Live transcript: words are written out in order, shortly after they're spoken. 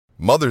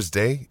Mother's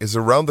Day is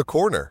around the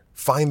corner.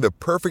 Find the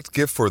perfect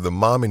gift for the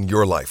mom in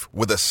your life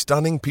with a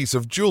stunning piece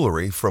of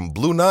jewelry from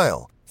Blue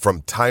Nile.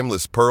 From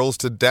timeless pearls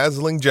to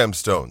dazzling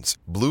gemstones,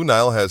 Blue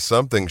Nile has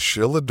something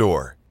she'll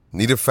adore.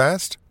 Need it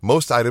fast?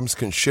 Most items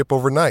can ship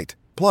overnight.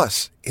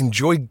 Plus,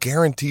 enjoy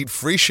guaranteed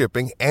free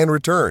shipping and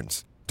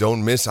returns.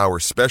 Don't miss our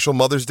special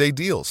Mother's Day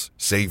deals.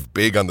 Save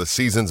big on the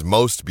season's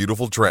most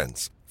beautiful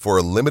trends. For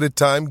a limited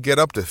time, get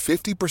up to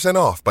 50%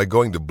 off by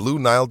going to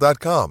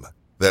BlueNile.com.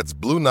 That's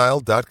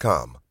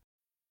BlueNile.com.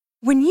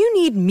 When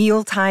you need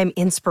mealtime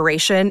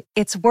inspiration,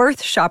 it's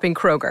worth shopping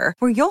Kroger,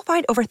 where you'll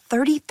find over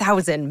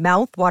 30,000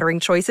 mouth-watering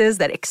choices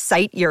that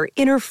excite your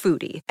inner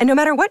foodie. And no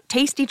matter what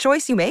tasty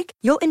choice you make,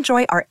 you'll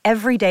enjoy our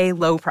everyday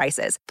low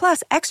prices,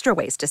 plus extra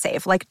ways to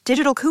save, like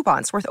digital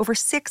coupons worth over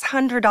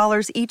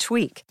 $600 each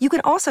week. You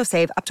can also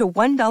save up to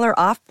 $1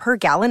 off per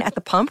gallon at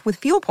the pump with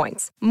fuel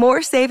points.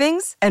 More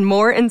savings and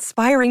more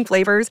inspiring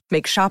flavors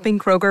make shopping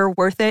Kroger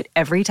worth it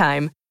every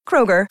time.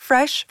 Kroger,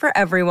 fresh for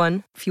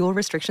everyone. Fuel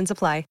restrictions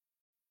apply.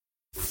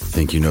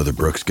 Think you know the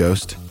Brooks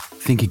Ghost?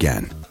 Think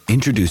again.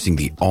 Introducing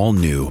the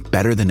all-new,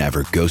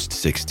 better-than-ever Ghost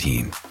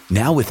 16.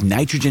 Now with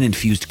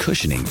nitrogen-infused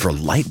cushioning for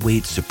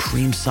lightweight,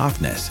 supreme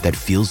softness that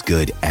feels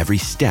good every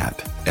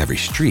step, every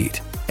street,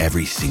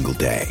 every single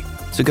day.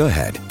 So go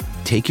ahead,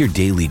 take your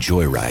daily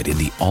joyride in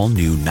the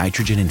all-new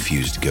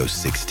nitrogen-infused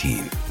Ghost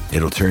 16.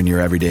 It'll turn your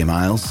everyday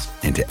miles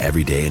into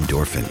everyday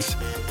endorphins.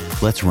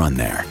 Let's run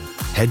there.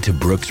 Head to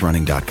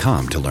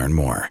brooksrunning.com to learn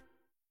more.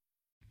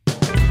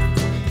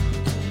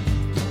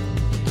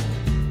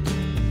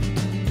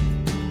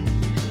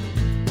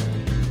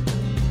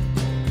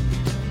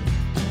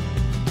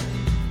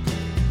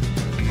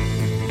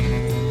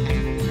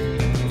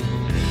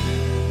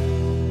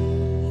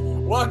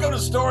 Welcome to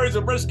Stories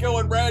of Briscoe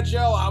and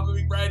Bradshaw. I'm going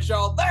to be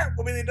Bradshaw. There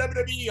will be the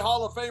WWE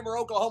Hall of Famer,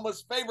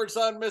 Oklahoma's favorite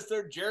son,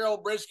 Mr.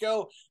 Gerald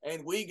Briscoe.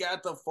 And we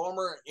got the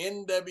former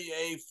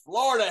NWA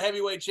Florida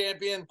heavyweight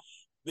champion,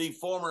 the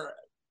former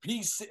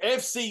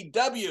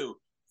FCW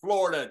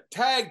Florida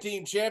tag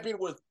team champion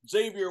with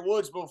Xavier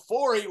Woods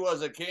before he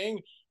was a king.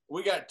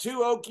 We got two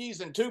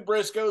Okies and two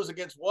Briscoes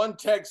against one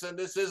Texan.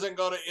 This isn't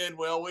going to end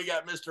well. We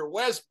got Mr.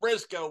 Wes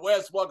Briscoe.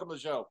 Wes, welcome to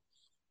the show.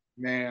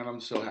 Man, I'm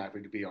so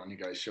happy to be on you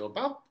guys' show.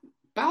 About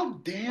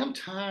damn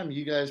time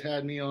you guys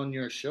had me on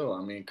your show.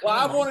 I mean, well,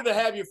 I've wanted to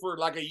have you for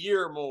like a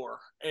year or more,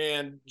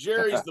 and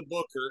Jerry's the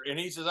booker, and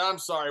he says, "I'm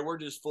sorry, we're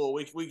just full.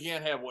 We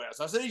can't have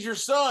Wes." I said, "He's your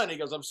son." He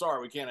goes, "I'm sorry,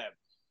 we can't have him."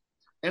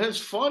 And it's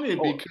funny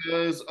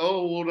because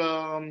old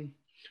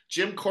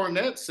Jim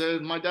Cornette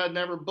said my dad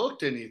never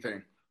booked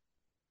anything.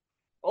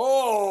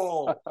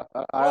 Oh,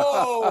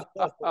 oh.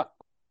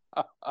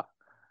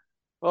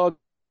 Well,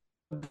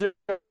 Jim,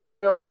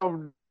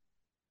 Jim's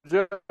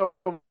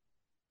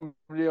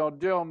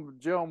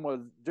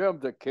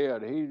a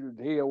kid. He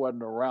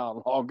wasn't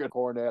around long. Good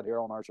Cornette here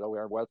on our show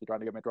here in West,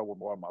 trying to get me in trouble with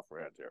one of my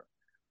friends here.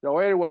 So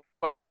anyway,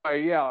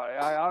 yeah,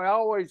 I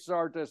always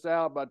start this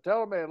out by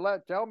tell me a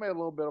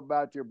little bit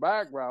about your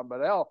background.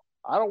 But hell,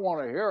 I don't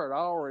want to hear it.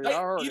 I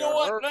heard. You know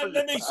what?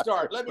 Let me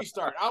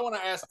start. I want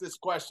to ask this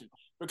question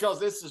because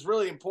this is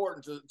really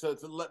important to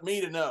let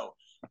me to know.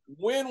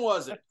 When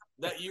was it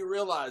that you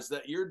realized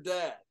that your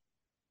dad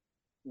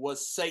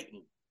was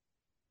Satan?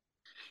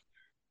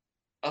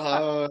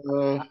 As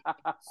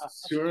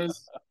soon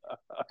as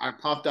I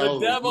popped out,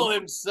 the devil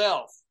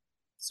himself.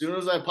 As soon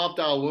as I popped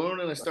out of the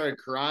wound and I started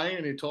crying,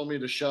 and he told me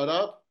to shut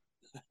up.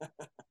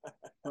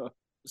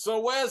 So,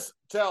 Wes,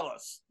 tell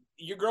us,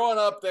 you're growing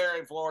up there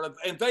in Florida,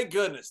 and thank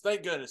goodness,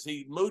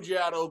 he moved you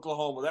out of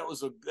Oklahoma. That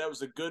was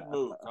a good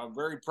move. I'm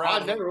very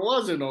proud. I never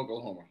was in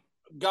Oklahoma.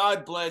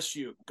 God bless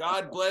you.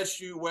 God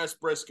bless you, Wes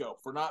Briscoe,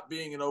 for not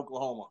being in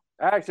Oklahoma.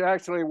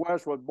 Actually,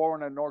 Wes was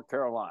born in North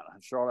Carolina,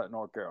 Charlotte,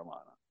 North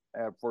Carolina.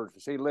 And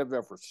he lived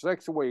there for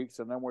 6 weeks,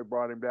 and then we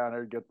brought him down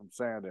here to get some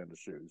sand in the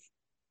shoes.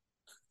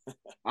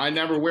 I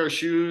never wear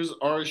shoes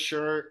or a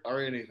shirt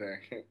or anything.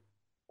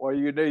 Well,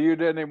 you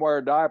didn't even wear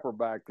a diaper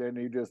back then.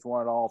 You just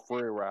went all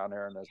free around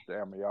here in this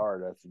damn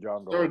yard. That's the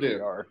jungle sure of the did.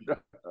 Yard.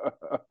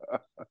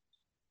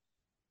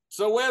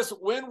 So, Wes,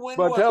 when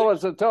but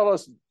tell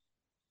us.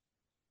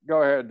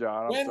 Go ahead,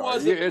 John. When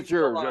was it? It's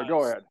yours.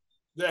 Go ahead.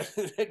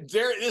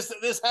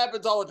 This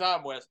happens all the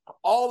time, Wes.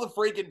 All the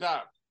freaking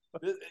time.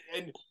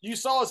 And you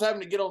saw us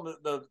having to get on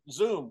the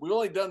Zoom. We've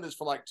only done this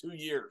for like 2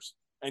 years.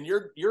 And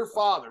your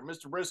father,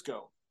 Mr.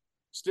 Briscoe,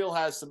 still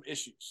has some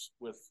issues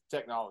with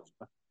technology.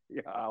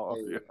 Yeah.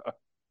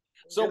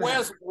 So,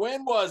 Wes,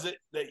 when was it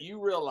that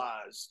you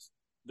realized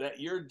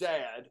that your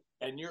dad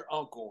and your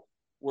uncle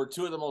were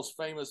two of the most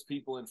famous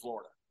people in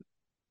Florida?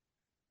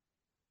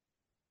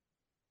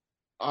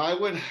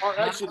 Or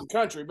actually the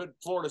country, but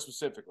Florida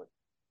specifically.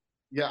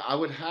 Yeah, I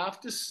would have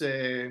to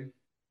say,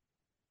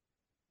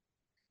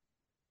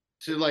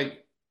 to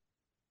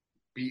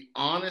be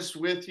honest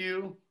with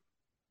you,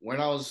 when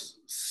I was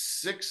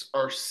 6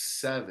 or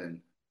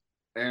 7,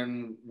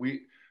 and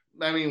we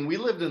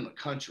lived in the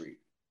country.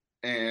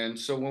 And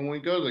so when we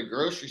go to the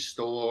grocery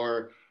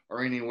store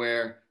or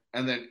anywhere,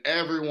 and then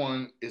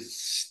everyone is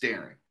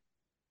staring,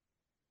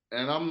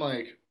 and I'm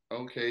like,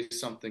 okay,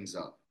 something's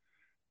up.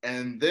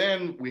 And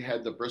then we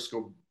had the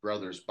Briscoe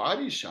Brothers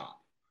Body Shop,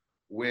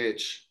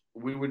 which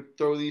we would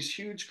throw these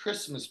huge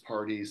Christmas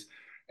parties,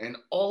 and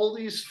all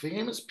these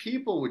famous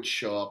people would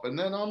show up. And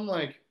then I'm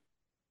like,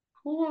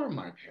 who are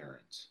my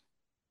parents?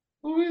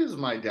 Who is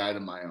my dad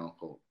and my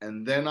uncle?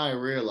 And then I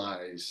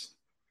realized,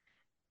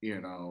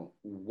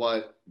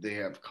 what they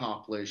have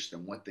accomplished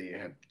and what they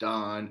have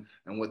done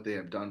and what they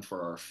have done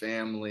for our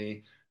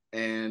family.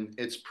 And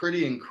it's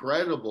pretty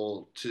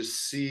incredible to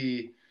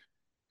see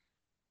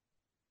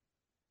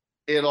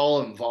it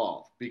all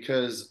involved,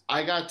 because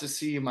I got to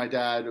see my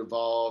dad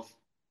evolve,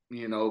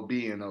 being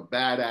a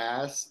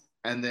badass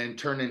and then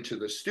turn into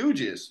the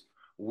Stooges,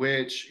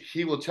 which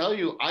he will tell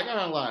you I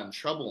got a lot in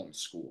trouble in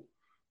school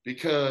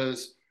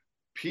because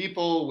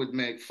people would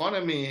make fun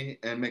of me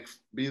and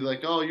be like,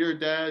 "Oh, your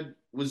dad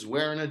was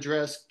wearing a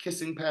dress,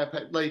 kissing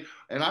Pat," like,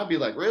 and I'd be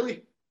like,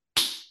 "Really?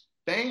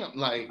 Damn!"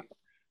 Like,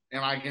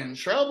 and I get in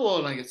trouble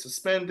and I get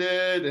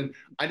suspended, and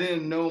I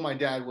didn't know my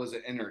dad was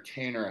an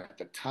entertainer at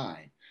the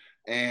time,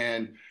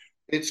 and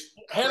it's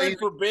Heaven crazy.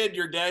 forbid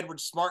your dad would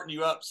smarten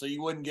you up so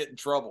you wouldn't get in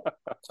trouble.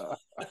 To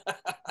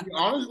be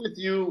honest with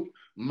you,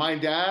 my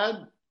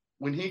dad,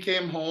 when he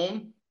came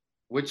home,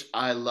 which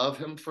I love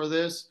him for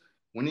this,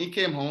 when he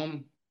came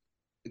home,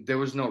 there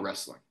was no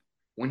wrestling.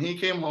 When he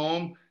came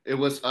home, it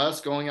was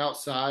us going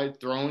outside,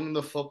 throwing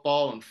the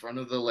football in front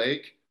of the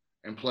lake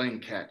and playing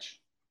catch.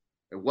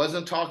 It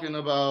wasn't talking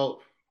about,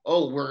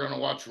 oh, we're going to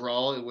watch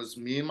Raw. It was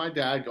me and my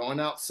dad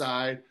going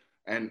outside,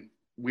 and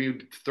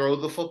we'd throw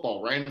the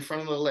football right in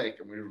front of the lake,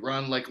 and we'd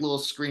run like little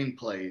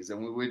screenplays,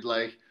 and we would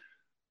like,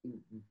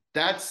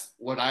 that's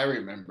what I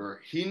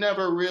remember. He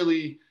never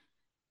really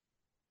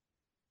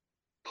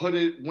put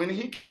it, when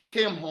he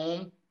came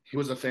home, he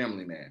was a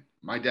family man.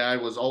 My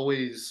dad was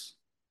always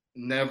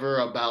never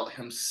about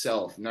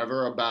himself,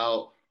 never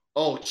about,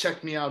 oh,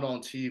 check me out on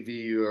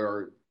TV.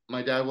 Or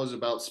my dad was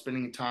about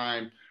spending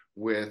time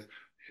with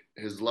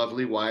his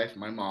lovely wife,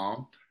 my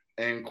mom,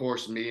 and of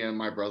course, me and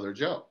my brother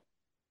Joe.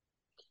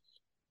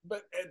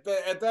 But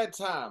at that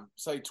time,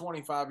 say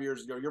 25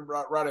 years ago, you're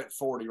right at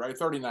 40, right?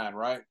 39,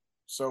 right?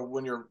 So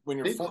when you're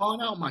They 40,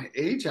 calling out my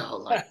age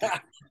out like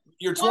that.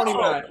 you're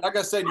 29. Like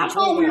I said, you're I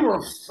thought 29. we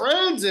were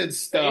friends and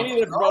stuff.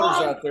 Any of the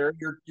brothers out there,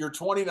 you're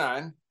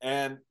 29,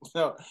 and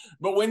so,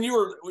 but when you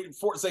were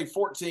say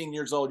 14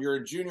 years old, you're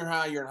in junior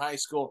high, you're in high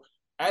school.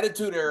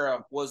 Attitude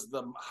Era was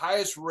the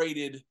highest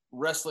rated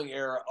wrestling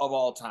era of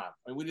all time.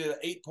 I mean, we did an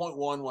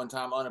 8.1 one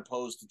time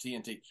unopposed to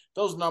TNT.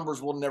 Those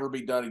numbers will never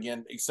be done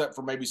again, except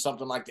for maybe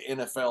something like the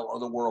NFL or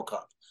the World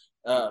Cup.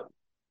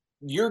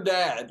 Your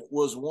dad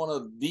was one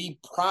of the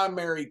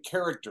primary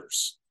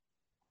characters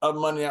of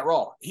Monday Night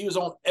Raw. He was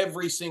on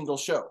every single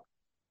show.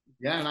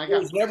 Yeah, and There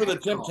was never the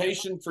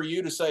temptation for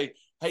you to say,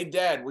 "Hey,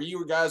 Dad, where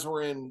you guys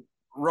were in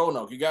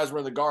Roanoke, you guys were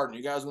in the Garden,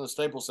 you guys were in the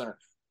Staples Center."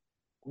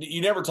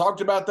 You never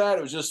talked about that.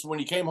 It was just when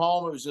you came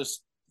home, it was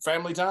just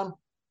family time.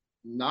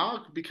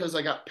 Not because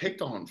I got picked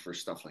on for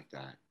stuff like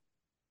that.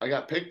 I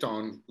got picked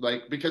on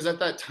like because at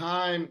that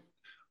time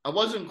I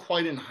wasn't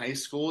quite in high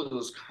school. It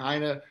was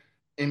kind of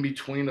in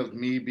between of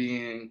me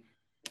being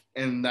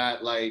in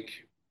that like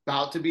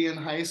about to be in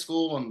high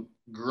school and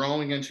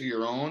growing into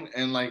your own,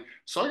 and like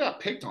so I got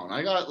picked on.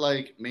 I got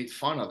like made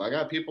fun of. I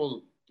got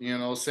people,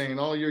 saying,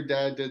 "Oh, your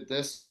dad did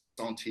this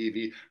on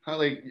TV." I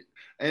like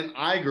and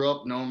I grew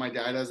up knowing my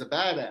dad as a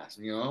badass,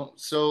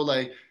 So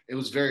like it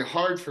was very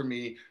hard for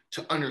me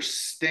to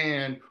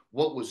understand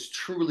what was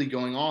truly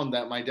going on,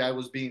 that my dad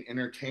was being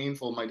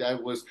entertainful. My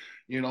dad was,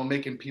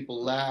 making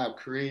people laugh,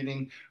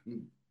 creating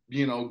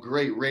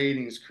great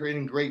ratings,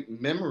 creating great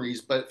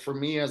memories. But for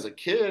me as a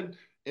kid,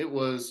 it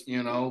was,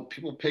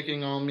 people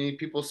picking on me,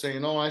 people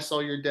saying, "Oh, I saw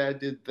your dad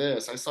did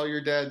this. I saw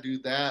your dad do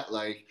that."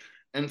 Like,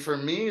 and for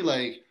me,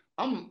 like,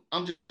 I'm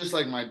just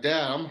like my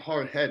dad. I'm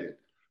hard headed.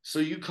 So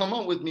you come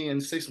up with me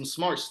and say some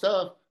smart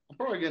stuff, I'm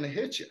probably gonna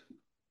hit you.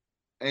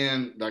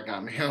 And that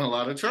got me in a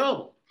lot of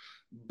trouble.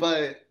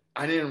 But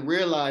I didn't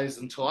realize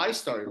until I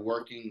started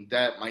working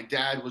that my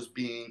dad was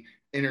being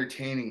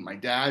entertaining. My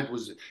dad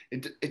was,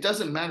 it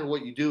doesn't matter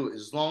what you do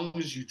as long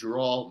as you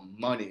draw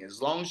money,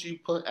 as long as you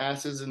put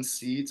asses in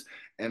seats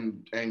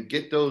and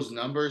get those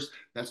numbers,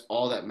 that's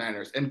all that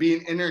matters. And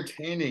being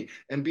entertaining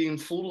and being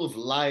full of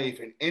life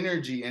and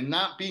energy and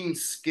not being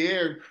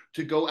scared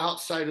to go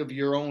outside of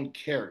your own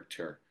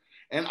character.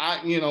 And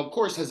I, of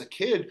course, as a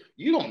kid,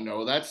 you don't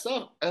know that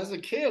stuff. As a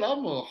kid,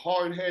 I'm a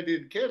hard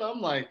headed kid.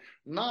 I'm like,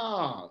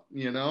 nah,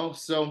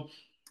 So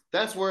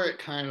that's where it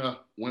kind of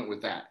went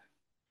with that.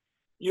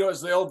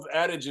 It's the old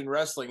adage in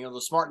wrestling, the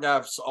smart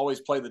guys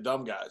always play the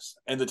dumb guys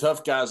and the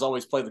tough guys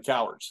always play the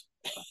cowards.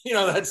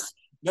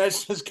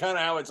 That's just kind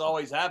of how it's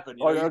always happened.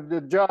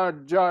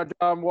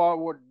 John,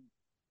 while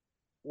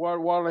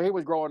he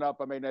was growing up,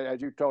 I mean,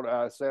 as you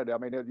said, I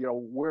mean, we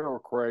were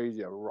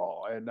crazy at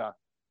Raw. And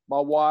my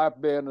wife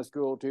being a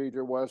school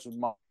teacher, Wes's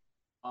mom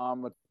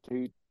a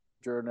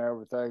teacher and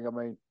everything. I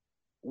mean,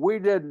 we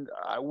didn't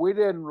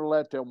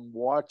let them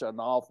watch an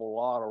awful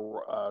lot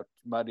of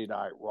Monday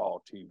Night Raw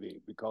TV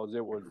because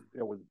it was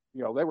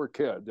they were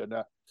kids and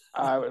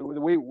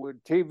we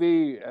would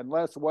TV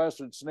unless Wes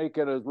would sneak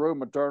in his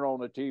room and turn on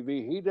the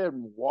TV, he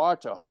didn't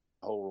watch a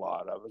whole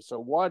lot of it. So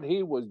what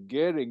he was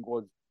getting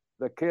was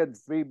the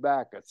kids'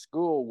 feedback at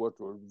school, which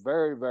was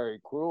very, very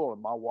cruel.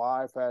 And my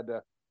wife had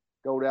to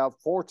go down.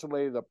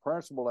 Fortunately, the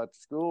principal at the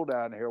school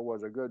down here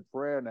was a good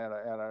friend and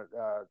a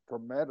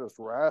tremendous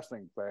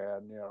wrestling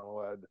fan,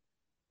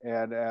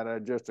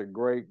 and just a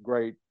great,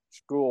 great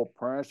school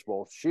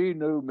principal. She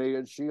knew me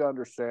and she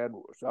understood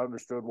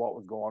what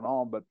was going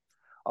on. But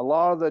a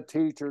lot of the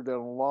teachers and a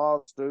lot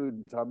of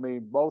students, I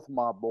mean, both of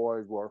my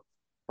boys were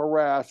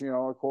harassed.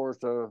 Of course,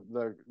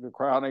 the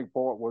crowning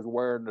point was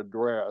wearing the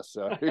dress,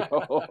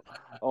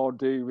 on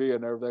TV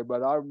and everything.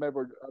 But I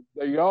remember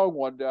the young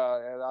one,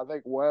 and I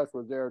think Wes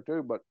was there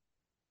too. But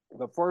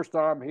the first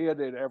time he had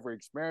ever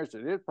experienced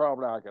it, it's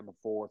probably like in the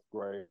fourth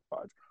grade.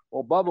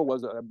 Well, Bubba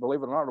was,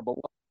 believe it or not,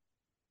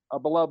 a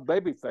beloved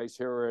babyface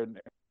here in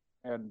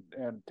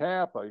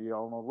Tampa,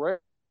 on a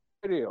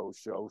radio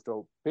show.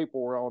 So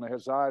people were on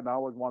his side, and I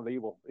was one of the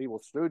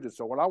evil stooges.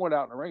 So when I went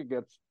out in the ring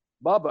against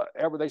Bubba,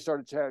 they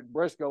started chanting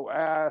Briscoe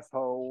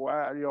asshole,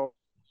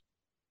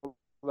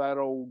 that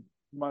old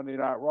Monday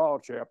Night Raw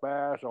champ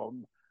asshole.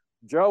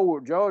 Joe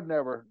had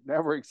never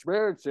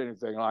experienced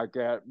anything like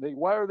that.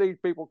 Why are these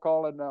people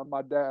calling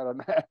my dad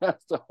an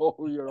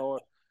asshole?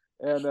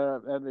 And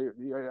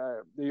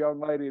the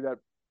young lady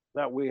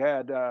that we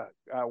had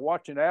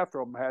watching after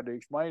him had to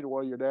explain to her,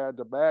 well, your dad's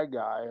a bad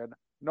guy, and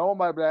no,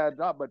 my dad's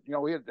not. But he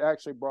had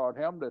actually brought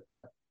him to.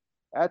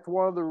 That's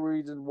one of the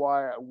reasons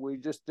why we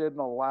just didn't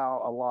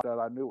allow a lot that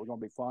I knew it was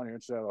going to be funny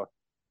instead of,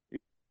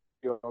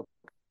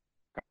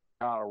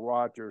 kind of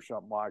Roger or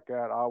something like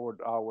that. I would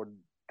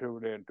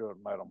tune into it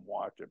and let them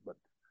watch it. But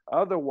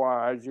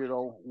otherwise,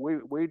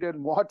 we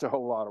didn't watch a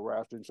whole lot of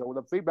wrestling. So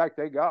the feedback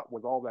they got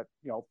was all that,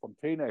 from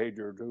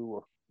teenagers who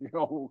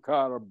were,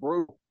 kind of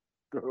brutal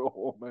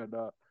to them. And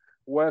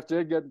Wes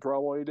did get in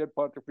trouble. He did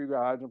punch a few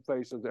guys in the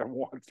faces every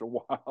once in a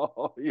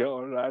while,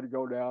 and I had to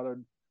go down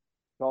and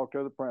talk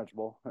to the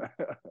principal.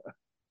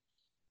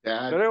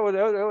 Dad, But it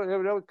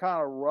was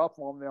kind of rough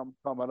on them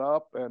coming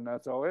up, and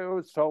so it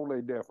was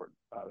totally different,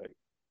 I think.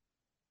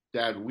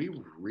 Dad, we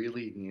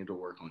really need to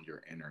work on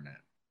your internet.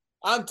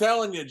 I'm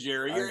telling you,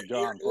 Jerry,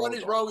 what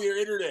is wrong with your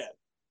internet?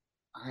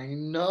 I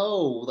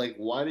know. Like,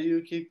 why do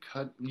you keep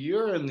cutting?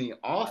 You're in the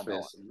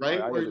office,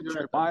 right? Is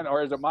it mine,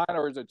 or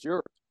is it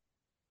yours?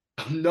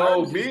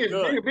 No, me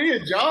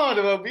and John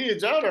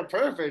are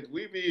perfect.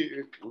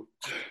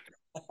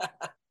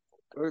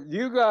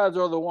 You guys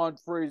are the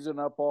ones freezing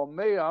up on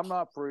me. I'm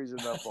not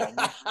freezing up on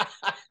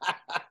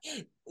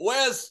me.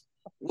 Wes,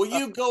 will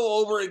you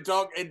go over and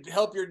talk and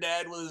help your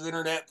dad with his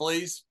internet,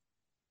 please?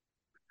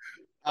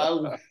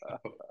 I've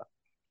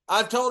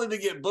told him to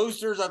get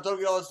boosters. I've told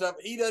you all this stuff.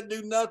 He doesn't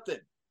do nothing.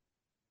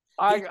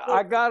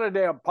 I got a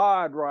damn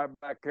pod right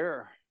back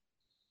here.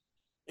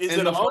 Is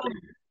it home?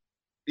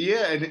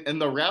 Yeah,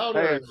 and the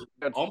router is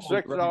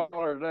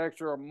 $6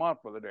 extra a month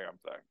for the damn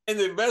thing. And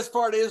the best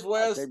part is,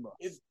 Wes,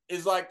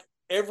 is like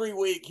every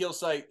week he'll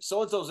say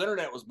so and so's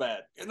internet was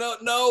bad.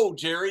 No,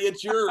 Jerry,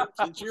 it's your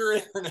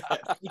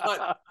internet.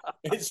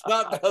 It's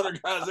not the other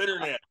guy's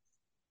internet.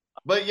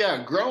 But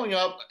yeah, growing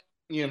up,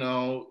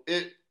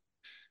 it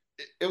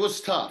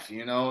was tough,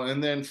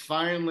 and then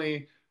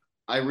finally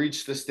I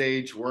reached the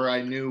stage where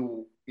I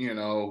knew,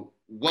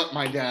 what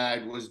my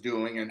dad was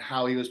doing and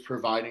how he was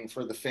providing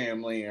for the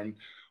family, and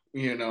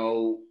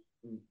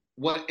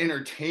what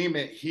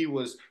entertainment he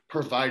was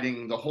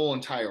providing the whole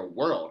entire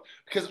world.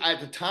 Because at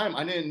the time,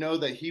 I didn't know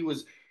that he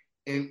was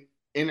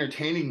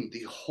entertaining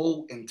the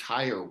whole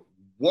entire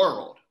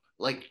world.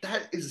 Like,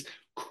 that is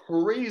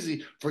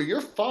crazy for your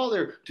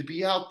father to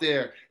be out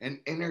there and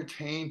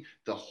entertain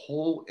the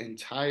whole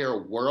entire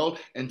world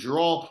and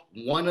draw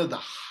one of the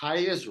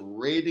highest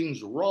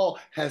ratings Raw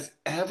has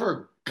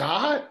ever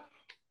got.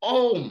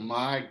 Oh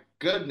my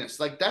goodness.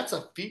 Like, that's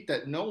a feat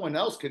that no one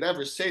else could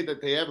ever say that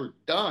they ever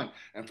done.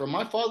 And for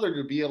my father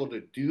to be able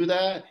to do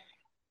that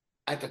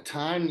at the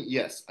time,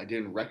 yes, I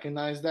didn't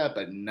recognize that,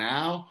 but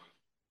now,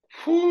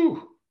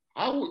 whew,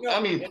 I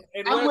wish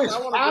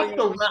half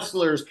the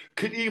wrestlers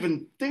could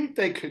even think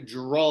they could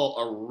draw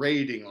a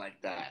rating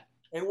like that.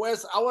 And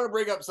Wes, I want to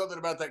bring up something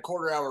about that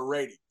quarter hour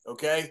rating,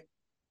 okay?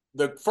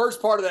 The first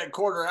part of that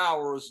quarter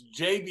hour was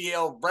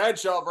JBL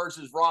Bradshaw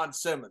versus Ron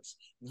Simmons.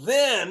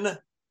 Then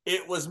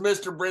it was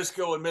Mr.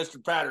 Briscoe and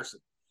Mr. Patterson.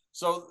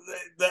 So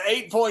the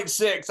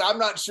 8.6, I'm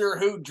not sure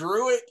who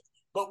drew it,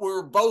 but we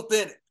were both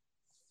in it.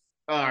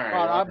 All right.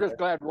 I'm just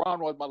glad Ron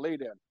was my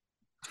lead in.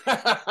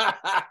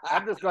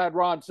 I'm just glad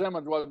Ron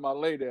Simmons wasn't my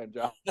lead in,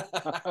 John.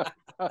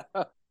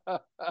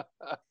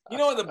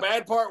 The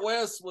bad part,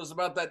 Wes, was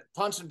about that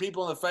punching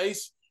people in the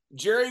face.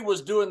 Jerry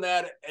was doing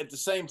that at the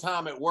same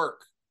time at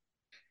work.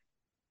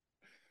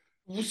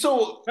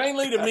 So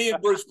mainly to me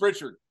and Bruce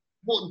Pritchard.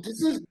 Well,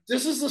 this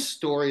is a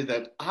story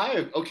that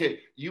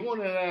you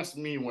want to ask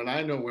me when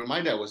I know when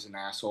my dad was an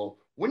asshole.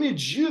 When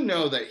did you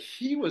know that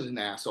he was an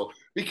asshole?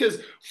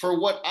 Because for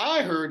what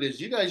I heard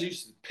is you guys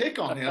used to pick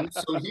on him,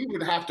 so he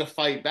would have to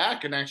fight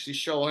back and actually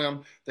show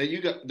him that he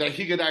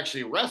could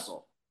actually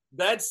wrestle.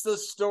 That's the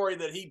story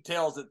that he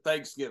tells at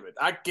Thanksgiving.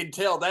 I can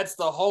tell that's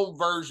the home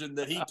version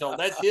that he told.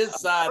 That's his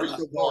side of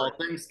the story.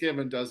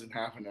 Thanksgiving doesn't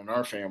happen in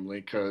our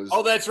family because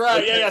that's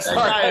right. Yeah,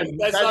 sorry.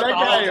 That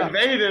guy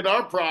invaded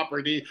our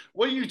property.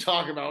 What are you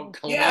talking about?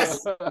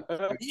 Yes.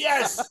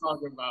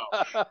 Talking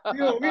about?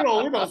 We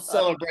don't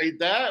celebrate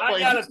that. I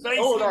got a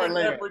Thanksgiving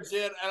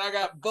represent, and I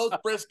got both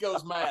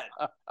Briscoes mad.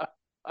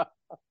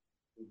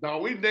 No,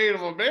 we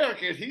Native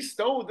American. He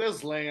stole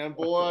this land,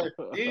 boy.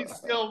 He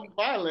stole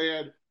my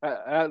land.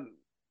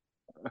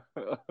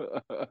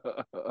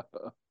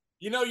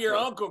 Your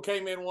uncle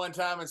came in one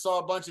time and saw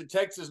a bunch of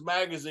Texas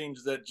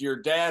magazines that your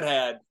dad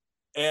had,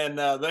 and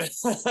I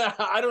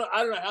don't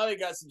know how they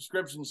got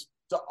subscriptions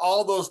to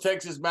all those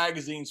Texas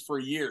magazines for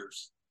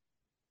years.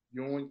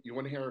 You want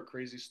to hear a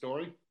crazy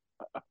story?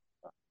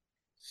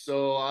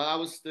 So I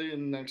was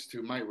sitting next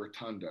to Mike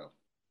Rotundo,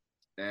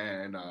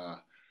 and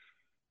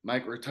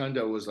Mike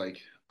Rotundo was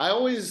like,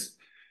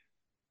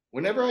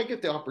 whenever I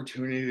get the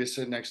opportunity to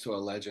sit next to a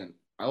legend,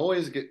 I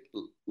always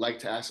like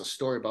to ask a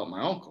story about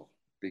my uncle,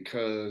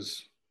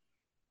 because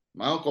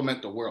my uncle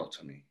meant the world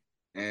to me.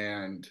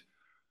 And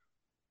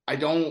I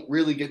don't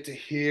really get to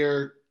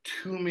hear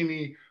too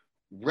many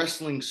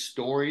wrestling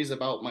stories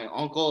about my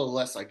uncle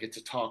unless I get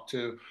to talk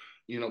to,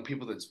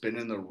 people that's been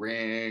in the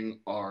ring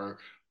or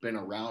been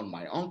around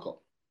my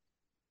uncle.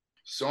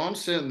 So I'm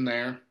sitting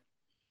there,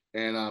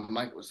 and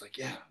Mike was like,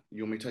 yeah,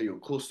 you want me to tell you a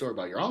cool story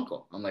about your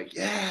uncle? I'm like,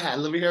 yeah,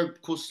 let me hear a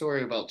cool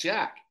story about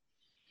Jack.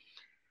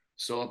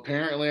 So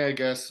apparently, I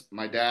guess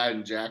my dad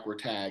and Jack were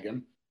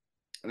tagging,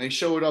 and they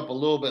showed up a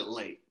little bit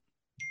late.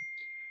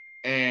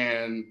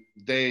 And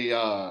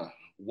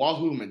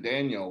Wahoo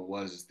McDaniel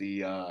was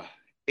the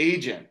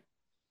agent.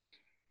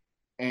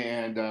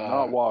 And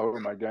not Wahoo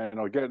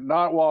McDaniel.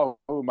 Not Wahoo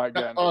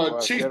McDaniel.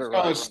 Chief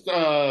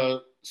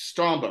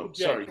Strombo.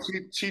 Sorry,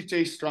 Chief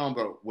Jay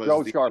Strombo was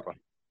Joe Scarpa.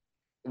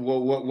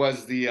 What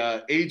was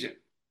the agent.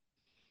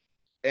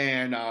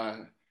 And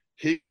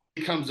he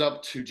comes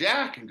up to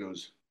Jack and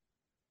goes,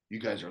 you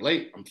guys are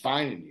late. I'm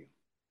finding you.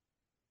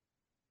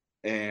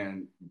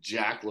 And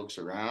Jack looks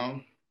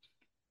around,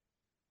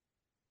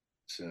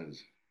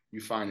 says, you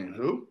finding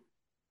who?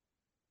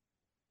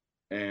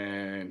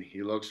 And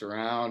he looks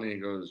around and he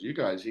goes, you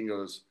guys. He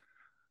goes,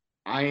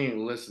 I ain't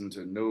listening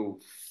to no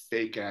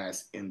fake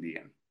ass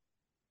Indian.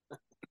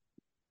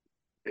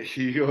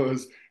 He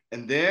goes,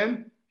 and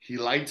then he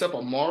lights up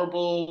a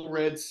Marlboro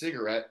red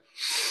cigarette,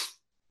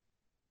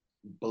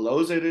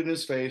 blows it in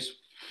his face,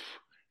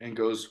 and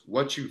goes,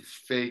 what you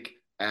fake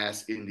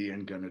ass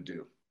Indian gonna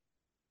do?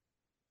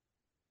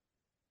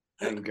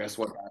 And guess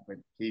what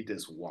happened? He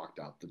just walked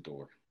out the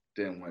door.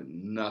 Didn't want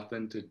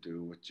nothing to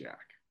do with Jack.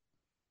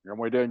 And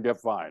we didn't get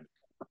fined.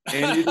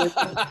 And you didn't.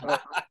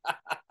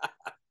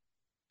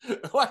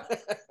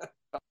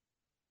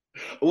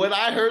 When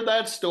I heard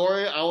that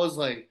story, I was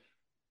like,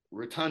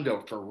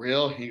 Rotundo, for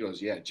real? He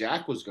goes, yeah,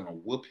 Jack was gonna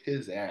whoop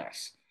his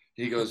ass.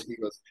 He goes,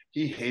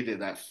 he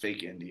hated that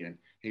fake Indian.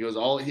 He goes,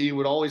 he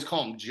would always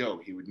call him Joe.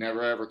 He would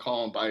never ever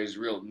call him by his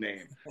real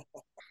name.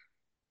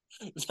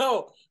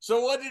 So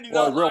what did he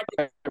not like?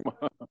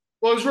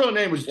 Well, his real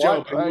name was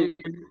Joe.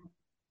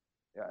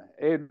 Yeah,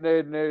 he'd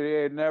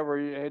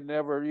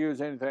never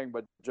use anything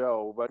but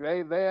Joe. But they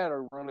had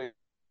a really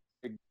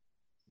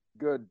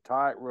good,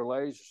 tight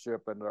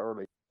relationship in the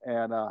early,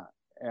 and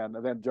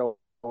then Joe,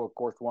 of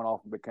course, went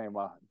off and became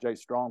Jay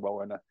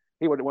Strongbow, and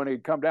he would, when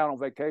he'd come down on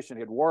vacation,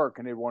 he'd work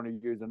and he'd want to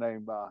use the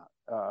name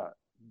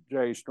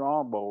Jay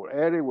Strongbow.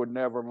 Eddie would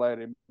never let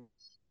him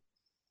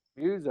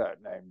use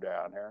that name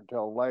down here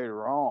until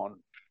later on,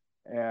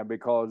 and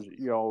because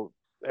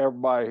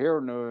everybody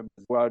here knew him.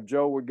 Well,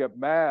 Joe would get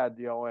mad,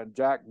 and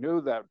Jack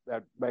knew that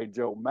made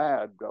Joe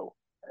mad. Though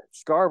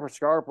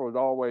Scarpa was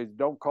always,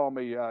 don't call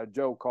me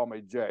Joe, call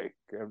me Jay.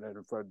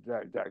 And for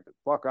Jack said,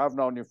 fuck, I've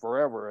known you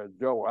forever as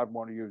Joe. I'd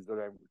want to use the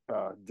name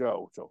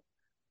Joe. So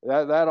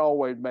that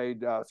always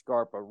made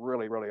Scarpa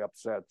really, really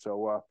upset.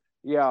 So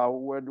yeah,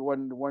 when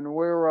we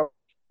were up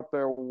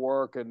there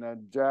working,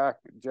 and Jack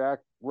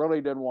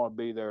really didn't want to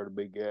be there to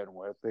begin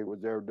with. He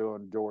was there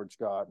doing George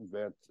Scott and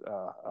Vince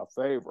a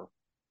favor.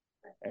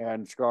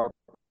 And Scarpa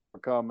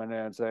come in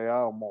and say,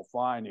 I'm going to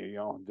fine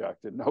you. Jack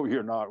said, no,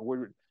 you're not. We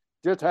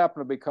just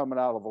happened to be coming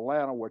out of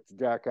Atlanta, which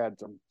Jack had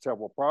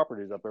several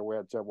properties up there. We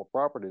had several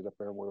properties up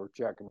there, and we were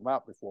checking them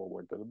out before we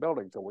went to the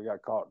building. So we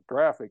got caught in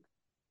traffic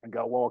and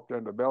got walked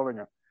into the building.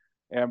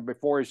 And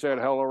before he said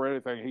hello or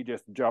anything, he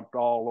just jumped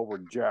all over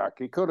Jack.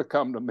 He could have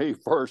come to me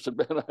first and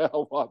been a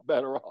hell of a lot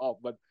better off,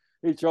 but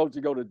he chose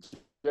to go to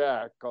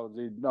Jack because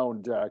he'd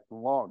known Jack the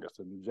longest.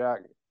 And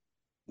Jack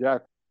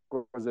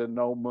was in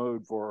no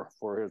mood for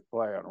his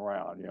playing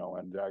around,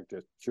 and Jack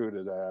just chewed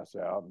his ass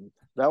out. And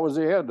that was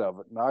the end of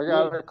it. And I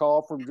got a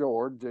call from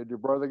George. Did your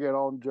brother get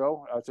on,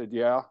 Joe? I said,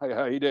 yeah,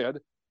 he did.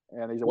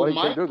 And he said, well, he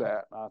can't do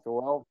that. And I said,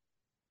 well,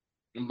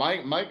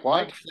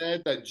 Mike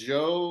said that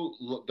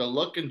the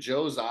look in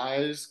Joe's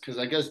eyes, because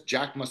I guess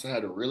Jack must have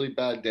had a really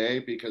bad day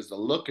because the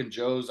look in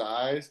Joe's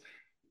eyes,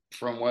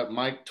 from what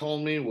Mike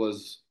told me,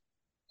 was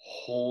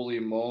holy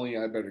moly,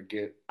 I better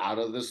get out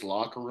of this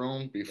locker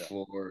room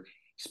before,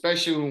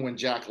 especially when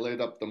Jack lit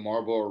up the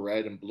Marlboro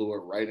Red and blew it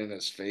right in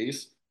his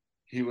face.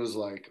 He was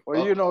like,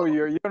 Well, "Oh,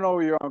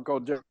 your Uncle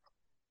Jack,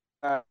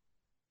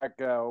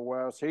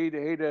 Wes. He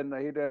didn't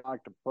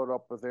like to put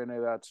up with any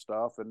of that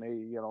stuff, and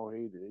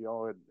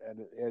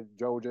and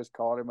Joe just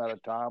caught him at a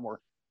time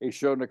where he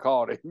shouldn't have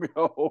caught him,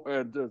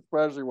 and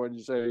especially when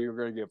you say you're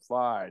going to get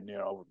fined,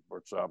 or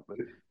something,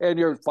 and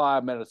you're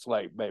 5 minutes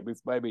late,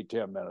 maybe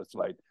 10 minutes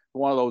late.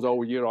 One of those,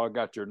 I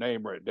got your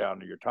name written down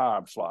to your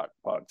time slot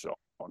punch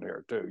on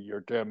here too.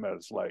 You're 10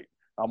 minutes late.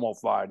 I'm gonna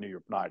fine you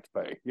your night's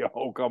pay.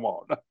 Come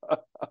on.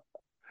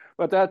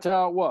 But that's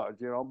how it was,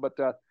 But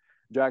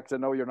Jack said,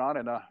 "No, you're not,"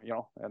 and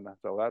and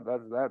so that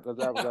was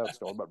that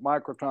story. But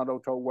Mike Rotundo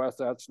told Wes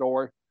that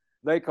story.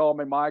 They called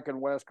me, Mike and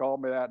Wes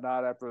called me that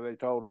night after they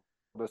told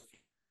the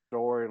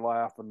story,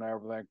 laughing and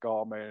everything.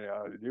 Called me.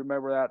 Do you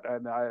remember that?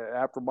 And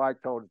after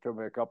Mike told it to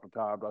me a couple of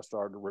times, I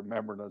started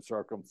remembering the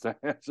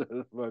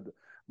circumstances. But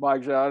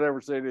Mike said, "I never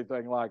seen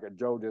anything like it."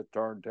 Joe just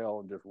turned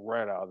tail and just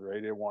ran out of there.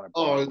 He didn't want to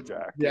part with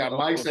Jack. yeah."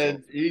 Mike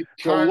said he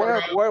So turned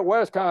around.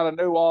 Wes kind of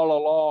knew all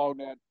along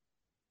that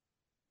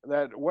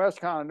Wes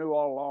kind of knew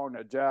all along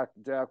that Jack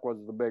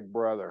was the big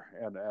brother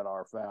in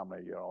our family,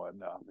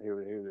 and he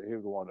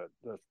was the one that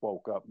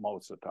spoke up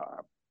most of the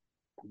time.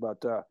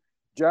 But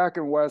Jack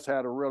and Wes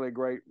had a really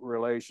great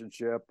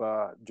relationship.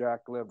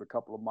 Jack lived a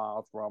couple of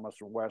miles from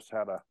us, and Wes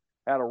had a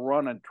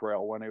running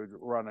trail when he was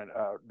running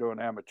doing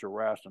amateur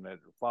wrestling.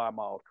 It's a 5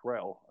 mile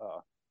trail.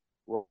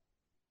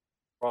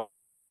 Run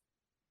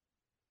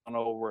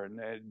over,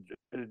 and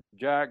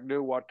Jack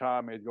knew what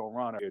time he was going to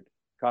run. He'd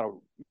kind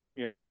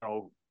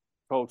of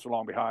coach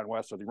along behind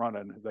Wes as he run,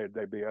 and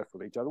they BS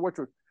with each other, which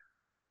was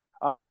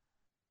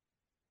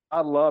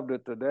I loved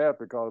it to death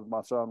because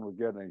my son was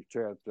getting a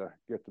chance to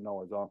get to know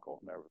his uncle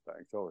and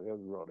everything. So it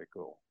was really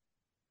cool.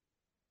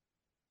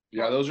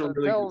 Yeah, those are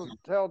really good.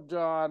 Tell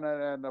John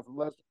and the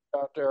listeners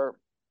out there,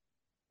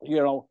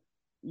 your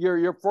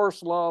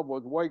first love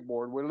was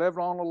wakeboard. We lived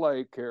on the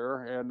lake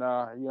here, and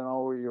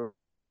you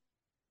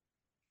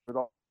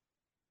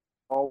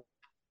all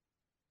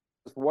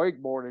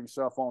wakeboarding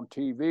stuff on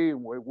TV.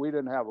 We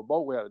didn't have a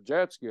boat. We had a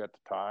jet ski at the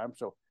time.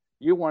 So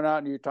you went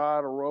out and you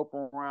tied a rope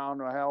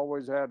around. I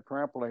always had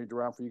trampolines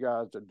around for you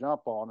guys to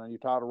jump on, and you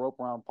tied a rope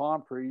around a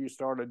palm tree. You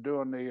started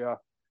doing the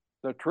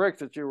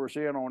tricks that you were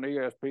seeing on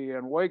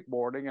ESPN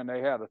wakeboarding, and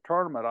they had a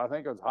tournament. I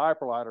think it was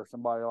Hyperlight or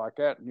somebody like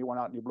that, and you went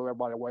out and you blew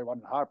everybody away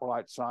when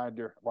Hyperlight signed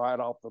you right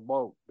off the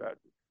boat.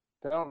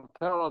 Tell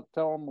them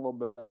a little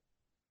bit.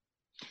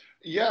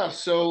 Yeah,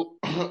 so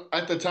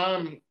at the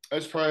time, I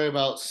was probably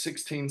about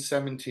 16,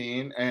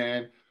 17.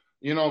 And,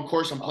 of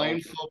course, I'm playing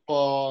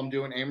football, I'm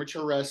doing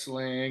amateur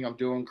wrestling, I'm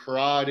doing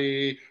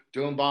karate,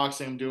 doing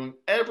boxing, I'm doing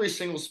every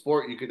single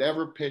sport you could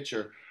ever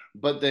picture.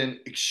 But then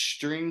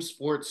extreme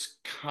sports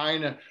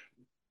kind of,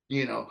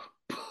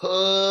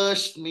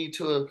 pushed me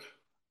to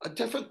a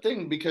different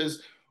thing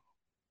because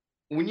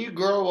when you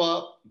grow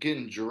up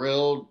getting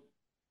drilled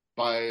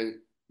by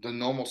the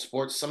normal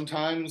sports,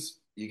 sometimes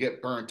you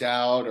get burnt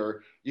out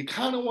or you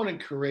kind of want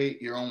to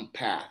create your own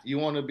path. You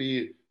want to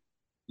be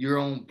your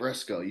own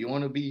Briscoe. You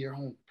want to be your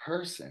own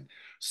person.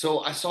 So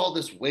I saw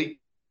this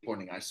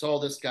wakeboarding. I saw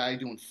this guy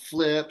doing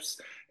flips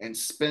and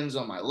spins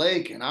on my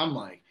lake. And I'm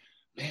like,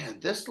 man,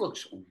 this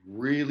looks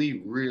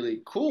really,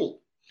 really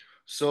cool.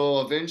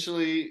 So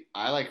eventually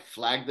I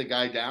flagged the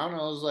guy down. I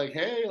was like,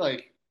 hey,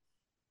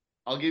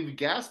 I'll give you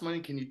gas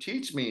money. Can you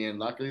teach me? And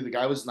luckily, the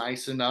guy was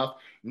nice enough,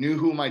 knew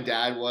who my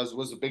dad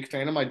was a big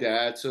fan of my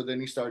dad. So then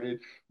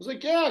was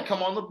like, yeah,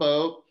 come on the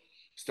boat.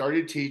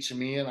 Started teaching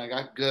me, and I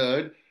got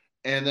good.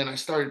 And then I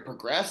started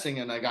progressing,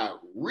 and I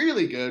got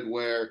really good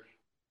where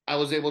I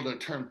was able to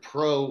turn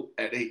pro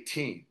at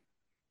 18.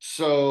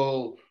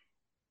 So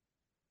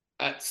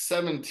at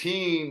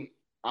 17,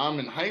 I'm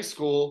in high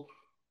school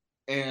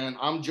and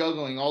I'm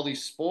juggling all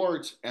these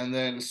sports. And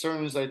then as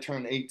soon as I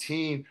turn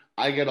 18,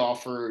 I get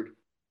offered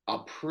a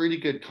pretty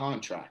good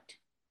contract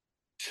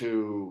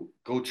to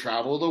go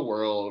travel the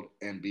world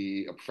and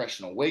be a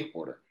professional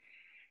wakeboarder.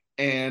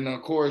 And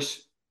of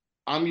course,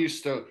 I'm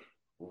used to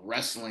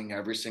wrestling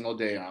every single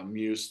day. I'm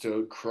used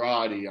to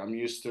karate. I'm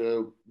used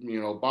to,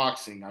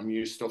 boxing. I'm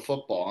used to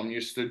football. I'm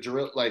used to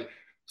drill.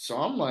 So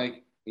I'm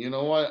like, you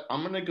know what?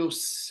 I'm going to go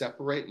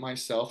separate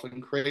myself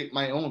and create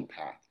my own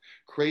path,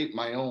 create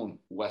my own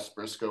Wes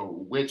Briscoe,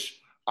 which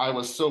I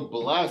was so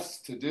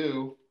blessed to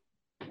do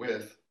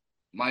with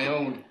my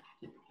own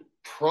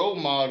pro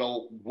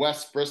model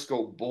Wes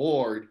Briscoe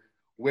board,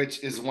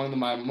 which is one of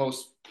my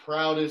most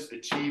proudest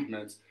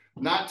achievements.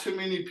 Not too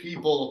many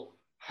people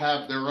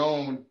have their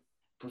own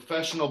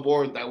professional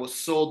board that was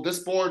sold. This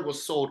board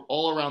was sold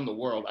all around the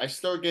world. I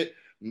still get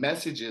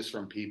messages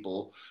from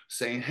people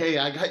saying, hey,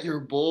 I got your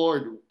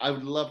board. I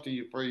would love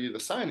for you to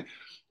sign it.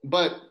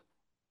 But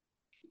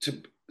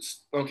to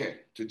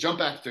jump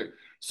back to,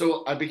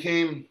 so I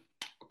became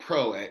a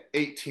pro at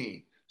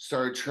 18,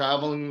 started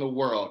traveling the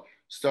world,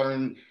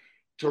 starting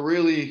to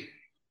really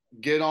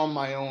get on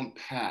my own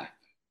path.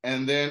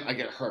 And then I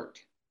get hurt.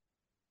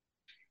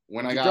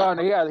 When I got John,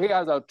 he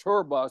has a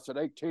tour bus at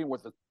 18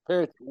 with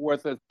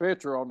his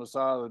picture on the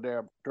side of the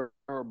damn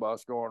tour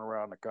bus going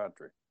around the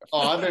country.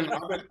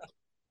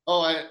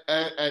 oh,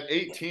 at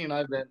 18,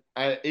 I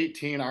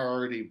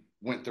already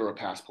went through a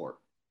passport.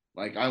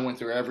 Like I went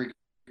through every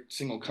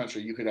single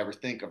country you could ever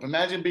think of.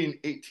 Imagine being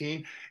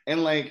 18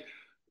 and like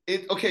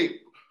okay,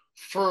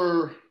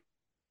 for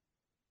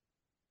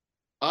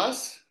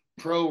us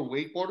pro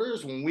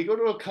wakeboarders, when we go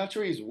to a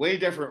country, is way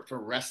different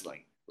from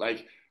wrestling.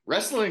 Like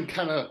wrestling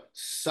kind of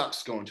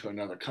sucks going to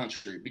another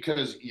country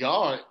because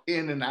y'all are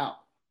in and out.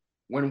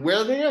 When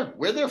we're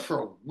there for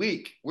a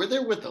week. We're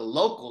there with the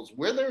locals.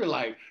 We're there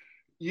like,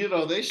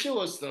 they show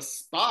us the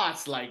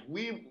spots. Like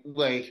when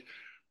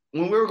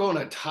we were going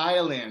to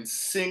Thailand,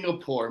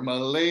 Singapore,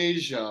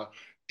 Malaysia,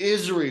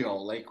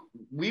 Israel, like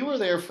we were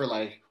there for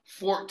like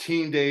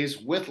 14 days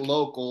with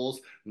locals,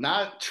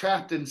 not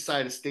trapped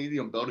inside a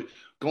stadium building,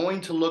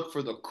 going to look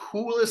for the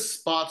coolest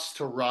spots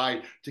to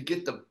ride to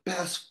get the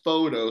best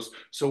photos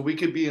so we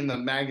could be in the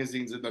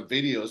magazines and the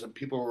videos. And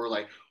people were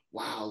like,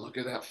 wow, look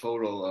at that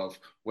photo of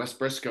Wes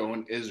Briscoe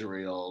in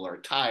Israel or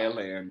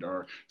Thailand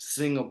or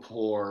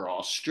Singapore or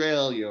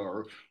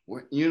Australia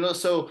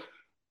so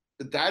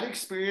that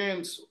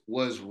experience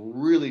was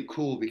really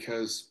cool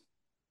because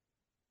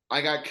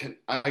I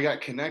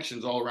got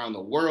connections all around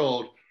the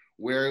world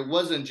where it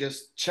wasn't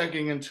just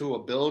checking into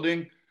a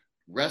building,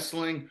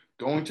 wrestling,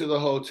 going to the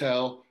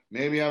hotel,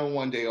 maybe having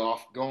one day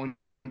off, going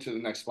to the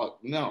next spot.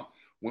 No,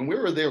 when we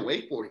were there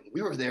wakeboarding,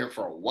 we were there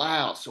for a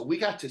while. So we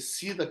got to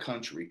see the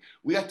country.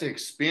 We got to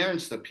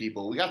experience the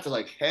people. We got to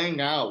like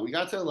hang out. We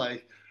got to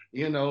like,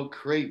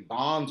 create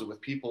bonds with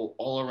people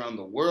all around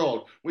the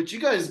world, which you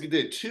guys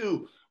did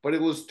too. But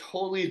it was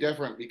totally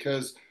different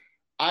because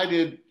I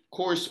did, of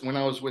course, when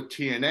I was with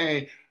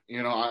TNA,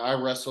 I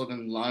wrestled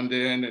in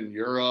London and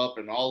Europe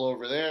and all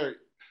over there.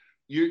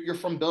 You're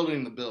from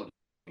building to building.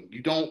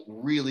 You don't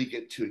really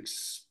get to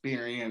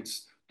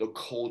experience the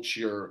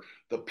culture,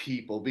 the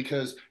people,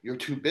 because you're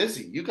too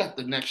busy. You got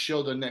the next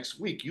show the next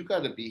week. You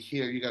got to be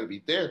here. You got to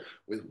be there.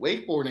 With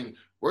wakeboarding,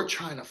 we're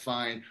trying to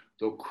find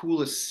the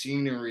coolest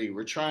scenery.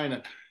 We're trying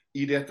to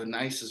eat at the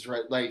nicest,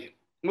 right? Like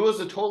it was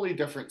a totally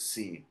different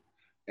scene.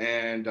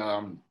 And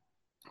I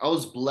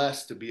was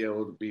blessed to be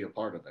able to be a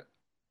part of it.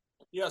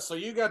 Yeah, so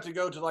you got to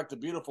go to like the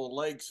beautiful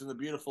lakes and the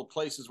beautiful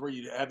places where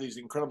you have these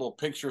incredible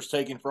pictures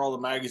taken for all the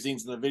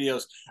magazines and the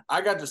videos. I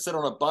got to sit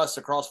on a bus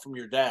across from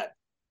your dad.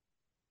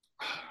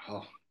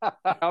 Oh.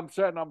 I'm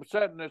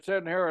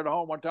sitting here at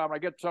home one time. I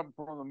get something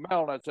from the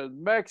mail that says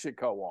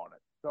Mexico on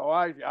it. So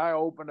I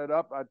open it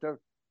up.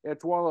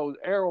 It's one of those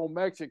Aero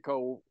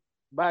Mexico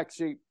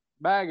backseat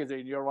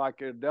magazine,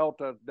 like a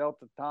Delta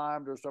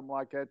Times or something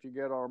like that. You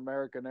get on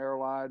American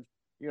Airlines.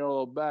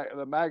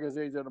 The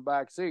magazine's in the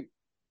back seat.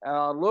 And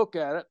I look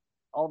at it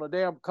on the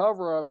damn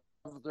cover of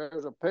it,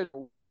 there's a picture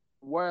of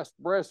Wes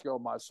Briscoe,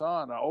 my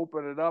son. I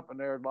open it up and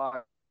there's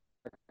like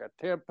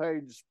a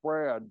 10-page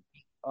spread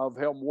of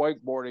him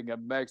wakeboarding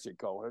in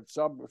Mexico. And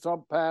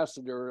some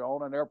passenger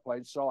on an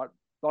airplane saw it,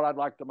 thought I'd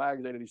like the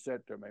magazine, and he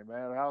sent to me,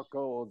 man, how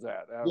cool is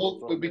that?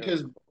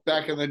 Because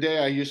back in the day,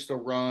 I used to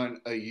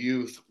run a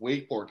youth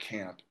wakeboard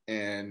camp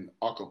in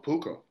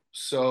Acapulco.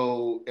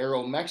 So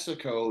Aero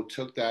Mexico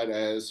took that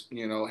as,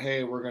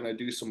 hey, we're going to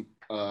do some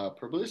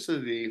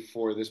publicity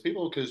for this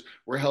people because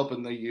we're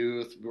helping the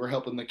youth, we're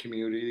helping the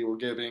community, we're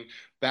giving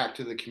back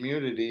to the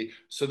community.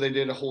 So they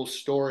did a whole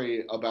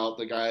story about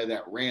the guy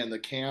that ran the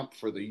camp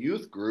for the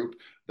youth group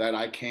that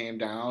I came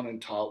down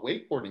and taught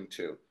wakeboarding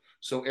to.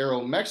 So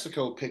Aero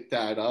Mexico picked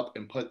that up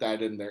and put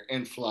that in their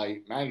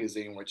in-flight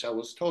magazine, which I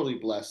was totally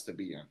blessed to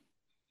be in.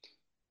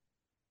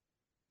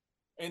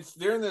 And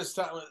during this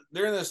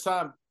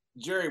time,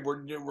 Jerry,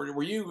 were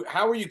you?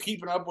 How were you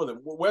keeping up with him?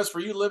 Wes,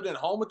 were you living at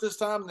home at this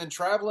time and then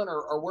traveling,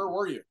 or where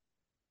were you?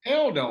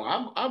 Hell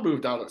no, I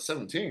moved out at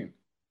 17.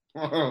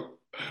 I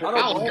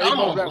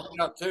moved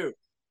out too.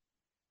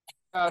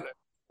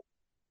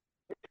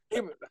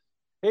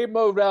 He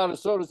moved out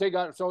as soon as he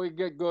could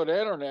get good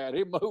internet.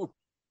 He moved.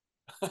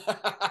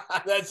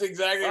 That's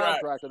exactly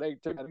right. At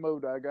 18, he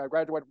moved. I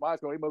graduated from high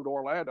school. He moved to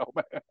Orlando,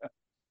 man.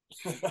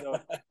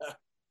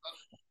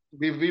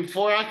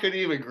 Before I could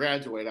even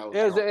graduate, I was.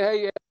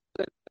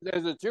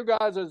 Is it you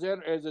guys'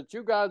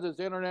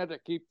 internet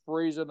that keep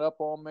freezing up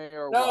on me?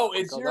 Or no, what?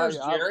 It's yours,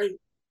 Jerry.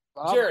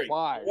 Jerry,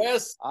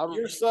 Wes,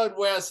 your son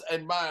Wes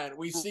and mine,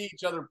 we see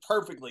each other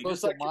perfectly.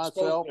 Just like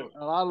myself, and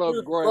I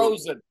look great.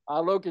 Frozen. I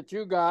look at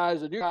you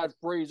guys, and you guys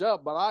freeze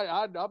up, but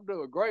I'm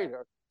doing great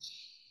here.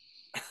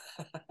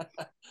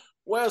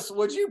 Wes,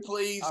 would you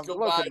please go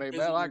by and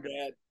visit your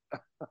dad?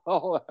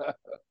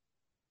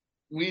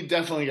 We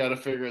definitely got to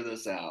figure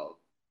this out.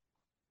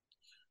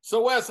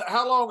 So, Wes,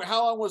 how long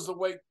was the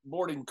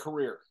wakeboarding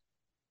career?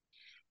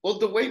 Well,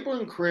 the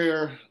wakeboarding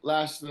career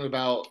lasted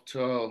about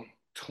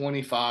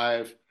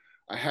 25.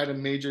 I had a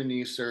major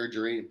knee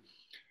surgery,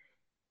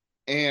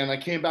 and I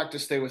came back to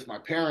stay with my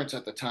parents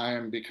at the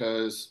time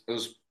because it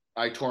was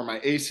I tore my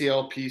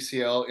ACL,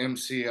 PCL,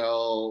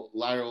 MCL,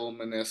 lateral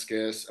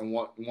meniscus, and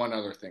one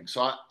other thing.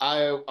 So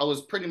I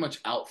was pretty much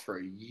out for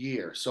a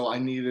year. So I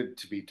needed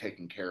to be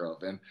taken care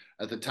of. And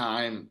at the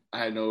time, I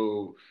had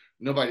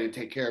nobody to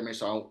take care of me.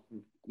 So I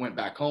went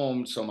back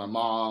home so my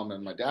mom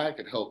and my dad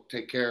could help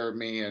take care of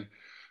me and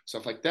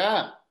stuff like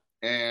that.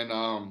 And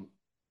I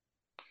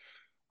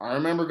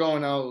remember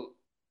going out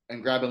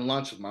and grabbing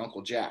lunch with my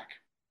Uncle Jack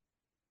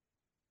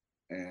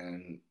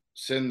and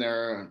sitting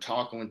there and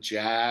talking with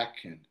Jack,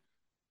 and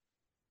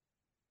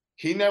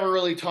he never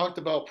really talked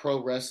about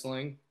pro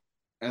wrestling.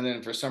 And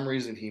then for some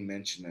reason, he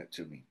mentioned it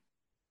to me.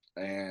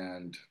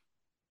 And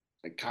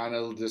it kind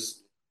of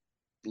just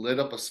lit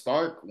up a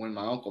spark when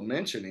my uncle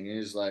mentioned it.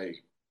 He's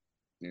like,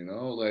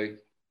 like,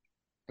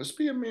 this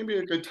be maybe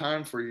a good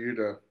time for you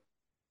to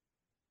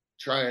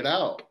try it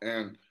out.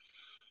 And,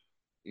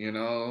 you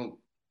know,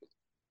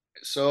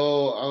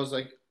 so I was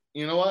like,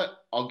 you know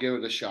what? I'll give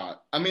it a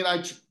shot. I mean,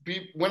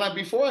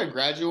 before I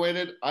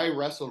graduated, I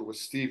wrestled with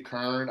Steve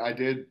Kern. I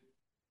did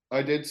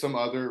some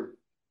other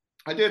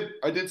I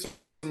did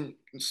some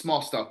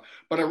small stuff,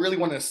 but I really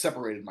wanted to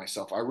separate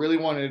myself. I really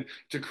wanted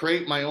to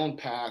create my own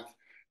path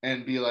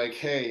and be like,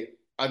 hey,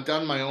 I've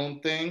done my own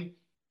thing.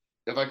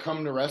 If I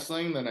come to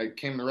wrestling, then I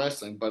came to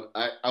wrestling, but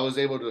I was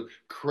able to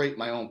create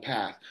my own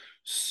path.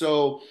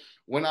 So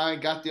when I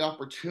got the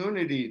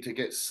opportunity to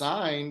get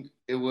signed,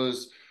 it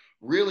was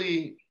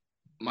really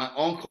my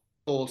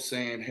uncle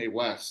saying, hey,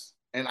 Wes.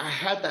 And I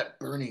had that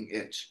burning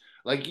itch.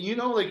 Like,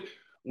 like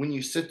when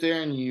you sit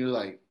there and you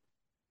like,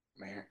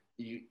 man,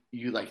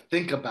 you like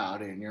think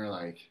about it and you're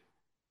like,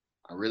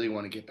 I really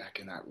want to get back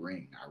in that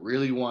ring. I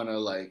really want to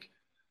like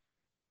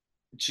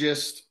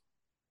just.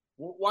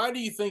 Why do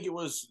you think it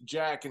was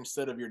Jack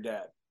instead of your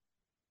dad?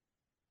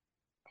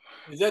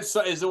 Was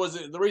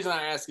it the reason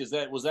I ask is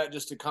that was that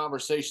just a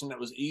conversation that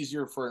was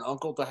easier for an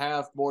uncle to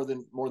have more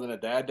than a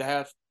dad to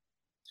have?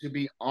 To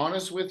be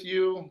honest with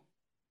you,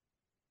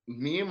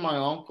 me and my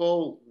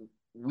uncle,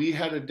 we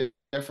had a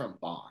different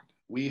bond.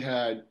 We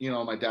had,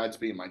 my dad's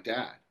being my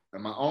dad,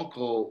 and my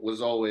uncle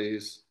was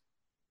always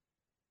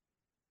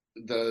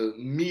the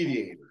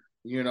mediator,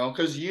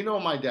 because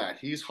my dad,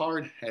 he's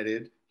hard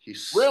headed.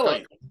 He's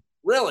really,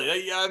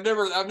 really. Yeah, I've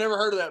never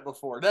heard of that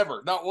before.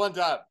 Never, not one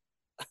time.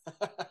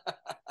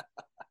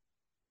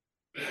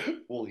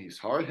 Well, he's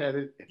hard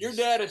headed. Your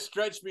dad has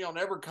stretched me on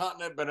every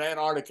continent but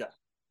Antarctica.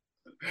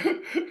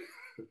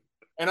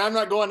 And I'm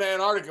not going to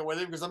Antarctica with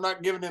him because I'm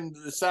not giving him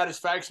the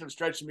satisfaction of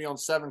stretching me on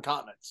 7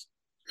 continents.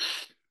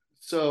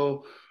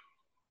 So,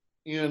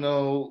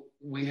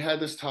 we had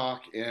this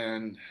talk,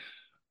 and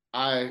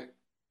I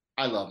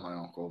love my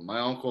uncle. My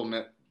uncle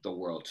meant the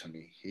world to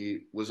me.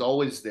 He was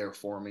always there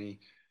for me.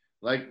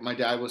 Like my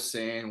dad was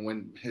saying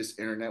when his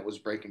internet was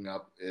breaking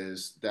up,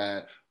 is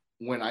that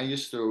when I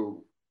used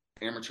to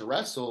amateur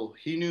wrestle,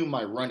 he knew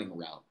my running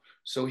route.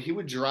 So he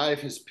would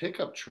drive his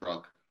pickup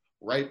truck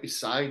right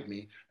beside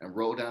me and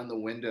roll down the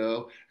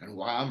window. And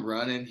while I'm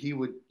running, he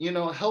would,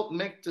 help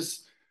make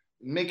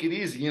it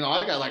easy.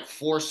 I got like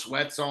 4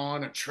 sweats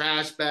on, a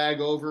trash bag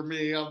over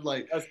me. I'm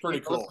like, that's pretty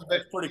cool.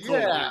 That's pretty cool.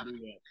 Yeah.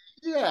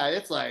 Yeah,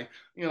 it's like,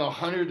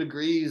 100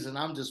 degrees and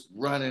I'm just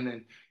running,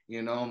 and,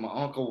 my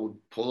uncle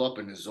would pull up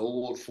in his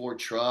old Ford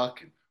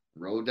truck and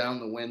roll down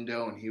the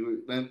window,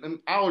 and and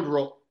I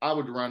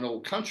would run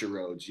old country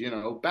roads,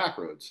 back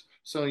roads.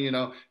 So,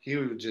 he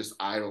would just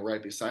idle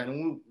right beside,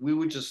 and we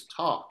would just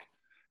talk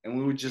and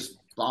we would just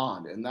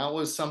bond. And that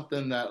was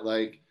something that,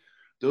 like,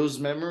 those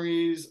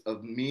memories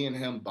of me and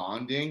him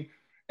bonding.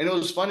 And it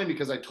was funny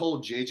because I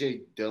told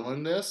JJ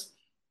Dillon this,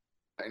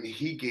 and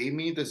he gave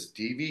me this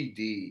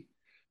DVD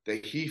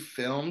that he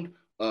filmed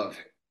of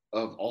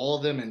all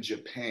of them in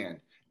Japan.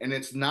 And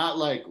it's not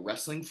like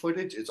wrestling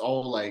footage, it's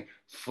all like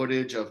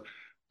footage of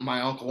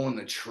my uncle in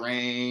the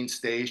train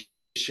station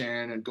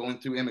and going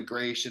through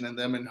immigration and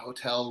them in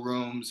hotel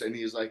rooms. And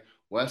he's like,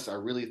 Wes, I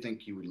really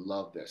think you would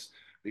love this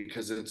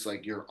because it's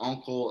like your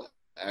uncle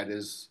at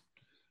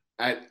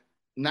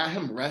not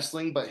him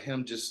wrestling, but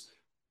him just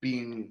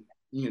being,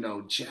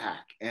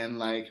 Jack. And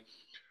like,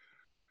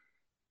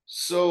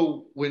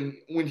 so when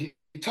he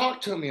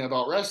talked to me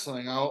about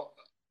wrestling,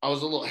 I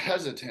was a little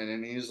hesitant,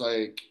 and he's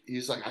like,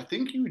 I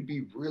think you would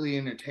be really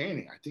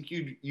entertaining. I think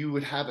you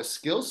would have a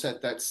skill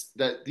set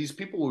that these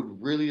people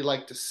would really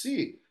like to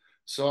see.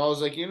 So I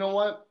was like, you know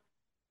what?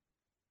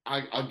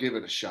 I'll give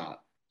it a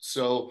shot.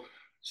 So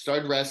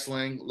started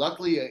wrestling.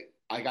 Luckily,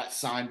 I got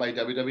signed by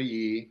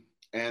WWE,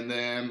 and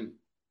then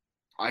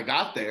I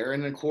got there,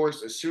 and of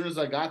course, as soon as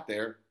I got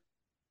there,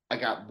 I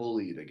got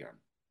bullied again.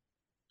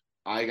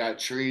 I got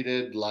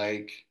treated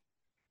like,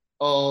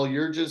 oh,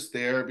 you're just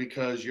there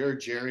because you're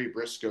Jerry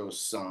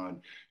Briscoe's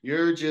son.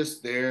 You're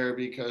just there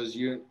because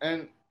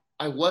and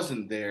I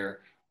wasn't there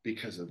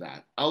because of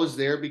that. I was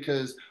there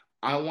because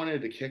I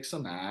wanted to kick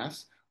some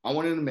ass. I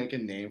wanted to make a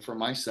name for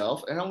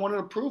myself, and I wanted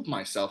to prove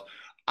myself.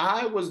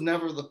 I was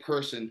never the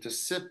person to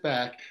sit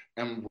back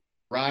and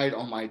ride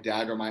on my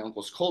dad or my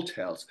uncle's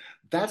coattails.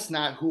 That's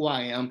not who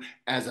I am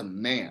as a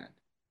man.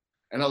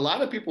 And a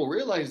lot of people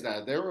realized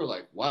that. They were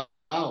like, wow,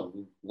 wow,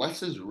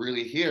 Wes is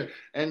really here.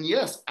 And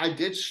yes, I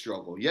did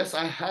struggle. Yes,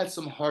 I had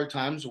some hard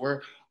times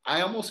where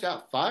I almost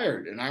got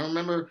fired. And I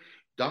remember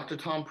Dr.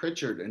 Tom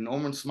Pritchard and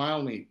Norman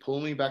Smiley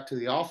pulling me back to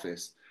the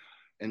office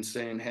and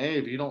saying, hey,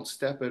 if you don't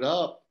step it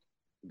up,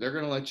 they're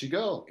going to let you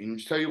go. And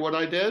to tell you what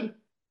I did,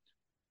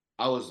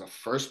 I was the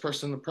first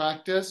person to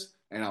practice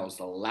and I was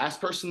the last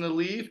person to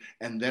leave.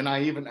 And then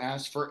I even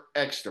asked for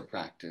extra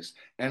practice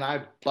and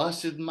I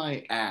busted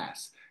my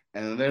ass.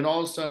 And then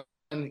all of a sudden,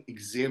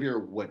 Xavier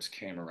Woods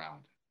came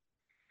around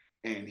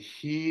and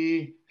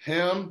he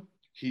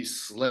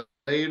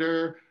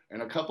Slater,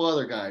 and a couple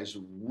other guys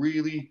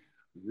really,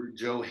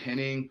 Joe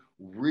Henning,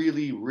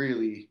 really,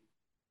 really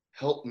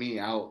helped me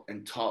out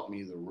and taught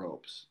me the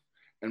ropes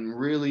and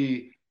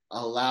really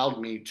allowed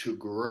me to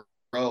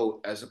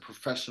grow as a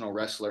professional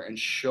wrestler and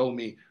show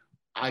me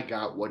I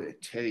got what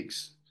it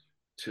takes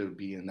to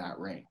be in that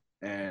ring.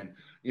 And,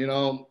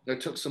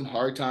 it took some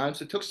hard times.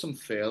 It took some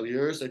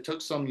failures. It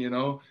took some,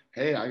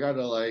 hey, I got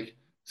to like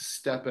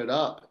step it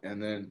up.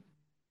 And then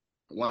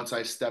once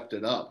I stepped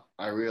it up,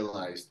 I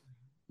realized,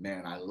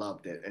 man, I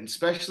loved it. And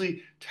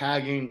especially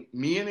tagging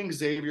me and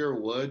Xavier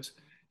Woods,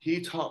 he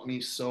taught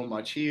me so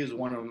much. He is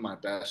one of my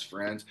best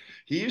friends.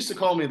 He used to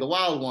call me the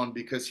wild one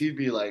because he'd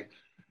be like,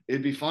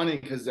 it'd be funny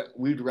because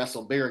we'd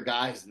wrestle bigger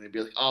guys and they'd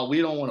be like, oh,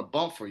 we don't want to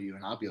bump for you.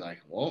 And I'd be like,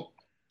 well,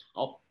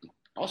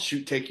 I'll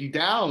take you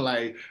down.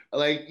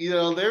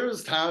 There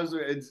was times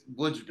where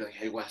Woods would be like,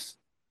 hey, Wes,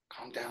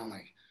 calm down.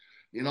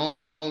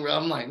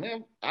 I'm like,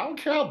 man, I don't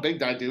care how big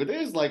that dude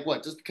is. Like,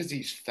 what? Just because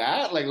he's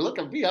fat? Like, look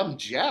at me, I'm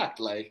jacked.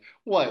 Like,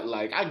 what?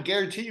 Like, I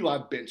guarantee you, I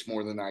bench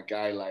more than that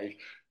guy.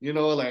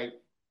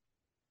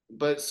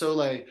 But so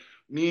like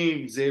me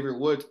and Xavier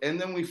Woods,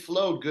 and then we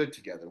flowed good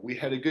together. We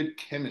had a good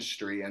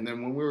chemistry, and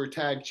then when we were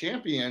tag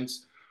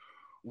champions,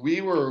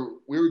 we were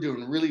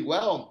doing really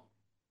well.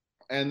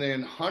 And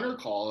then Hunter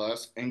called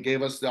us and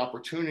gave us the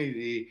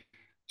opportunity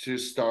to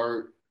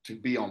start to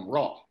be on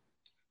Raw.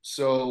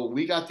 So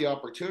we got the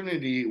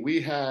opportunity.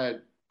 We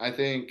had, I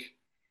think,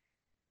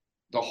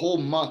 the whole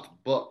month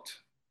booked.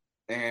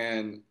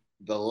 And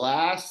the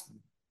last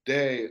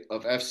day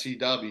of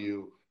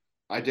FCW,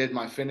 I did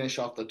my finish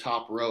off the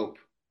top rope,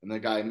 and the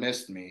guy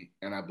missed me,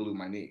 and I blew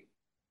my knee.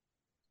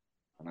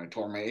 And I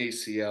tore my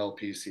ACL,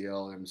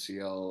 PCL,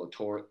 MCL,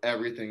 tore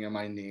everything in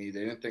my knee.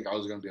 They didn't think I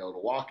was going to be able to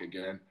walk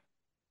again.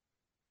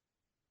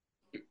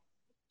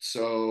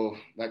 So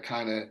that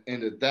kind of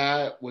ended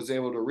that, was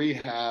able to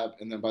rehab.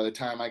 And then by the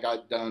time I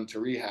got done to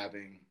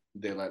rehabbing,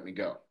 they let me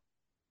go.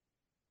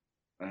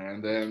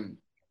 And then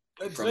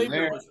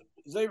Xavier,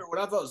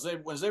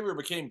 when Xavier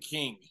became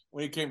King,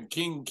 when he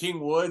became King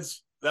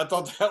Woods, I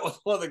thought that was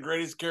one of the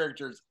greatest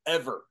characters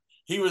ever.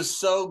 He was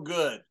so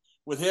good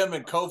with him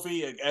and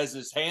Kofi as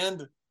his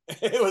hand.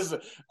 It was,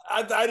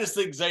 I just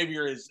think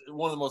Xavier is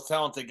one of the most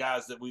talented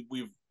guys that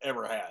we've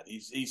ever had.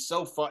 He's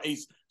so fun.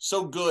 He's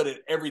so good at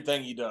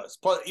everything he does.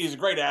 Plus, he's a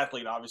great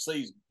athlete.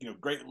 Obviously, he's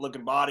great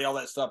looking body, all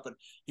that stuff. But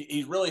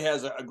he really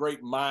has a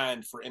great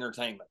mind for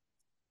entertainment.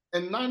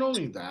 And not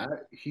only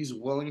that, he's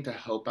willing to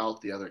help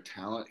out the other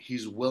talent.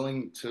 He's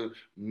willing to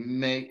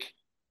make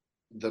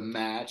the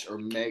match or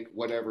make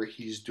whatever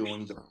he's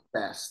doing the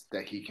best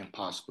that he can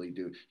possibly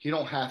do. He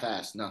don't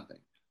half-ass nothing.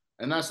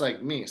 And that's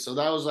like me. So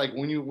that was like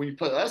when you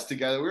put us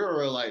together, we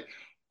were like,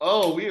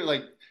 oh, we were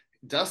like,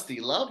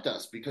 Dusty loved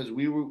us because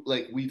we were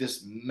like, we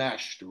just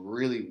meshed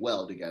really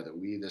well together.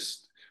 We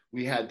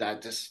had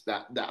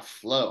that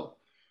flow.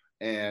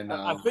 And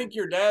I think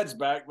your dad's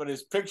back, but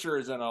his picture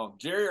isn't on.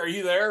 Jerry, are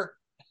you there?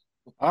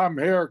 I'm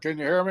here. Can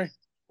you hear me?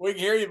 We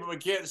can hear you, but we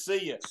can't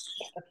see you.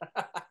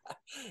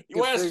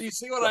 Wes, do you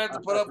see what I have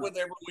to put up with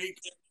every week?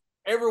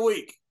 Every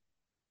week.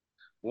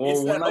 Well,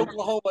 it's that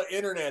Oklahoma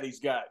internet he's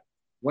got.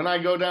 When I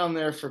go down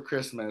there for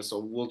Christmas, so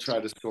we'll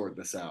try to sort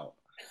this out.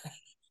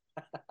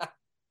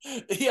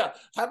 Yeah.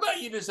 How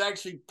about you just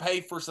actually pay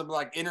for some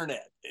like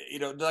internet?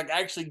 Like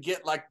actually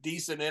get like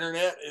decent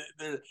internet.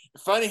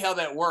 Funny how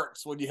that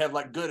works. When you have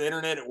like good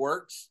internet, it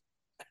works.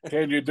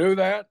 Can you do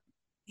that?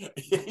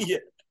 Yeah.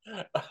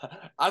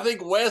 I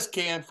think Wes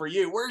can for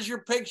you. Where's your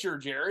picture,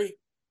 Jerry?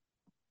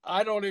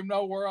 I don't even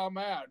know where I'm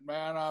at,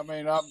 man. I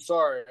mean, I'm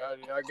sorry.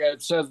 I got,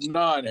 it says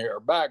none here.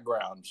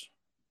 Backgrounds.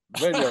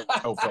 Video.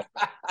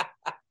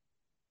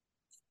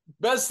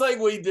 Best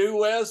thing we do,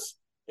 Wes,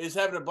 is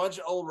having a bunch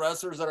of old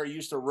wrestlers that are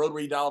used to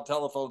rotary dial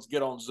telephones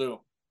get on Zoom.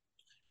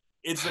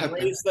 It's the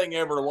greatest thing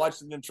ever to watch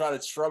them try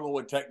to struggle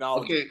with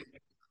technology. Okay,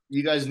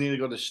 you guys need to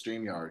go to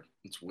StreamYard.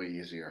 It's way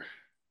easier.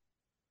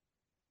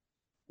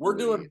 We're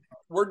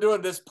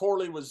doing this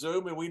poorly with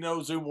Zoom, and we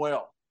know Zoom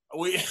well.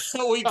 We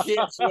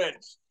can't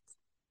switch.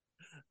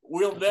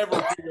 We'll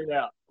never figure it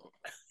out.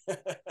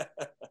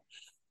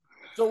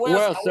 So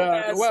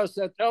Wes,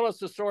 tell us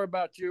the story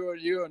about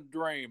you and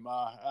Dream.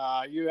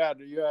 You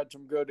had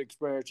some good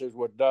experiences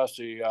with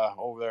Dusty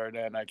over there at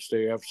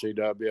NXT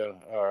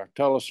FCW.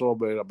 Tell us a little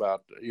bit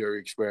about your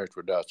experience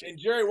with Dusty. And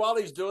Jerry, while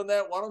he's doing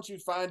that, why don't you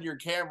find your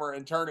camera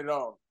and turn it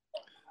on?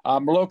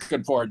 I'm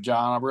looking for it,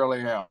 John. I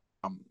really am.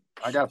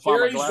 I got to find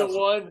my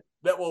glasses.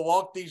 that will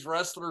walk these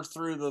wrestlers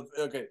through the.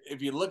 Okay,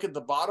 if you look at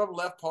the bottom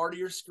left part of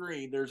your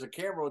screen, there's a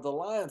camera with a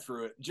line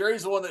through it.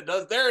 Jerry's the one that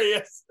does. There he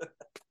is.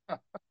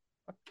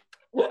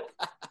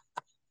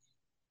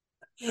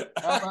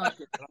 I'm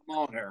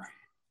on here.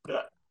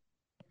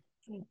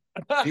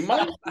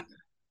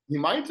 He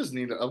might just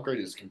need to upgrade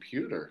his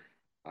computer.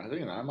 I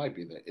think that might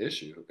be the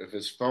issue. If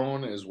his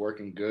phone is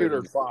working good.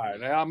 Computer's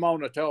fine. I'm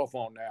on the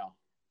telephone now.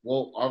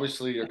 Well,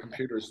 obviously your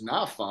computer's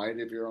not fine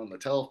if you're on the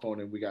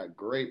telephone and we got a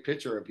great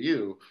picture of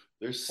you.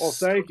 Well,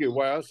 thank you,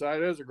 Wes.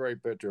 That is a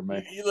great picture of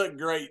me. You look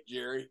great,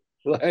 Jerry.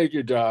 Thank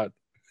you, John.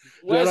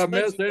 Did I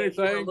miss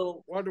anything?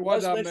 What did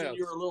I miss?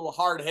 You were a little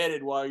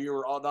hard-headed while you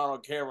were not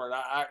on camera, and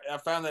I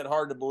found that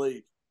hard to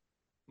believe.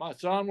 My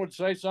son would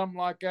say something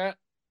like that.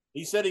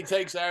 He said he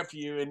takes after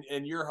you,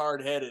 and you're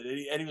hard-headed,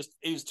 and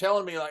he was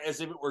telling me like as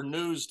if it were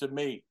news to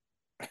me.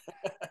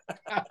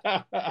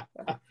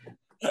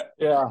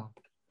 Yeah.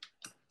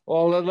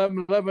 Well, let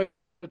me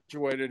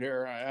situated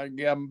here.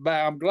 I'm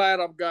back. I'm glad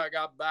I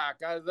got back.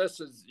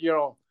 This is,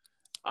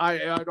 I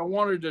don't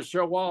wanted to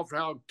show off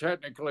how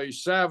technically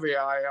savvy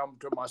I am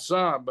to my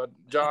son, but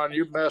John,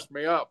 you messed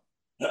me up.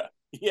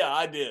 Yeah,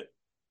 I did.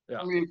 Yeah.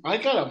 I mean, I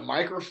got a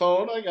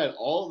microphone. I got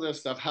all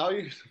this stuff. How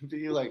you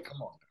be like,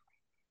 come on.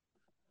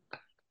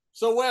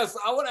 So, Wes,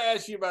 I want to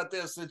ask you about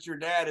this since your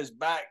dad is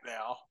back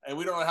now, and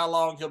we don't know how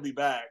long he'll be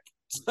back.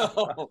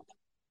 So,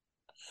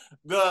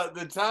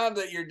 the time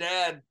that your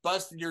dad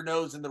busted your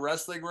nose in the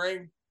wrestling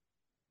ring.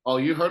 Oh,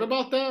 you heard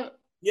about that?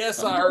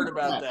 Yes, I heard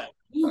about that.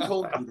 Who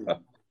told you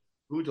that?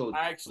 Who told you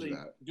I actually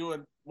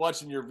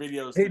watching your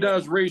videos. He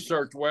does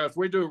research, Wes.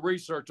 We do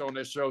research on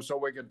this show so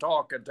we can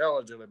talk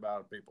intelligently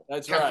about people.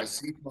 That's right.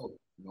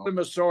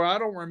 So I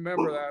don't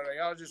remember that.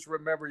 I just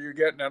remember you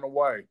getting in the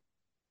way.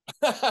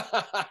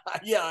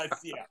 Yeah,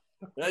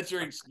 that's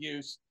your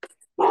excuse.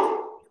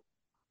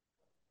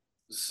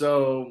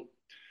 So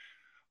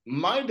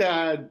my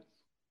dad,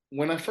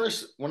 when I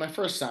first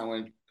signed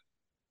with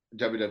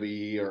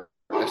WWE or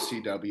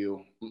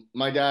FCW,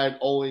 my dad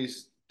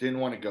always didn't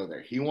want to go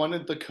there. He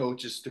wanted the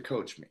coaches to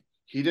coach me.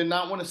 He did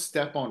not want to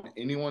step on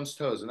anyone's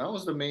toes. And that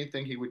was the main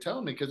thing he would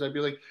tell me, because I'd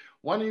be like,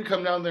 why don't you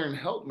come down there and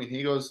help me? And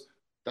he goes,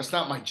 that's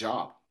not my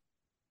job.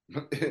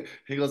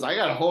 He goes, I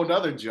got a whole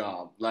nother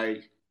job.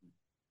 Like,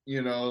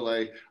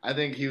 I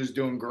think he was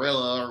doing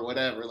Gorilla or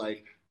whatever.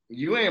 Like,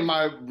 you ain't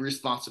my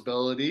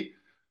responsibility.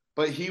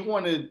 But he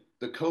wanted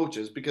the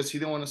coaches because he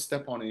didn't want to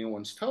step on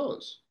anyone's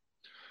toes.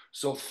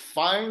 So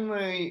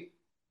finally,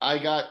 I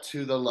got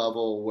to the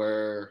level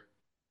where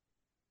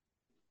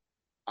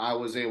I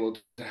was able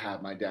to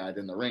have my dad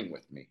in the ring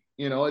with me.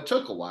 It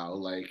took a while.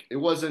 Like, it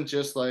wasn't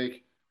just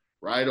like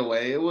right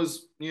away. It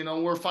was,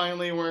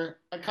 where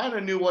I kind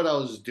of knew what I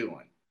was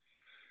doing.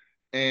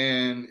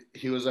 And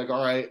he was like,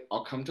 all right,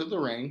 I'll come to the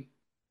ring,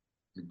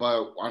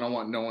 but I don't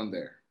want no one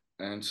there.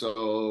 And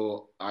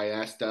so I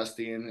asked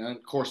Dusty, and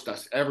of course,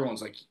 Dusty,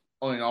 everyone's like,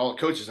 all the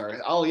coaches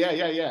are, oh,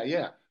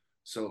 yeah.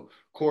 So,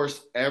 of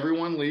course,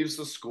 everyone leaves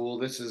the school.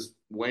 This is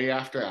way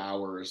after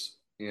hours.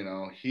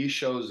 He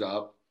shows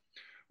up.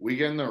 We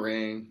get in the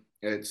ring.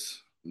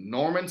 It's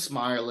Norman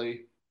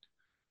Smiley,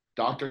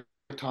 Dr.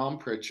 Tom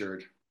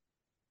Pritchard,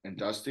 and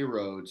Dusty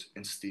Rhodes,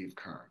 and Steve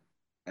Keirn.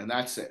 And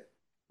that's it.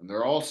 And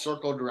they're all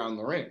circled around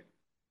the ring.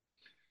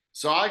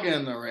 So I get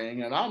in the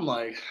ring, and I'm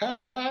like,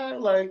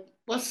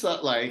 what's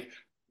up? Like,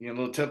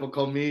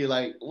 typical me,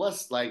 like,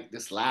 what's like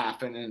this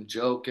laughing and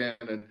joking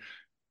and,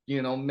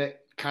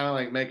 kind of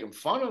like making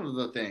fun of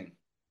the thing.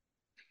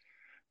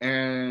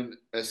 And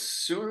as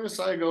soon as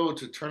I go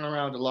to turn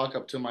around to lock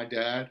up to my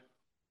dad,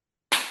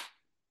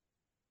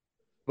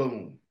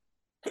 boom.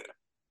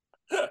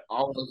 I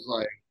was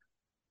like,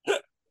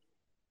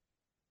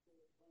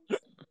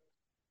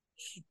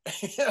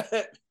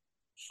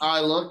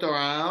 I looked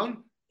around.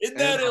 Isn't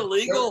that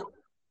illegal?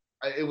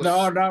 It was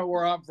not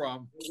where I'm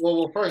from.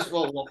 Well,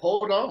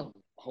 hold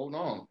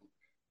on.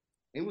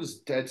 It was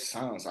dead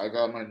silence. I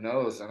got my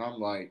nose, and I'm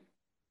like,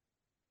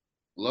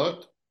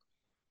 looked,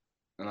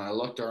 and I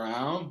looked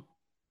around,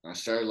 and I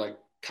started like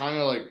kind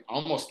of like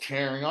almost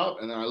tearing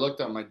up, and then I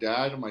looked at my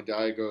dad, and my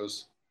dad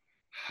goes,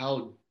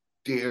 "How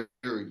dare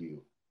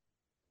you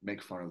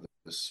make fun of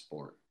this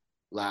sport,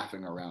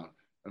 laughing around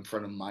in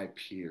front of my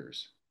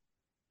peers?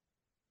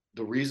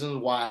 The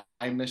reason why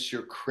I missed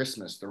your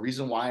Christmas, the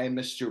reason why I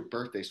missed your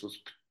birthdays was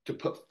to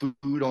put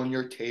food on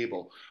your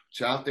table.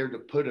 So out there to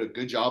put a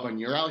good job, and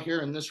you're out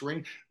here in this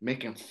ring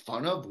making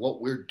fun of what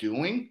we're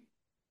doing?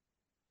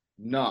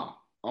 No,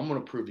 I'm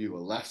going to prove you a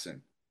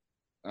lesson."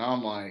 And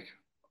I'm like,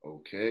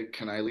 okay,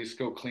 can I at least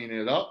go clean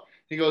it up?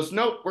 He goes,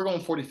 nope, we're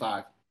going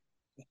 45.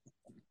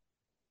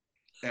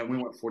 And we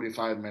went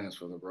 45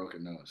 minutes with a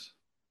broken nose.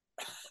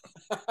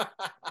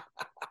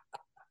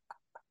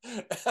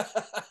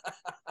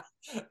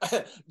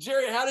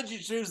 Jerry, how did you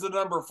choose the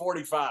number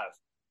 45?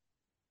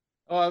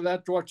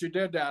 That's what you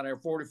did down there,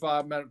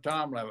 45-minute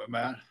time limit,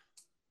 man.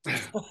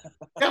 Yeah,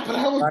 but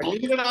I was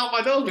bleeding out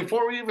my nose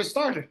before we even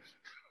started.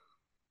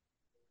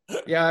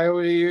 Yeah,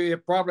 you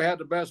probably had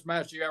the best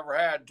match you ever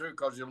had, too,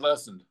 because you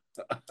listened.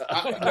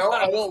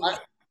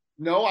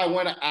 No, I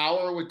went an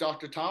hour with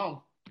Dr.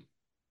 Tom.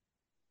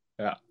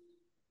 Yeah.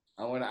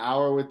 I went an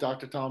hour with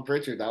Dr. Tom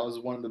Pritchard. That was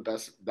one of the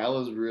best. That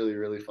was really,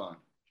 really fun.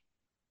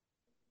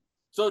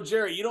 So,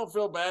 Jerry, you don't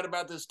feel bad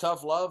about this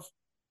tough love?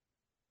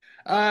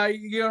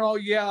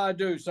 Yeah, I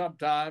do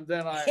sometimes.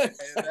 Then I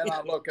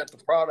look at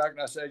the product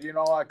and I said,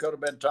 I could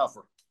have been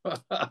tougher.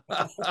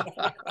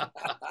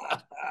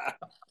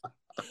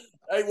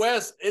 Hey,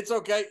 Wes, it's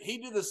okay. He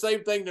did the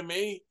same thing to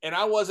me, and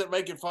I wasn't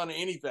making fun of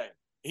anything.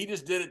 He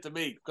just did it to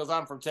me because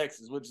I'm from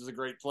Texas, which is a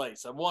great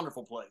place, a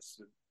wonderful place.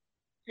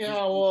 Yeah,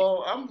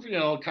 well, I'm,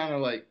 kind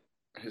of like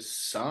his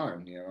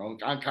son,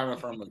 I'm kind of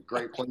from a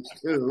great place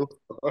too.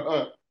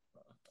 Well,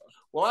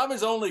 I'm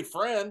his only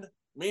friend,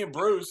 me and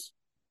Bruce,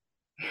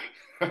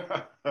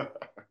 and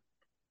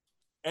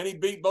he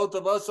beat both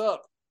of us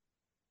up.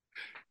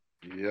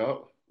 Yep.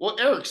 Well,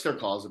 Eric still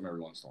calls him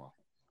every once in a while.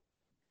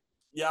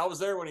 Yeah, I was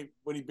there when he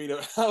beat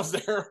up. I was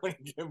there when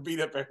he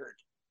beat up Eric.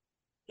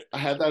 I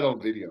had that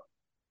on video.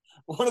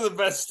 One of the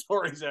best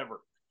stories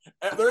ever.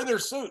 They're in their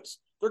suits.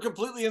 They're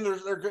completely in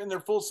their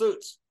full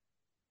suits,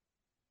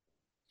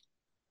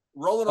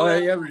 rolling Oh,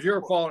 around. yeah, it was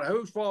your fault.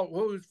 Whose fault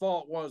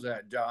was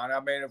that, John? I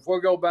mean, if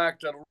we go back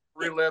to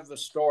relive the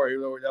story,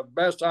 the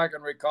best I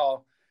can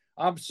recall,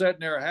 I'm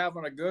sitting there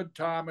having a good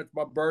time. It's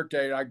my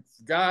birthday.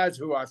 Guys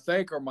who I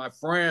think are my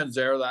friends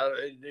there that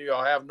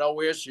I have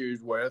no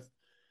issues with.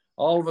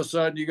 All of a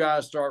sudden, you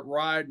guys start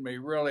riding me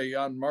really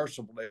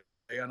unmercifully,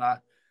 and I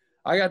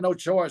got no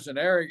choice. And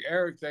Eric,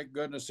 thank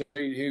goodness,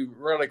 he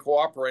really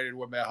cooperated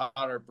with me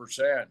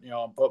 100%,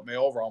 and put me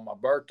over on my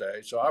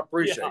birthday. So I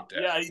appreciate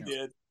that. Yeah, he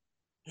did.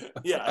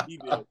 Yeah, he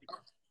did.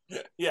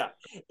 Yeah,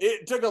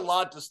 it took a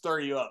lot to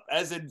stir you up,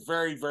 as in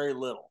very, very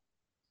little,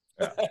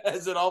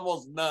 as in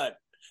almost none.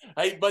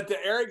 Hey, but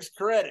to Eric's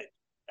credit,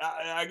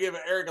 I give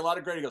Eric a lot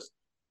of credit. He goes,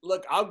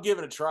 "Look, I'll give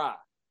it a try."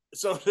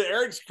 So to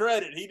Eric's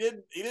credit, he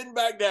didn't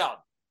back down.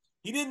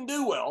 He didn't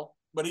do well,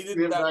 but he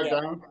didn't back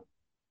down.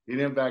 He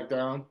didn't back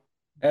down.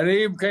 And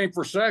he even came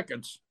for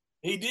seconds.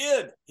 He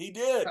did.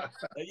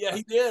 Yeah,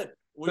 he did.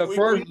 The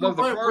first one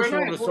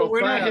was so fast.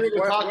 We're not here to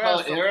talk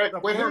about Eric.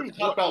 We're here to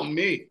talk about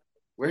me.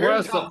 We're here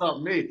to talk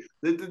about me.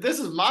 This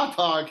is my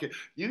podcast.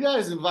 You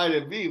guys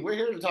invited me. We're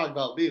here to talk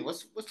about me.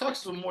 Let's talk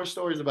some more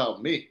stories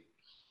about me.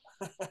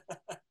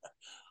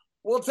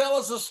 Well, tell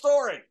us a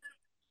story.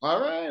 All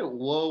right.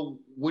 Well,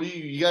 what do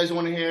you guys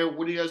want to hear?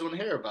 What do you guys want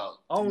to hear about?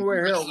 Oh,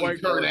 we're here.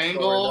 Kurt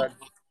Angle.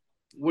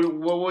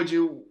 What would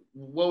you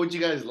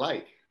guys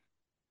like?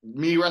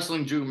 Me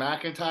wrestling Drew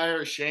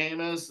McIntyre,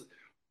 Sheamus.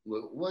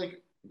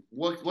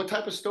 What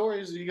type of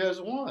stories do you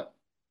guys want?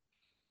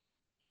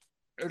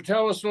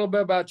 Tell us a little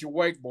bit about your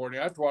wakeboarding.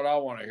 That's what I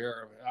want to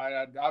hear.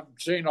 I've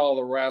seen all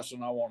the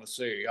wrestling I want to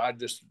see.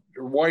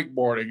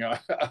 Wakeboarding.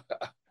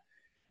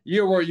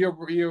 You were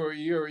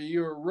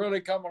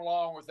really coming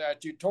along with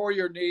that. You tore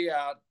your knee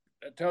out.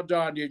 Tell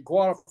John you'd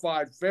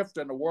qualified fifth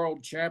in the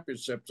World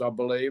Championships, I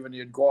believe, and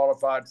you'd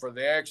qualified for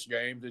the X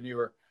Games, and you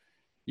were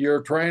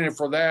training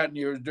for that, and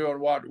you were doing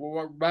what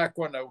back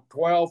when the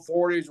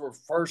 1240s were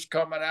first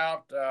coming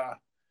out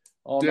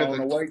on the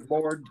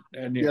wakeboard,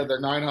 and the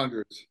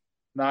 900s.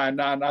 Nine.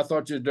 I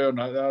thought you were doing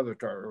the other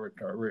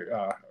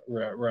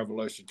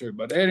revolution too,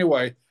 but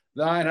anyway.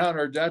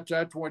 900.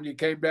 That's when you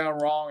came down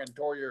wrong and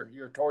tore your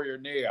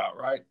knee out,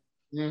 right?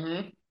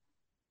 Mm-hmm.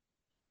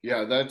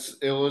 Yeah,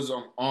 it was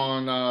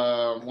on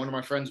one of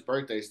my friend's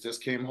birthdays.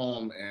 Just came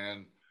home,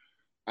 and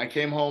I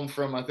came home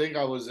from I think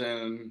I was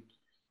in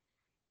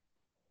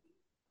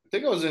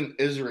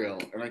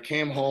Israel, and I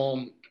came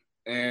home,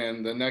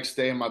 and the next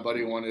day my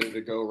buddy wanted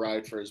to go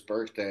ride for his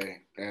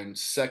birthday, and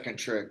second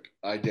trick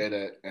I did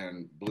it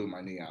and blew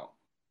my knee out,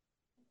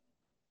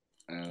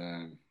 and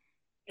then.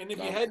 And if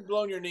you hadn't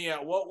blown your knee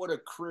out, what would a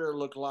career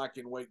look like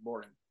in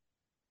wakeboarding?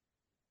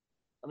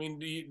 I mean,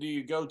 do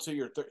you go to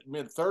your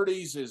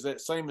mid-30s? Is that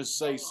same as,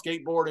 say,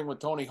 skateboarding with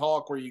Tony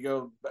Hawk, where you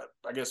go,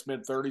 I guess,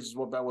 mid-30s is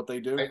about what they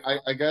do?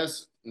 I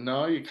guess,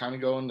 no, you kind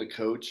of go into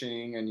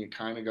coaching, and you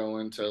kind of go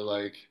into,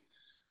 like,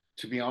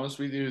 to be honest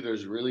with you,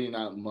 there's really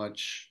not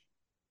much.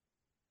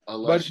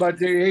 But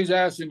he's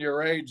asking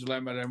your age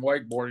limit in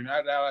wakeboarding.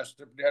 That's about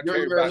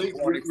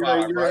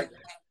 25, right?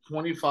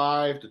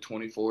 25 to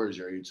 24 is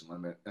your age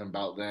limit, and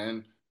about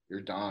then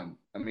you're done.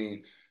 I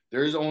mean,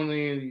 there's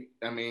only,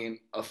 a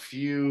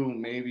few,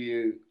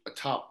 maybe a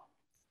top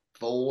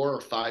 4 or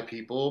 5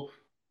 people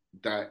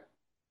that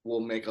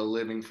will make a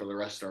living for the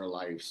rest of their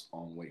lives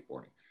on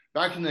wakeboarding.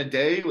 Back in the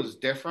day, it was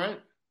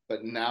different,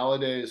 but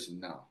nowadays,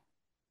 no.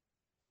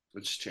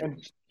 It's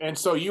changed. And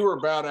so you were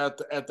about at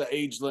the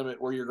age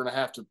limit where you're going to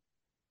have to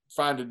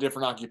find a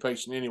different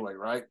occupation anyway,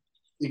 right?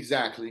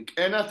 Exactly.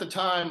 And at the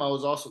time, I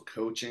was also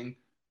coaching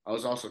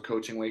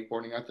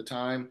wakeboarding at the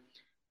time,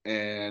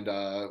 and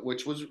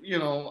which was,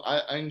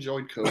 I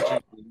enjoyed coaching, I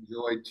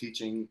enjoyed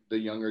teaching the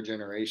younger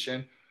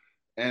generation,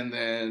 and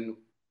then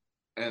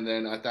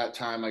at that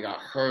time I got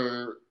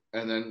hurt,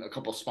 and then a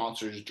couple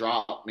sponsors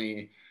dropped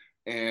me,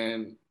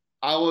 and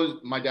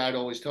my dad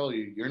always told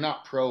you, you're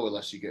not pro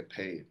unless you get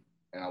paid,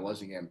 and I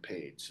wasn't getting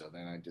paid, so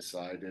then I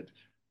decided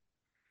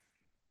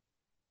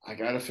I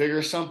got to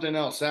figure something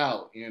else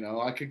out.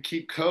 I could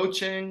keep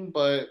coaching,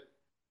 but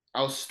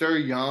I was still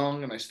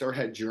young and I still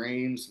had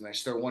dreams and I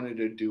still wanted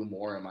to do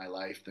more in my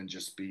life than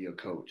just be a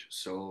coach.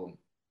 So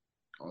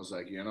I was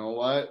like, you know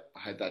what?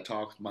 I had that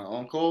talk with my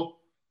uncle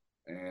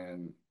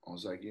and I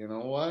was like, you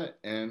know what?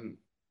 And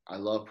I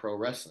love pro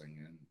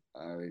wrestling and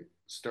I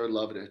still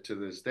love it to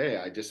this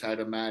day. I just had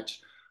a match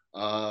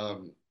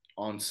on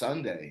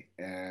Sunday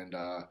and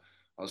I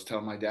was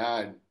telling my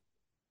dad,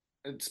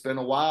 it's been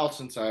a while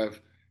since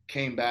I've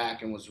came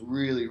back and was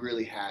really,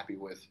 really happy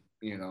with,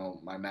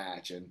 my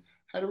match and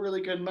had a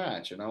really good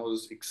match. And I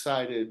was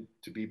excited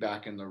to be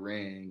back in the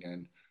ring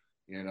and,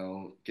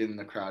 getting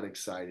the crowd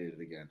excited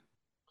again.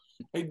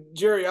 Hey,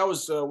 Jerry, I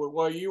was,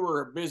 while you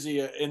were busy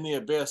in the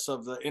abyss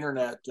of the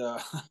internet,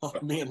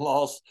 being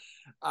lost,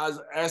 I was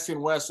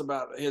asking Wes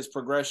about his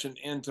progression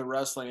into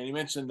wrestling. And he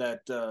mentioned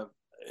that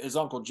his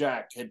Uncle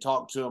Jack had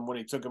talked to him when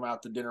he took him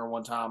out to dinner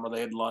one time, or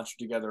they had lunch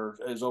together.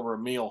 It was over a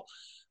meal.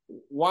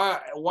 Why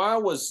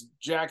was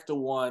Jack the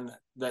one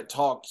that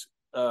talked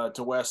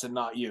to Wes and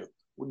not you?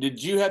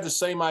 Did you have the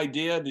same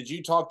idea? Did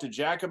you talk to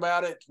Jack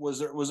about it? Was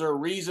there a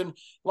reason?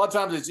 A lot of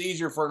times it's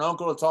easier for an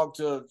uncle to talk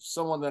to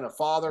someone than a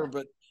father,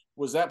 but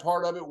was that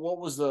part of it? What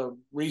was the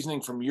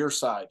reasoning from your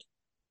side?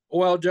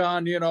 Well,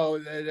 John,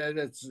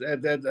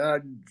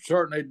 that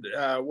certainly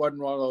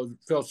wasn't one of those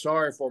feel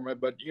sorry for me,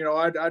 but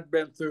I'd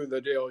been through the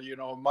deal.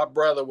 My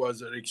brother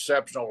was an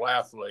exceptional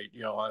athlete,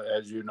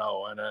 as you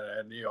know,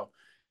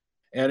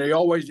 and he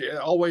always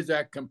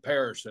that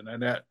comparison,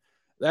 and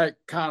that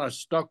kind of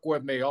stuck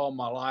with me all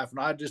my life, and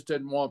I just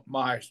didn't want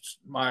my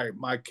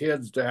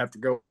kids to have to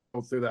go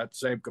through that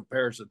same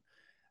comparison.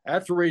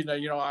 That's the reason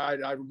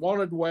that I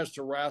wanted Wes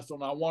to wrestle,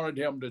 and I wanted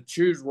him to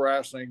choose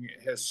wrestling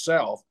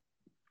himself,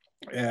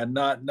 and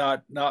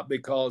not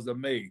because of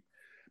me,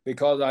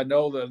 because I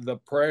know the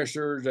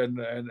pressures and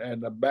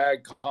the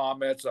bad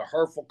comments, the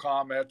hurtful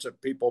comments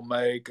that people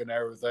make, and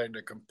everything,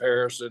 the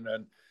comparison,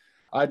 and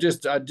I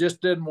just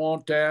didn't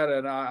want that,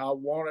 and I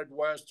wanted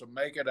Wes to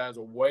make it as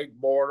a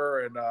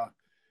wakeboarder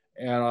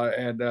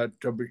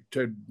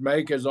to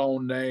make his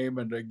own name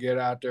and to get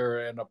out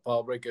there in the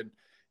public. And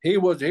he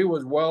was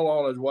well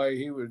on his way.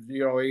 He was,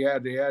 he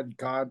had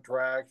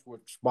contracts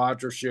with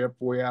sponsorship.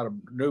 We had a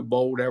new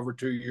boat every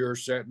 2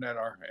 years sitting at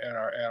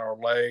our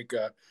lake.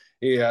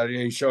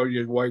 He showed you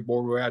his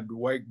wakeboard. We had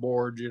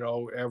wakeboards,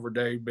 every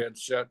day been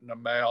sent in the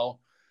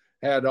mail.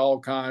 Had all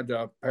kinds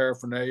of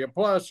paraphernalia.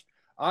 Plus,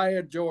 I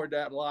enjoyed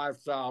that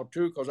lifestyle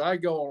too, because I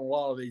go on a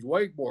lot of these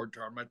wakeboard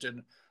tournaments,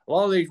 and a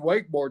lot of these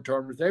wakeboard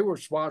tournaments, they were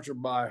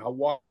sponsored by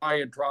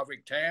Hawaiian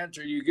Tropic Tan.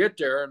 So you get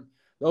there, and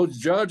those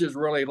judges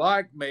really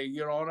like me,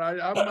 and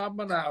I'm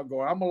an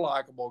outgoing, I'm a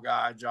likable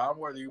guy, John,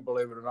 whether you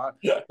believe it or not.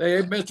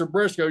 Hey, Mr.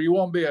 Briscoe, you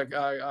want to be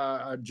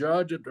a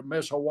judge at the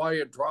Miss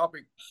Hawaiian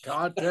Tropic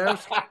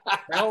contest?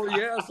 Hell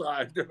yes,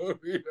 I do,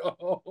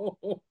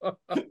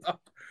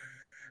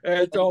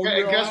 And so,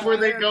 guess where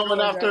they going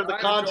after the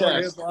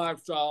contest? His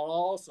lifestyle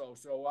also.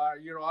 So I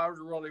was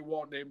really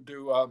wanting him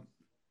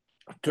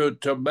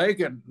to make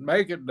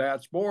it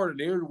that sport, and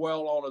he was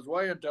well on his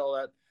way until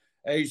that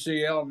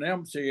ACL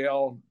and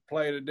MCL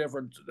had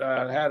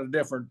a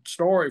different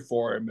story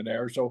for him in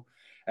there. So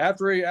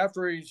after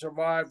he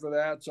survived for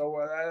that,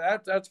 so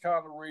that's kind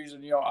of the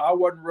reason. I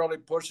wasn't really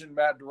pushing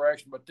that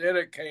direction, but then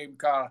it came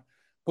kind of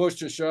push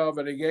to shove,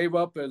 and he gave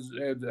up his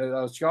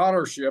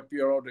scholarship,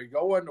 to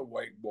go into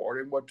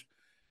wakeboarding, which,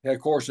 of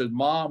course, his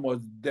mom was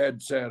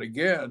dead set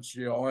against,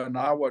 and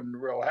I wasn't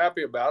real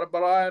happy about it,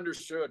 but I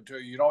understood too.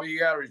 You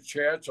got a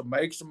chance to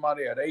make some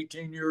money at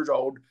 18 years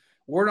old.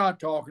 We're not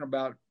talking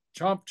about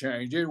chump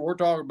change. We're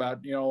talking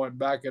about,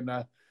 back in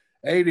the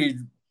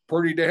 80s,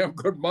 pretty damn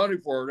good money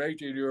for an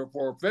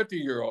for a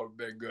 50-year-old,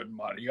 been good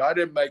money. I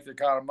didn't make the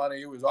kind of money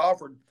he was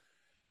offered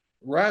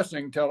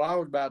wrestling until I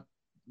was about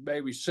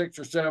maybe 6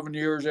 or 7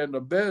 years in the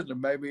business,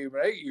 maybe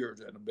even 8 years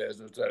in the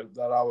business,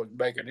 that I was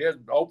making his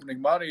opening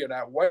money in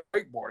that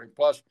wakeboarding.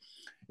 Plus,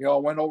 I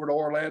went over to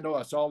Orlando.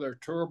 I saw their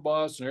tour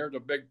bus, and here's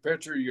a big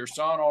picture of your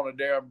son on the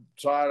damn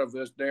side of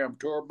this damn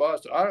tour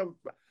bus. I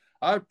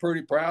was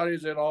pretty proud.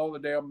 He's in all the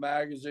damn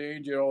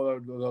magazines,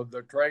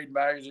 the trade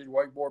magazines,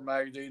 wakeboard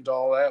magazines,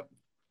 all that.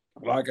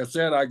 Like I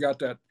said, I got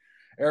that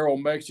Aero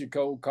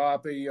Mexico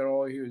copy, he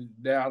was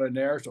down in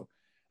there. So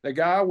the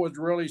guy was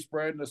really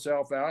spreading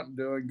himself out and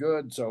doing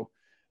good. So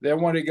then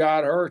when he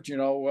got hurt,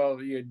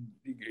 well, you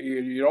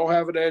don't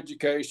have an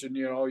education,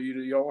 you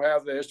don't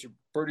have this. You're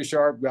a pretty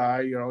sharp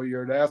guy,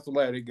 you're an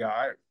athletic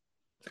guy.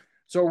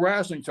 So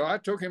wrestling, so I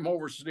took him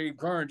over to Steve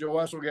Kern. Joe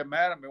West will get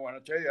mad at me when I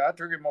tell you. I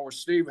took him over.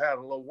 Steve had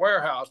a little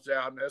warehouse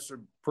down. This was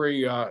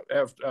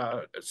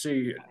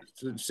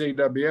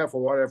CWF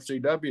or what,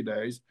 FCW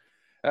days.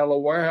 Had a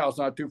little warehouse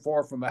not too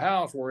far from the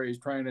house where he's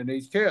training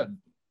these kids.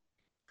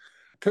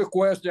 Took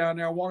West down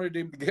there. Wanted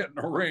him to get in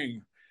the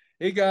ring.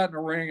 He got in the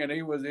ring, and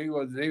he was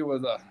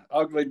a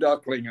ugly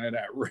duckling in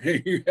that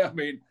ring. I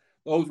mean,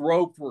 those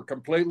ropes were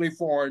completely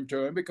foreign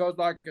to him because,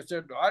 like I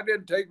said, I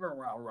didn't take him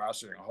around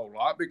wrestling a whole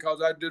lot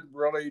because I didn't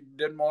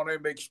want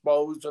him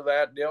exposed to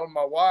that deal.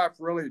 My wife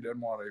really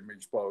didn't want him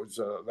exposed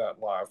to that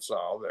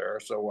lifestyle there.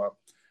 So,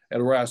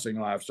 and wrestling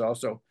lifestyle.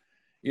 So,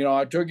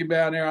 I took him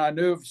down there. I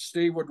knew if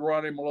Steve would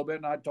run him a little bit,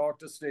 and I talked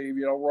to Steve,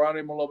 run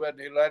him a little bit,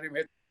 and he let him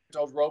hit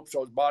those ropes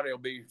so his body will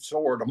be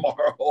sore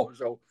tomorrow.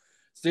 So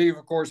Steve,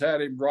 of course, had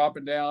him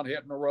dropping down,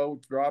 hitting the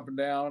ropes, dropping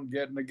down,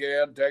 getting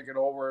again, taking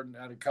over, and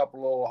had a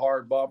couple of little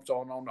hard bumps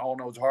on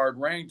those hard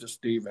rings that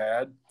Steve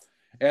had.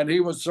 And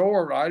he was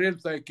sore. I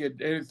didn't think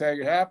anything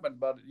had happened,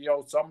 but,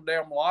 some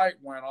damn light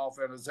went off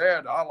in his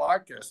head. I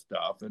like this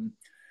stuff. And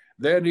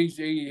then he's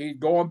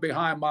going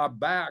behind my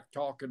back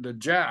talking to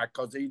Jack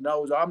because he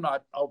knows I'm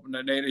not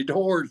opening any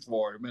doors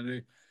for him.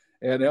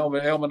 And him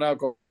and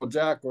Uncle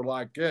Jack were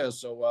like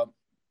this. So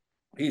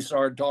he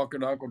started talking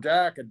to Uncle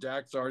Jack, and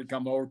Jack started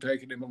coming over,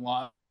 taking him to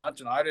lunch.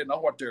 And I didn't know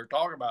what they were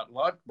talking about at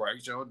lunch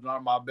break, so it's none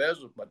of my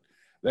business. But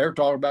they were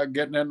talking about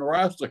getting in the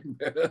wrestling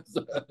business.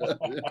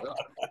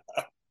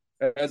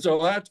 And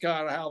so that's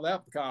kind of how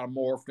that kind of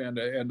morphed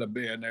into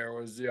being there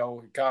was,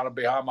 kind of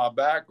behind my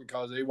back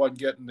because he wasn't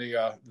getting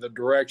the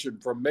direction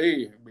from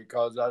me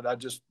because I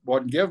just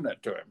wasn't giving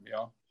it to him,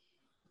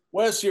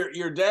 Wes,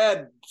 your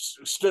dad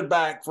stood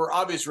back for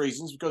obvious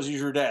reasons because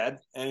he's your dad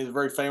and he's a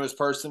very famous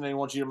person and he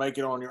wants you to make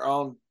it on your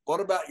own. What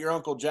about your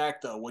Uncle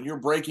Jack, though? When you're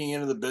breaking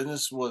into the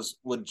business, was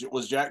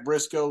Jack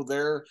Briscoe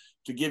there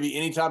to give you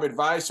any type of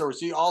advice, or was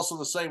he also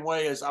the same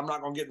way as I'm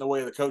not going to get in the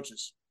way of the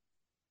coaches?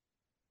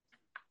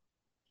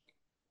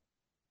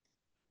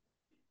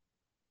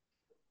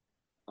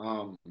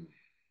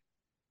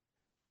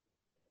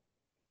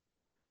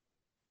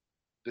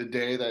 The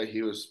day that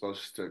he was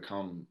supposed to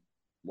come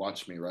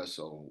watch me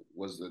wrestle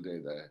was the day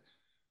that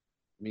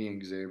me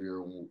and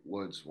Xavier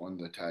Woods won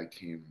the tag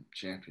team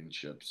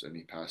championships and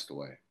he passed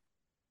away.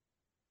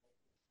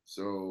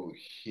 So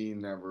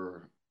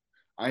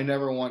I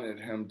never wanted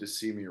him to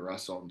see me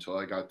wrestle until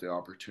I got the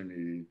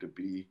opportunity to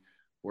be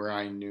where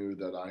I knew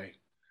that I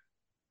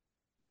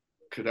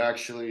could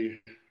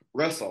actually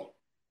wrestle.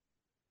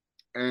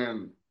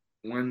 And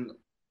when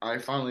I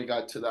finally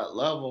got to that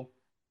level,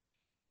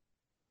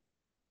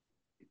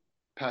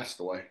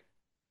 passed away.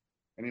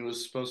 And he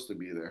was supposed to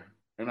be there.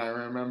 And I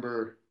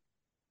remember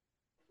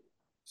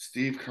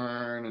Steve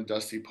Kern and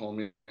Dusty pulled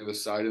me to the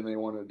side and they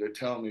wanted to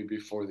tell me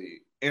before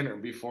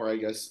I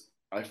guess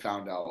I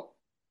found out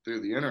through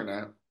the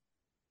internet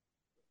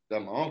that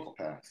my uncle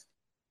passed.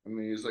 I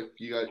mean, he's like,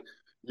 you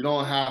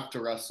don't have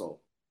to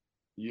wrestle.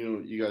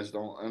 You guys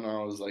don't. And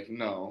I was like,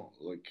 no,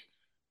 like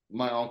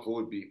my uncle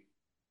would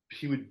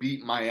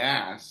beat my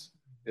ass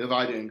if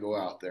I didn't go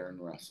out there and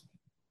wrestle.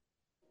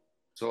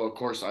 So of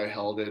course I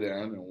held it in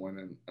and went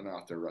in and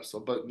out there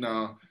wrestled. But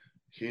no,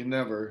 he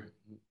never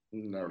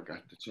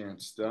got the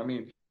chance to. I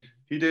mean,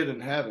 he did in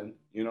heaven.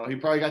 He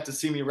probably got to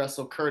see me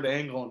wrestle Kurt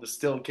Angle in the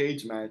steel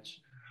cage match.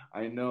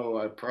 I know,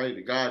 I pray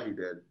to God he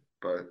did.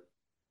 But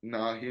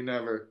no, he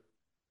never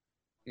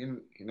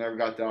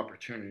got the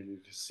opportunity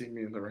to see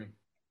me in the ring.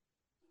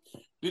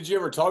 Did you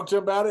ever talk to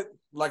him about it?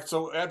 Like,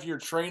 so after your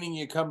training,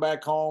 you come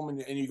back home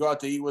and you go out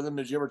to eat with him.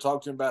 Did you ever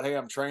talk to him about, hey,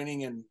 I'm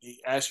training, and he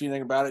asked you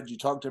anything about it? Did you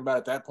talk to him about it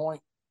at that point?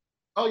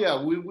 Oh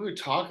yeah, we would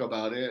talk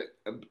about it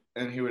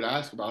and he would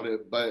ask about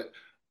it. But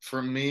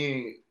for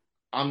me,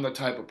 I'm the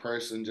type of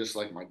person, just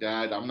like my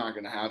dad, I'm not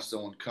going to have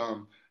someone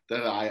come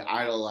that I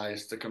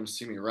idolize to come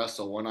see me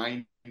wrestle when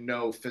I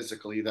know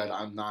physically that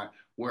I'm not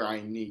where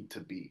I need to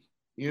be.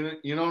 You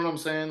know what I'm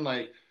saying?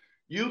 Like,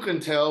 you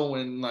can tell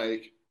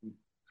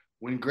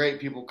when great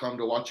people come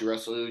to watch you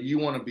wrestle, you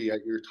want to be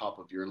at your top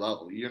of your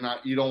level. You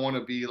don't want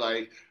to be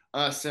like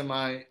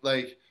semi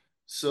like.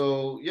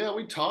 So yeah,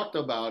 we talked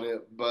about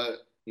it,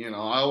 but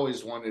I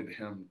always wanted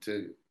him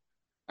to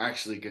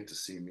actually get to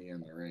see me in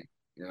the ring.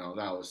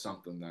 That was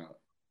something that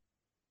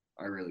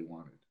I really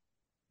wanted.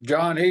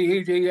 John,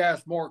 he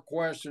asked more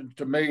questions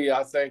to me,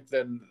 I think,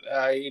 than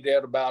he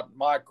did about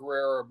my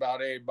career or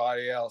about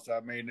anybody else.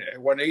 I mean,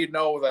 when he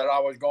know that I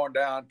was going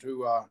down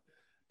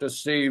to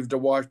Steve to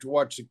watch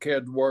the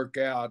kids work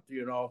out,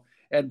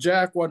 and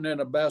Jack wasn't in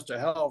the best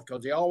of health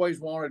because he always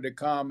wanted to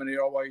come and he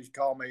always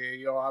called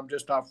me, I'm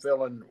just not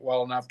feeling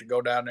well enough to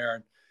go down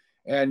there.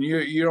 And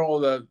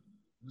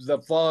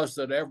the fuss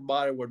that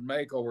everybody would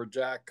make over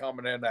Jack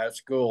coming in that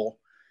school,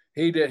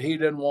 he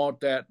didn't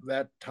want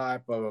that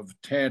type of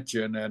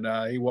attention,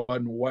 and he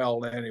wasn't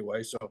well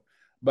anyway. So,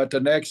 but the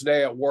next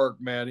day at work,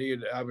 man,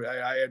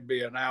 I had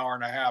be an hour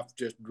and a half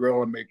just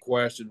drilling me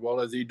questions.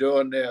 Well, is he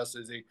doing this?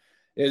 Is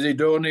he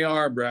doing the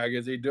arm drag?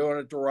 Is he doing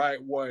it the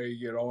right way?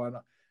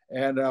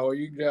 And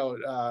you can tell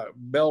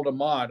Bill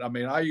DeMott. I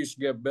mean, I used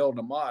to give Bill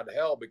DeMott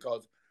hell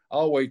because I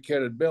always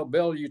kidded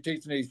Bill, you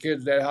teaching these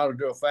kids how to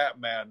do a fat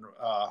man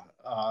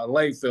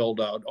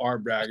Layfield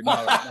arm drag.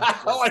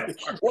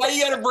 Why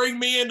you got to bring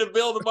me into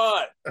Bill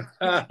DeMott?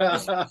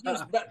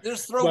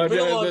 just throw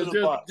Bill under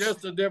the bus.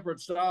 Just a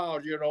different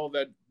style,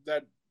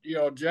 that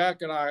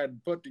Jack and I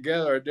had put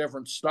together a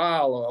different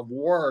style of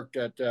work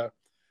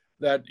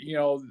that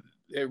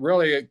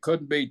it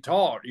couldn't be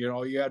taught. You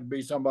know, you had to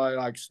be somebody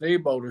like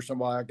Steamboat or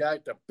somebody like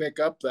that to pick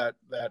up that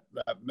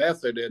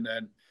method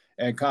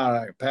and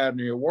kind of pattern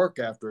your work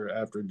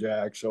after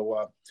Jack.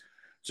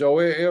 So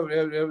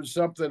it was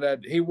something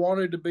that he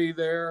wanted to be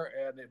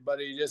there, but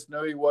he just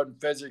knew he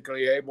wasn't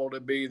physically able to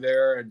be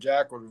there. And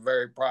Jack was a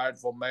very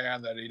prideful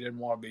man that he didn't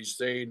want to be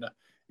seen,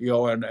 you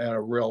know, in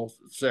a real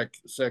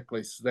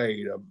sickly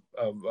state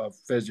of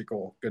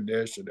physical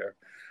condition there.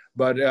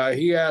 But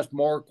he asked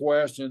more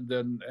questions,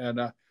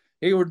 and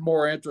he was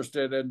more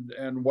interested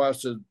in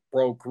Wes's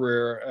pro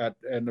career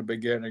in the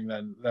beginning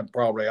than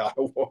probably I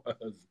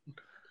was.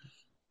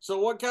 So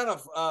what kind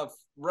of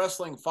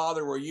wrestling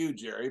father were you,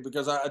 Jerry?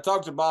 Because I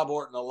talked to Bob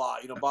Orton a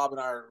lot. You know, Bob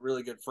and I are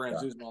really good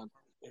friends. Yeah.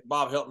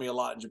 Bob helped me a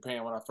lot in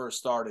Japan when I first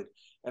started.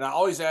 And I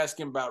always ask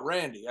him about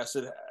Randy. I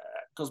said,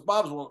 because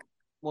Bob's one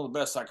of the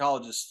best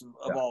psychologists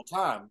of all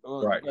time,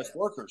 one of the best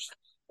workers.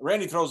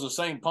 Randy throws the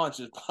same punch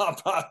as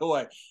Bob, by the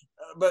way.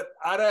 But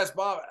I'd ask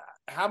Bob,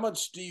 how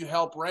much do you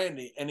help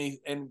Randy?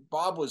 And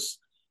Bob was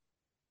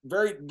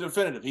very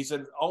definitive. He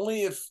said,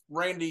 only if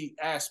Randy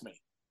asked me.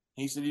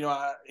 He said, you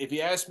know, if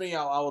he asks me,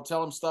 I will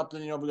tell him something,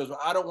 you know, because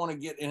I don't want to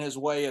get in his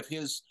way of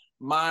his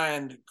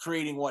mind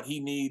creating what he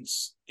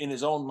needs in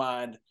his own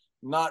mind,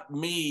 not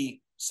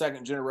me,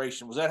 second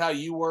generation. Was that how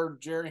you were,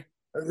 Jerry?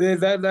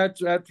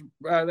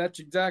 That's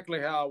exactly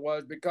how it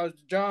was, because,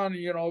 John,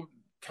 you know,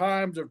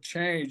 times have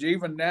changed.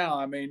 Even now,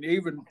 I mean,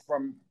 even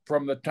from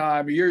the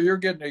time you're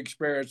getting to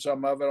experience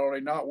some of it,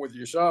 only not with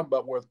your son,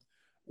 but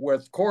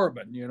with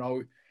Corbin, you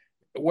know.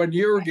 When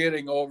you were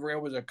getting over, it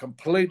was a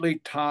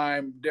completely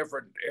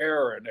different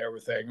era and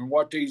everything. And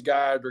what these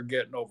guys are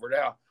getting over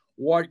now,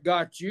 what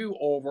got you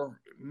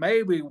over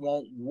maybe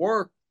won't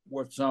work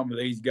with some of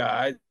these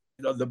guys.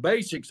 You know, the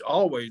basics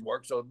always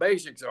work. So the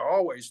basics are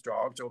always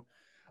strong. So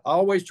I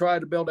always tried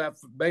to build that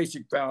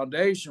basic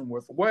foundation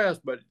with Wes,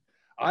 but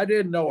I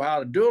didn't know how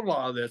to do a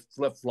lot of this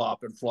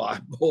flip-flop and fly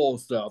bull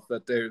stuff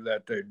that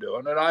they're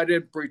doing. And I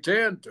didn't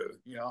pretend to,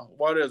 you know.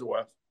 What is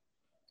Wes?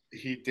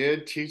 He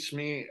did teach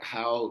me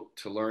how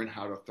to learn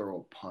how to throw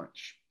a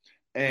punch.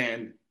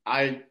 And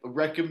I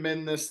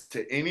recommend this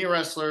to any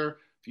wrestler.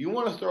 If you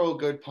want to throw a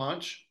good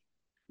punch,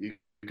 you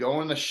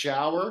go in the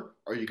shower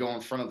or you go in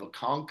front of a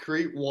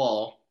concrete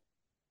wall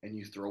and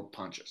you throw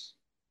punches.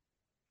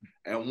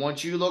 And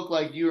once you look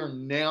like you're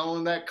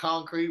nailing that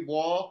concrete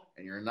wall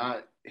and you're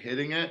not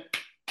hitting it,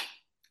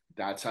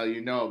 that's how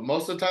you know.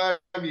 Most of the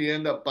time you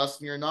end up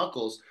busting your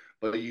knuckles,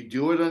 but you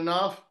do it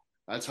enough.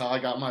 That's how I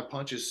got my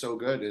punches so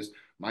good. Is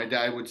my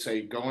dad would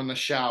say, go in the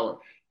shower,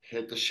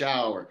 hit the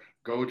shower,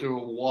 go to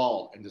a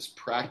wall and just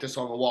practice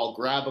on the wall,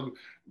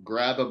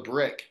 grab a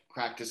brick,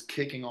 practice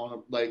kicking on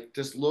it, like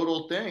just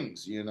little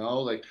things, you know,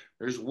 like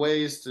there's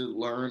ways to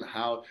learn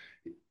how.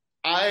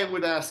 I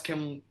would ask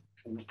him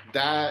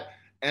that.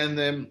 And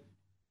then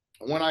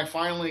when I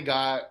finally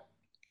got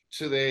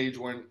to the age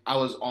when I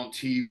was on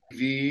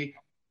TV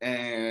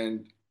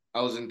and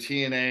I was in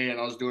TNA and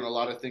I was doing a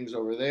lot of things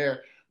over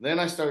there, then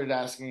I started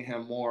asking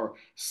him more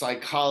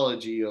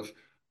psychology of,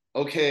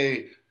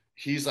 okay,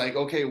 he's like,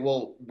 okay,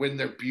 well, when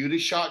their beauty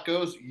shot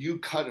goes, you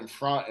cut in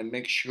front and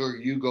make sure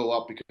you go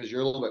up because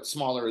you're a little bit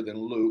smaller than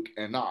Luke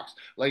and Knox.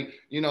 Like,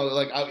 you know,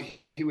 like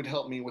he would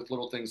help me with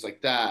little things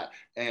like that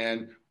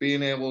and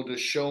being able to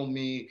show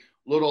me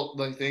little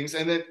like things.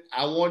 And then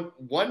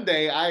one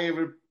day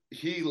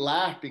he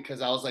laughed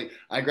because I was like,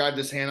 I grabbed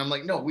his hand. I'm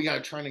like, no, we got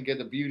to try to get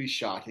the beauty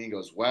shot. And he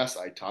goes, Wes,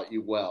 I taught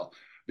you well.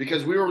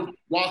 Because we were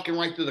walking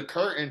right through the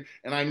curtain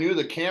and I knew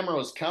the camera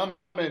was coming,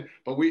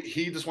 but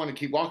he just wanted to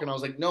keep walking. I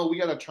was like, no, we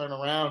got to turn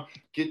around,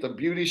 get the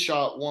beauty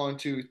shot, 1,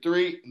 2,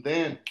 3,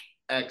 then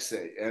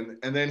exit.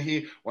 And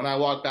then when I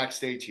walked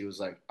backstage, he was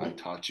like, I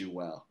taught you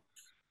well.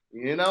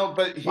 You know,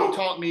 but he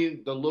taught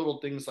me the little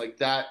things like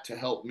that to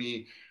help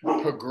me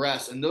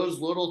progress. And those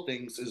little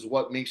things is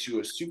what makes you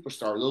a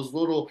superstar. Those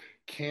little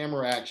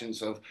camera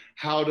actions of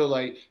how to,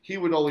 like, he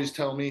would always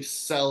tell me,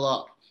 sell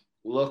up,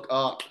 look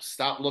up,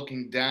 stop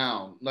looking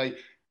down. Like,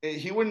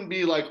 he wouldn't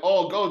be like,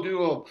 oh, go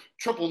do a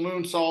triple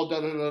moonsault, da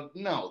da da.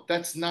 No,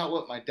 that's not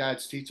what my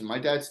dad's teaching. My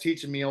dad's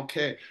teaching me,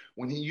 okay,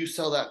 when you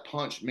sell that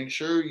punch, make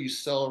sure you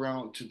sell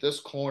around to this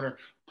corner,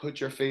 put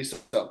your face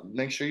up,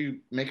 make sure you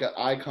make an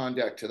eye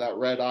contact to that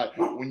red eye.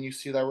 When you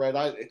see that red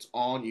eye, it's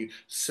on you.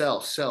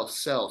 Sell, sell,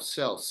 sell,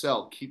 sell,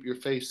 sell. Keep your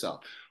face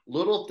up.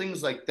 Little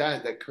things like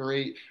that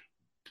create,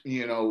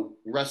 you know,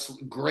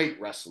 great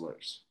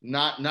wrestlers.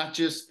 Not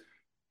just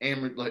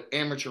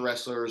amateur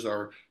wrestlers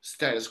or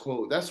status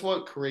quo. That's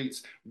what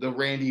creates the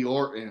Randy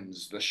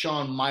Ortons, the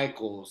Shawn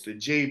Michaels, the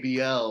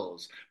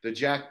JBLs, the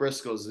Jack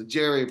Briscoes, the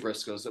Jerry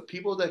Briscoes, the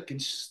people that can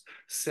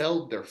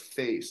sell their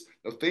face.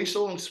 The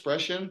facial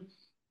expression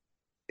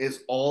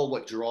is all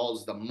what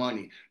draws the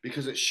money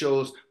because it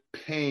shows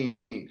pain,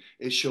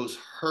 it shows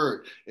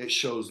hurt, it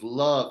shows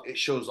love, it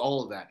shows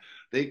all of that.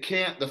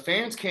 The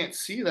fans can't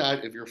see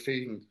that if you're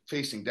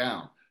facing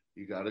down.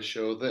 You got to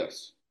show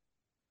this.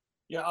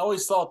 Yeah, I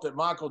always thought that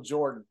Michael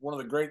Jordan, one of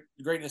the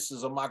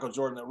greatnesses of Michael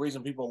Jordan, the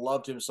reason people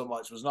loved him so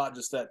much was not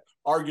just that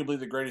arguably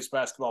the greatest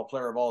basketball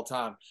player of all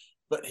time,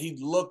 but he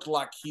looked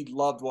like he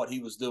loved what he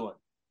was doing.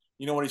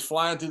 You know, when he's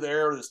flying through the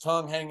air with his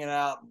tongue hanging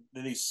out,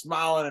 and he's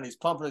smiling and he's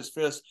pumping his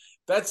fist,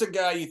 that's a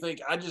guy you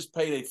think, I just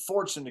paid a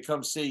fortune to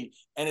come see,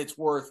 and it's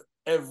worth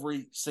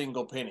every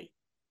single penny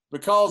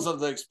because of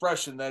the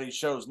expression that he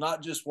shows,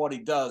 not just what he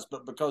does,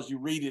 but because you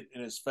read it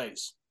in his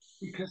face.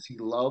 Because he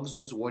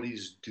loves what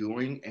he's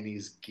doing and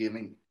he's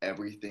giving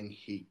everything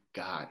he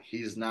got.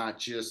 He's not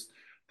just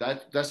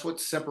that's what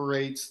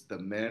separates the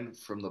men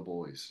from the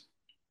boys.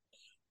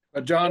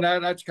 But John,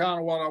 that's kind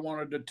of what I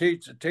wanted to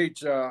teach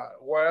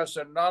Wes,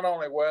 and not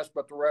only Wes,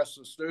 but the rest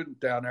of the students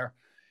down there.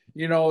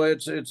 You know,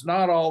 it's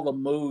not all the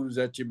moves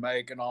that you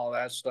make and all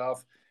that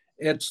stuff.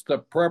 It's the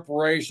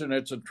preparation.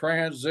 It's a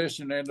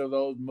transition into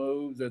those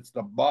moves. It's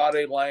the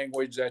body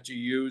language that you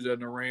use in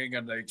the ring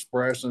and the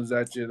expressions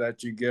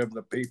that you give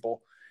the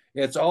people.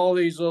 It's all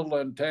these little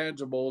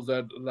intangibles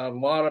that a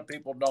lot of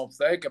people don't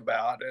think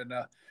about. And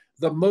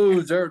the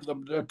moves,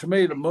 to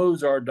me, the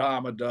moves are a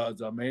dime a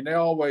dozen. I mean, they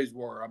always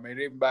were. I mean,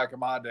 even back in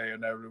my day,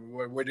 and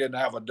we didn't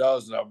have a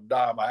dozen of them,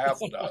 dime a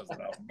half a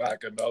dozen of them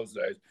back in those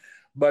days.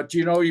 But,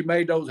 you know, you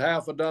made those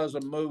half a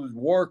dozen moves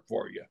work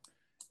for you.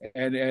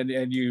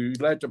 And you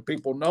let the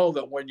people know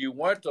that when you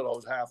went to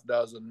those half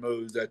dozen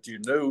moves that you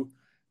knew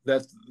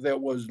that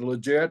was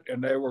legit,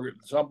 and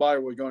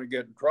somebody was going to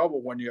get in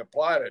trouble when you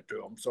applied it to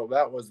them. So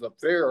that was the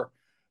fear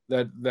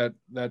that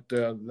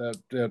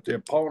the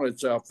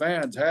opponent's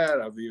fans had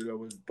of you that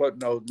was putting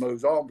those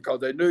moves on, because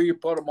they knew you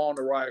put them on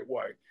the right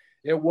way.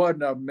 It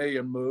wasn't a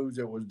million moves;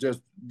 it was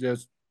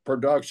just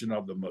production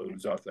of the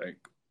moves, I think.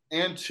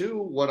 And two,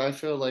 what I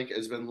feel like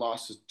has been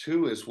lost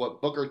too is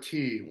what Booker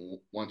T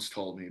once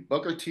told me.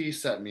 Booker T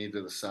set me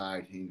to the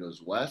side. He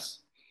goes, Wes,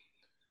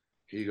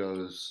 he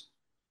goes,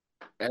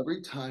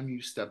 every time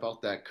you step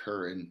out that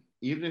curtain,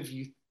 even if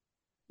you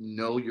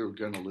know you're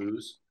going to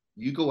lose,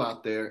 you go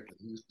out there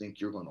and you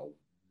think you're going to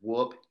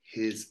whoop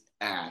his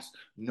ass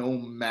no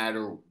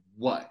matter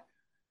what.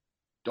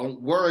 Don't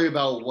worry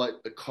about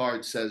what the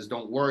card says.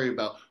 Don't worry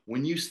about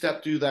when you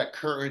step through that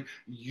curtain,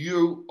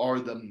 you are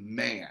the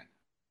man.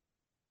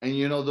 And,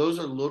 you know, those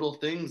are little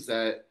things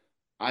that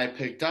I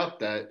picked up,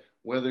 that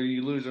whether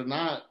you lose or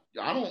not,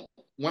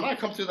 when I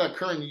come through that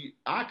curtain,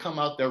 I come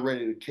out there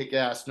ready to kick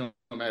ass no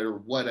matter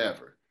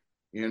whatever,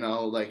 you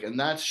know, like, and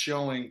that's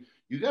showing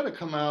you got to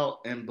come out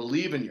and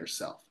believe in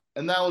yourself.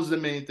 And that was the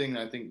main thing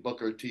I think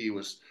Booker T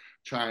was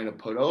trying to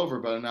put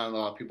over, but not a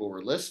lot of people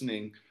were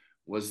listening,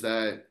 was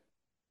that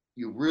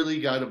you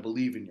really got to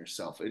believe in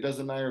yourself. It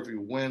doesn't matter if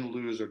you win,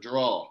 lose, or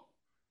draw.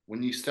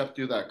 When you step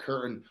through that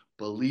curtain,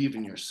 believe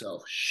in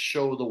yourself.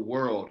 Show the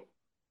world,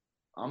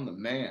 I'm the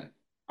man.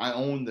 I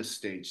own this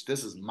stage.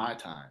 This is my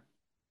time.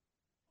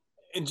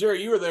 And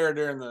Jerry, you were there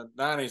during the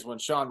 90s when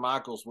Shawn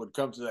Michaels would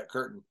come to that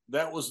curtain.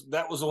 That was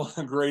one of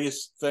the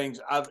greatest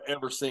things I've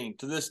ever seen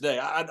to this day.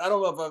 I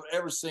don't know if I've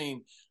ever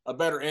seen a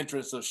better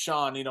entrance of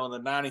Shawn, you know, in the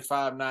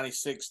 95,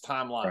 96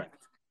 timeline. Right.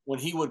 When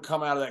he would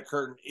come out of that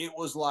curtain, it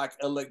was like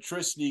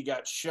electricity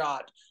got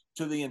shot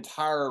to the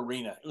entire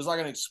arena. It was like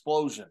an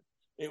explosion.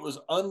 It was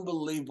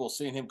unbelievable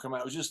seeing him come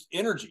out. It was just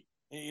energy.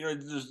 You know,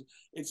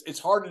 it's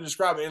hard to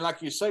describe it. And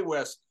like you say,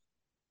 Wes,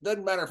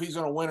 doesn't matter if he's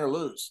going to win or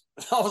lose.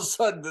 All of a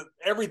sudden,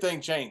 everything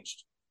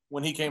changed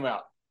when he came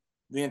out.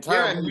 The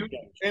entire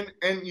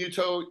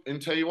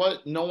tell you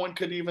what, no one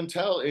could even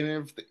tell.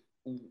 And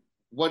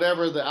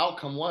whatever the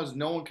outcome was,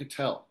 no one could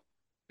tell,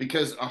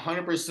 because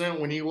 100%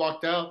 when he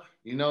walked out,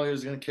 you know, he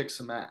was going to kick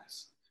some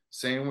ass.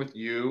 Same with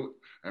you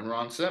and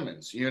Ron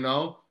Simmons. You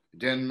know,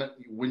 then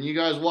when you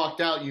guys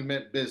walked out, you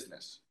meant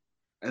business,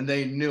 and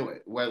they knew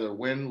it, whether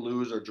win,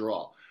 lose, or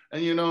draw.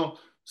 And you know,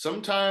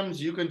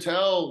 sometimes you can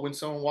tell when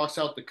someone walks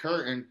out the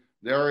curtain,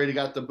 they already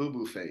got the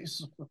boo-boo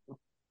face.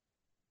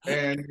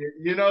 And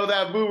you know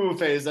that boo-boo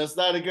face, that's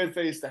not a good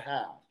face to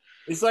have.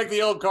 It's like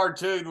the old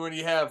cartoon when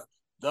you have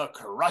the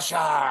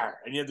Crusher,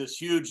 and you have this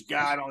huge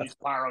guy and all these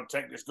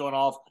pyrotechnics going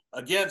off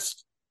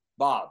against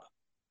Bob.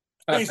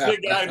 He's the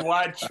guy in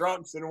white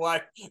trunks and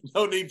white,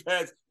 no knee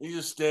pads. He's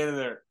just standing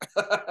there.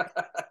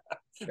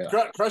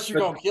 Yeah. Crusher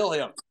going to kill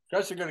him.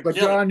 Crusher going to kill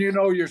him. But John, you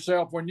know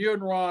yourself, when you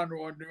and Ron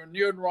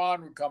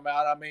would come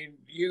out, I mean,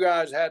 you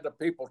guys had the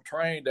people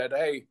trained that,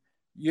 hey,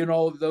 you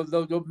know,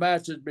 the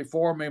matches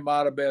before me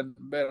might have been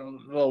a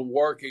little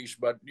workish,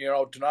 but, you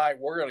know, tonight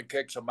we're going to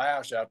kick some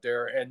ass out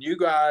there. And you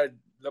guys,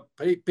 the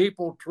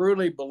people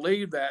truly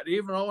believe that,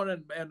 even though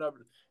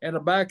in the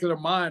back of their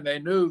mind, they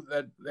knew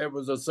that it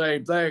was the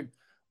same thing,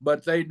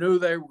 but they knew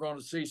they were going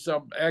to see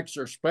something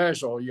extra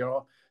special, you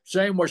know.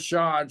 Same with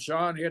Shawn.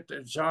 Shawn hit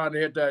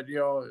that,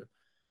 you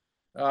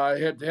know,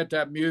 hit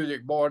that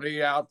music, boy, and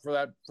he out for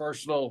that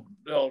first little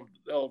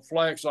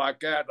flex like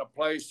that. The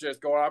place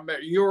just going. I mean,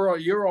 you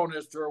were on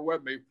this tour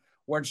with me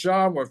when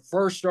Shawn was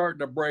first starting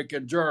to break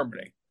in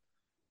Germany,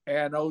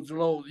 and those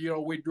little, you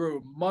know, we drew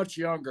a much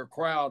younger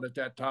crowd at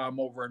that time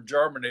over in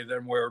Germany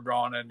than we were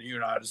drawing in the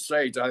United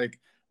States. I think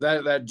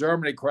that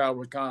Germany crowd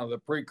was kind of the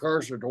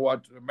precursor to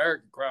what the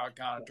American crowd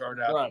kind of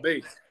turned out to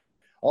be.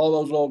 All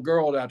those little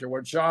girls out there.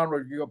 When Shawn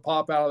would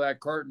pop out of that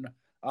curtain,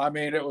 I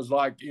mean, it was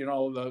like,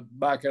 the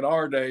back in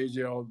our days,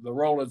 the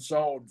Rolling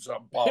Stones,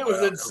 something popped It was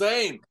out.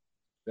 insane.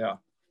 Yeah.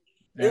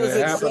 It was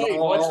happened insane.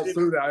 all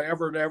through that,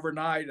 every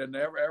night in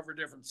every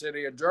different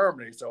city in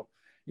Germany. So,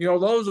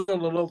 those are the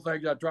little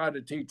things I tried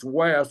to teach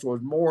Wes,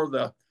 was more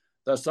the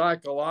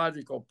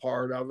psychological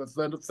part of it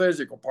than the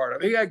physical part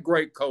of it. He had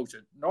great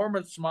coaches.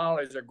 Norman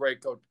Smiley's a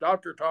great coach.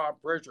 Dr. Tom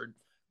Pritchard,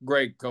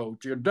 great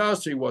coach. And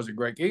Dusty was a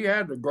great. He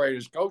had the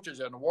greatest coaches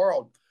in the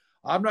world.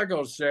 I'm not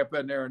going to step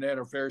in there and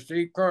interfere.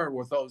 Steve Kern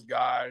with those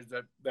guys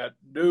that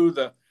knew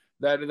that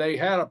they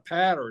had a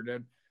pattern,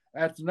 and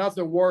that's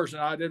nothing worse.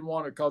 And I didn't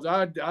want to, because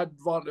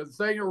the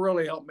thing that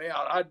really helped me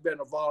out, I'd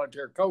been a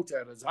volunteer coach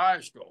at his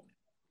high school.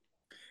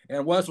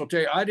 And Wes will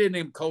tell you, I didn't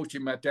even coach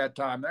him at that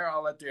time there.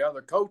 I'll let the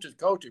other coaches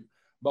coach him.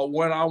 But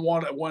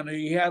when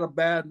he had a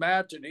bad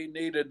match and he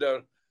needed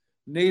a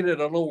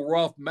little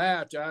rough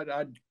match,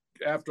 I'd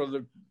after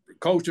the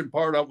coaching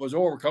part of it was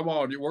over, come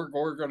on,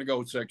 we're going to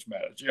go 6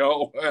 minutes,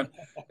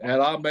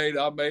 and I made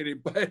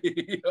him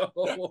pay,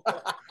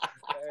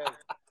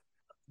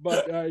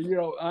 But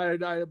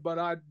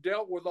I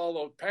dealt with all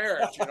those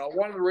parents.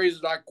 One of the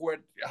reasons I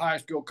quit high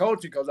school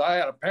coaching, because I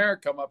had a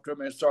parent come up to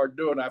me and start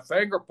doing that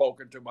finger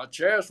poking to my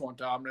chest one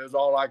time, and it was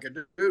all I could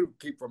do to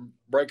keep from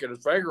breaking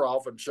his finger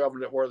off and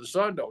shoving it where the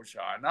sun don't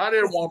shine. And I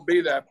didn't want to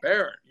be that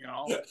parent,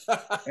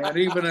 And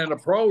even in the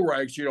pro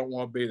ranks, you don't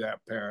want to be that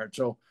parent.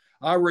 So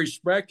I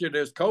respected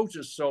his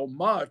coaches so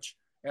much,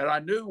 and I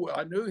knew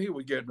he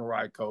was getting the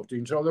right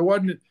coaching. So there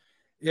wasn't.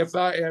 If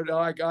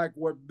like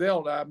with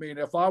Bill, I mean,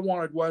 if I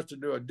wanted Wes to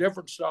do a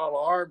different style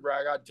of arm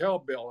drag, I'd tell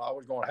Bill I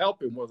was going to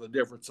help him with a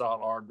different style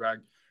of arm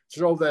drag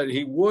so that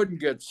he wouldn't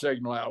get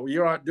signal out. Well,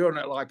 you're not doing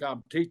it like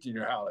I'm teaching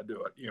you how to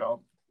do it,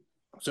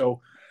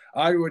 So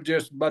I would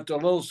but the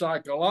little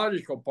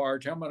psychological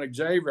part, him and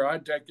Xavier,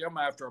 I'd take them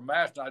after a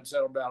match and I'd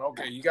settle down.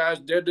 Okay, you guys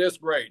did this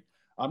great.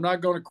 I'm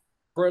not going to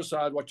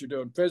criticize what you're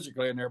doing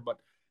physically in there, but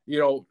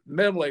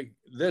mentally,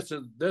 this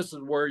is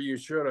where you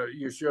should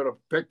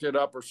have picked it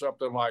up or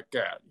something like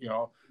that.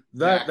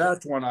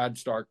 That's when I'd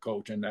start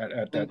coaching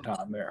at that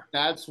time there.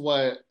 That's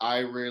what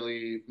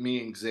me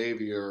and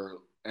Xavier,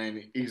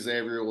 and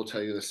Xavier will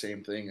tell you the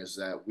same thing, is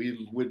that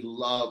we would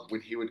love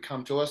when he would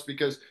come to us,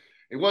 because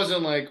it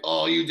wasn't like,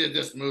 oh, you did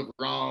this move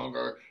wrong,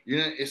 or you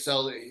didn't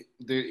sell.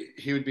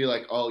 He would be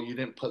like, oh, you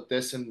didn't put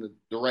this in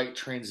the right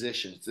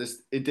transitions.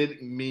 It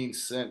didn't mean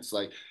sense.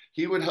 Like,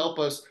 he would help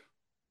us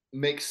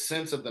make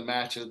sense of the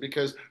matches,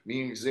 because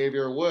me and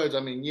Xavier Woods,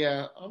 I mean,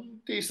 yeah, I'm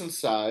decent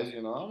size,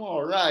 I'm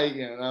all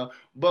right,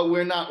 but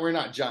we're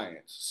not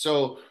giants.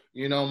 So,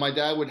 my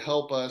dad would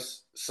help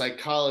us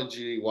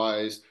psychology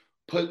wise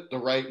put the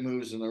right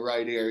moves in the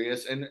right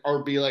areas,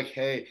 or be like,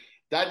 hey,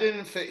 that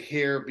didn't fit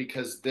here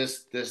because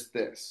this.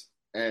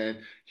 And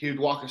he would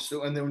walk us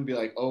through, and then we'd be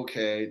like,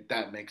 okay,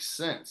 that makes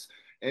sense.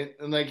 And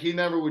like, he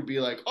never would be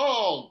like,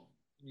 oh,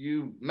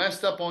 you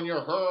messed up on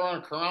your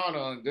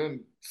Hurricanrana and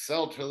didn't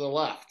sell to the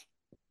left.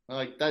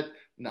 Like that,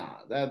 nah,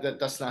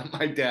 that's not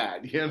my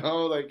dad,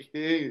 like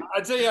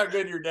I tell you how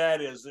good your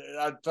dad is.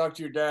 I talked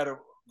to your dad,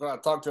 I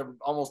talk to him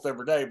almost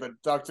every day, but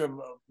talked to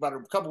him about a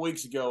couple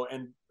weeks ago,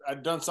 and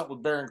I'd done something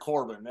with Baron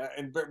Corbin,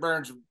 and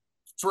Baron's a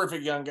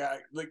terrific young guy.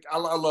 Like, I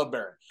love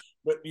Baron,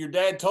 but your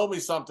dad told me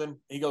something.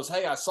 He goes,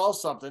 hey, I saw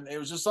something. It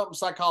was just something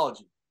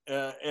psychology.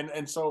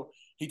 And so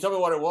he told me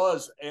what it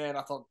was. And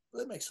I thought,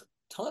 that makes a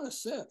ton of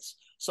sense.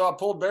 So I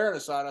pulled Baron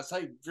aside. I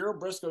said, hey,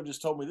 Gerald Briscoe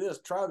just told me this,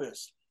 try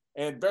this.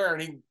 And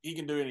Baron, he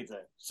can do anything.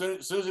 Soon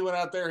as he went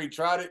out there, he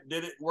tried it,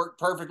 did it, worked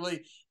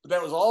perfectly. But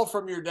that was all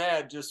from your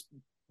dad, just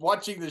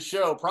watching the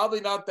show, probably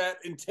not that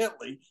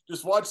intently,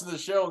 just watching the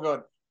show and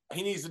going,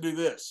 he needs to do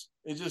this.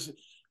 It's just,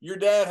 your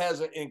dad has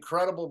an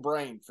incredible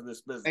brain for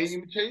this business. And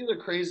you tell you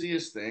the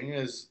craziest thing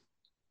is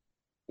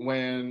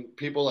when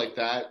people like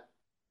that,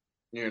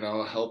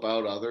 help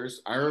out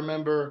others. I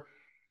remember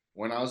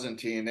when I was in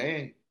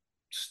TNA,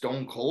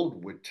 Stone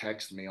Cold would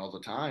text me all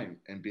the time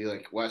and be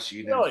like, Wes,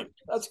 you didn't. Really?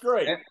 That's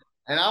great.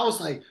 And I was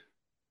like,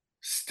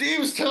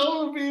 Steve's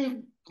telling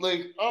me,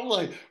 like, I'm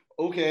like,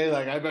 okay,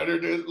 like, I better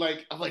do,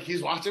 like, I'm like,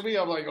 he's watching me.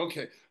 I'm like,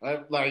 okay,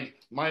 like,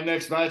 my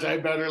next match, I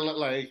better,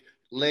 like,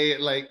 lay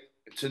it, like,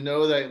 to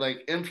know that,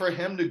 like, and for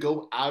him to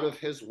go out of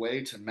his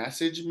way to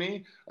message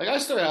me, like, I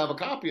still have a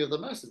copy of the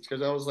message,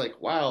 because I was like,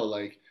 wow,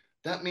 like,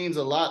 that means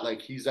a lot.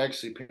 Like, he's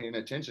actually paying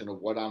attention to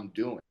what I'm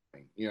doing,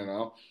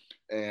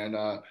 And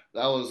that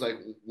was like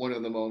one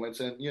of the moments.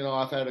 And,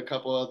 I've had a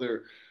couple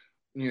other,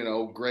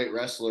 great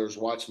wrestlers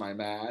watch my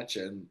match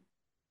and,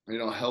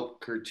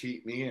 help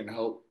critique me and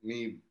help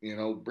me,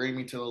 bring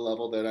me to the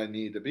level that I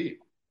need to be.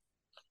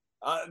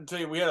 I'll tell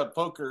you, we had a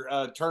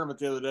poker tournament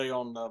the other day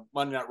on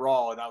Monday Night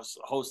Raw, and I was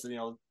hosting,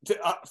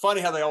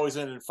 funny how they always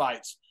end in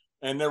fights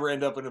and never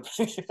end up in a,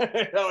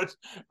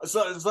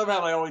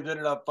 somehow they always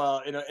ended up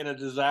in a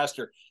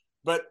disaster.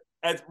 But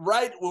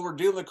right when we're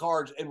dealing the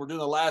cards and we're doing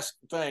the last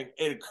thing,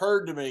 it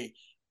occurred to me,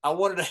 I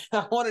wanted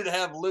to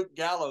have Luke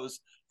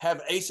Gallows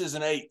have aces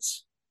and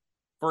eights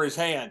for his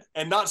hand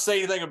and not say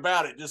anything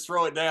about it, just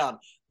throw it down.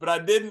 but I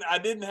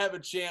didn't have a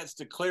chance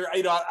to clear.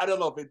 I don't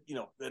know if it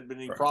had been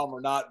any problem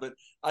or not, but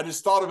I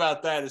just thought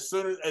about that as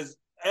soon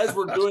as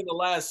we're doing the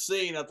last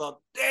scene. I thought,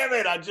 damn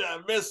it, I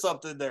missed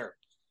something there.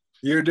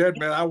 You did,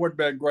 man. That would have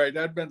been great.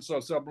 That'd been so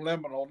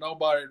subliminal.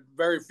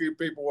 Very few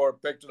people would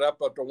have picked it up,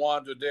 but the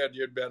ones that did,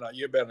 you'd been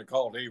a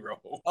cult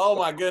hero. Oh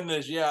my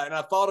goodness, yeah. And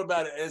I thought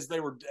about it as they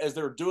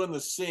were doing the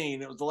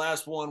scene. It was the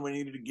last one we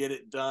needed to get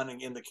it done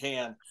and in the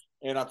can,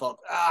 and I thought,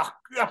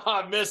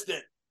 I missed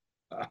it.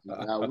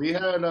 Yeah,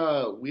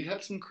 we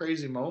had some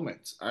crazy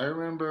moments. I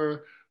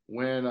remember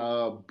when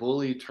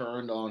Bully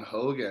turned on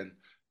Hogan,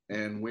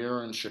 and we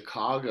were in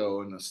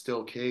Chicago in a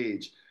steel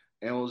cage,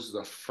 and it was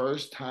the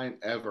first time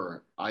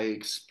ever I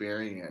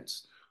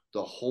experienced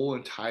the whole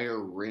entire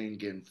ring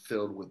getting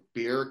filled with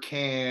beer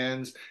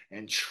cans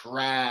and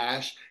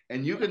trash.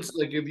 And you can,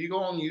 like, if you go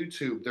on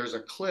YouTube, there's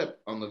a clip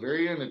on the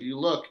very end. If you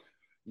look,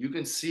 you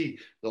can see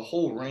the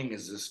whole ring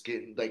is just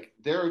getting, like,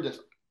 they're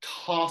just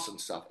tossing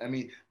stuff. I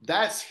mean,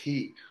 that's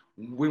heat.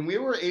 When we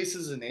were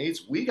aces and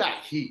eights, we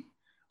got heat.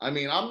 I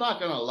mean, I'm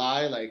not gonna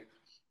lie, like,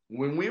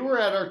 when we were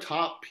at our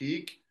top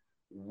peak,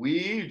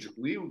 we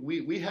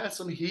had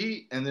some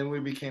heat, and then we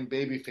became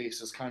baby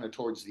faces kind of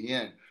towards the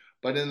end.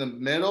 But in the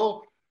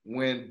middle,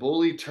 when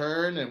Bully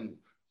turned, and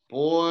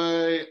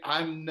boy,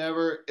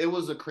 it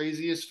was the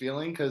craziest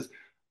feeling, because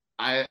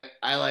I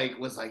like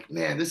was like,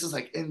 man, this is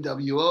like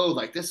NWO,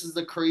 like this is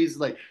the crazy,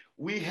 like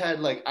we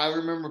had, like, I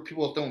remember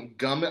people throwing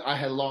gum I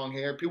had long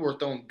hair, people were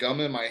throwing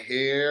gum in my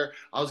hair,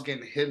 I was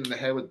getting hit in the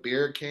head with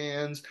beer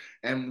cans,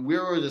 and we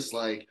were just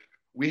like,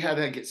 we had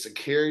to get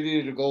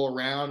security to go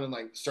around and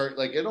like start,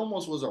 like, it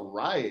almost was a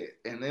riot.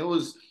 And it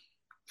was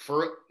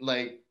for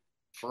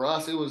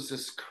us, it was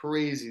just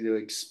crazy to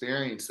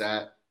experience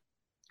that.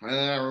 And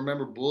then I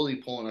remember Bully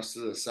pulling us to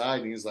the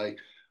side, and he's like,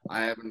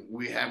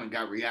 we haven't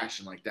got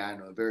reaction like that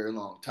in a very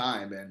long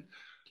time. And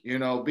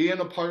being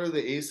a part of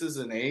the aces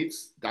and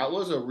eights, that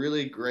was a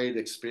really great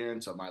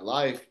experience of my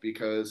life,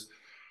 because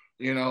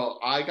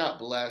I got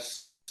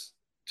blessed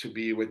to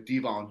be with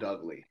Devon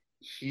Dudley.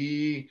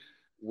 He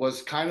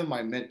was kind of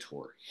my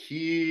mentor.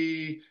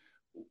 He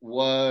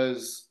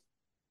was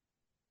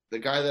the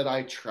guy that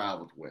I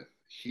traveled with.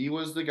 He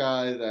was the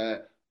guy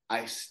that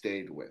I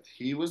stayed with.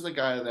 He was the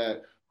guy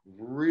that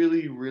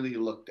really, really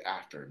looked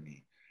after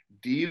me.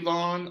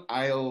 Devon,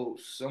 I owe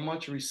so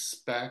much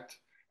respect,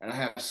 and I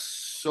have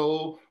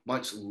so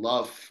much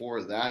love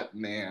for that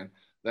man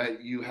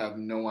that you have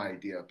no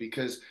idea,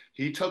 because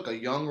he took a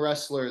young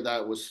wrestler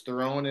that was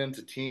thrown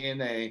into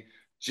TNA,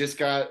 just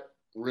got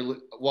really,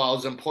 while I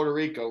was in Puerto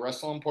Rico,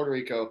 wrestling in Puerto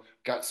Rico,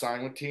 got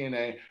signed with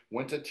TNA,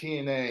 went to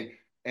TNA,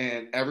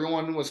 and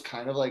everyone was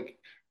kind of like,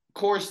 of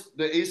course,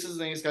 the Aces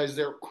and Ace guys,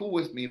 they're cool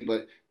with me,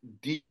 but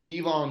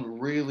Devon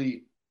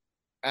really,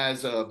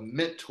 as a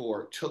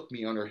mentor, took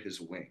me under his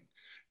wing.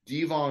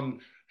 Devon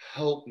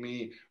helped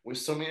me with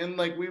something, and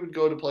like we would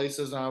go to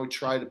places and I would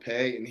try to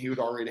pay, and he would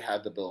already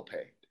have the bill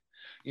paid,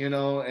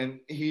 and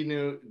he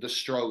knew the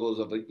struggles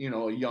of a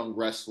young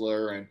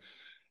wrestler,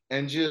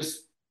 and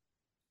just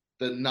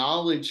the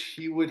knowledge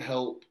he would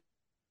help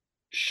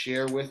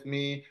share with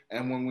me.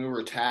 And when we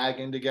were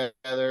tagging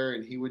together,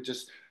 and he would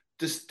just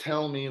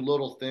tell me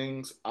little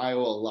things, I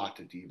owe a lot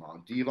to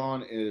Devon.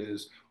 Devon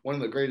is one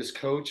of the greatest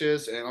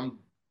coaches, and I'm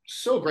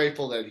so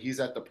grateful that he's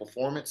at the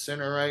Performance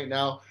Center right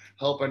now,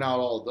 helping out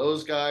all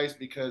those guys,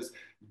 because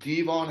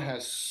Devon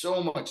has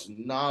so much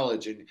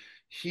knowledge, and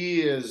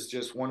he is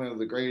just one of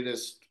the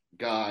greatest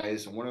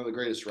guys and one of the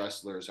greatest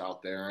wrestlers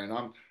out there. And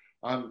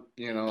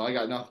I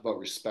got nothing but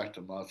respect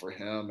and love for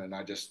him, and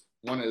I just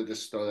wanted to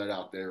just throw that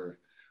out there.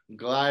 I'm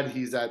glad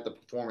he's at the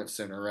Performance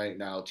Center right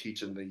now,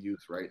 teaching the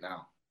youth right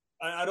now.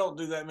 I don't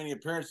do that many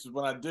appearances.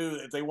 When I do,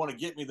 if they want to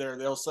get me there,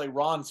 they'll say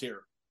Ron's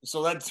here.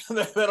 So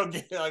that'll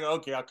get like,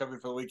 okay, I'll come in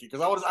for the weekend,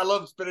 because I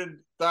love spending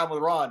time with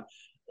Ron.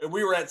 And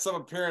we were at some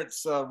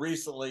appearance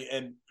recently,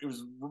 and it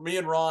was me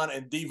and Ron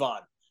and Devon,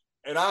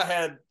 and I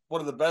had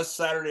one of the best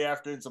Saturday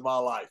afternoons of my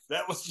life.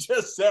 That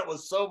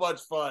was so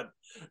much fun.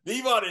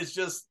 Devon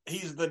is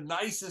he's the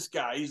nicest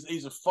guy.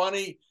 He's a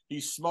funny,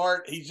 he's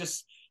smart.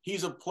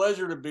 He's a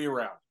pleasure to be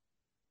around.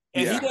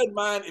 And He doesn't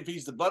mind if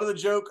he's the butt of the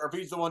joke or if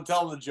he's the one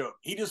telling the joke.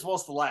 He just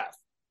wants to laugh.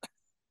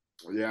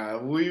 Yeah,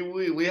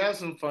 we have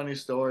some funny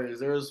stories.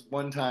 There was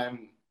one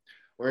time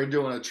we were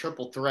doing a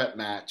triple threat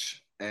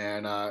match,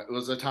 and it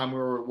was a time we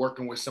were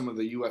working with some of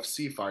the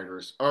UFC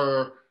fighters,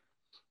 or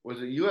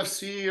was it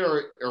UFC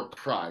or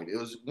Pride? It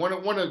was one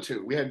of the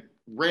two. We had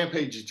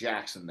Rampage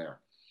Jackson there,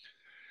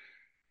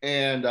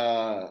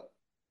 and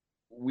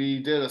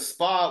we did a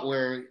spot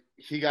where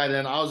he got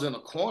in. I was in a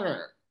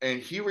corner, and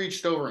he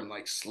reached over and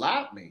like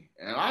slapped me,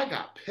 and I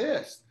got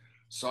pissed.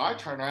 So I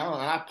turned around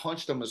and I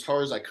punched him as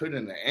hard as I could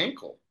in the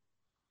ankle.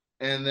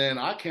 And then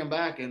I came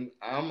back, and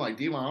I'm like,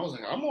 Devon, I was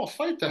like, I'm gonna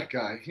fight that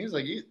guy. He's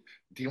like,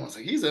 Devon's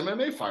like, he's an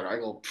MMA fighter. I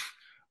go,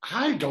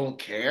 I don't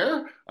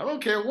care. I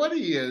don't care what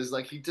he is.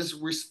 Like, he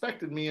just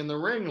respected me in the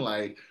ring.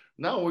 Like,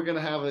 no, we're gonna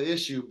have an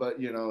issue, but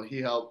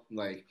he helped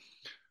like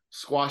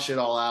squash it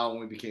all out, and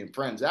we became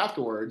friends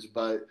afterwards.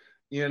 But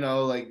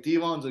like,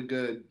 Devon's a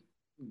good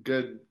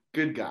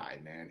good guy,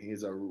 man.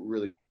 He's a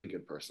really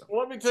good person.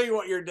 Well, let me tell you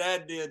what your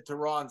dad did to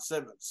Ron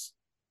Simmons.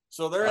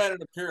 So they're at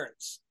an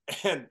appearance,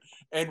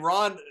 and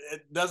Ron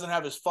doesn't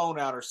have his phone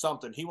out or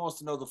something. He wants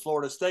to know the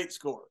Florida State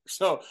score.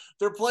 So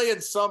they're playing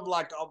some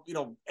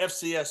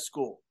FCS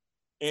school,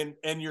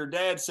 and your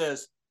dad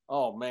says,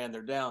 "Oh man,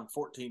 they're down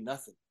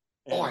 14-0."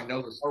 Oh, I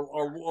know this.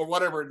 Or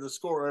whatever the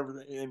score.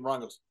 And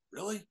Ron goes,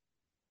 "Really?"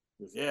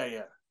 He goes,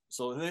 "Yeah."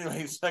 So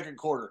anyway, second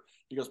quarter,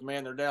 he goes,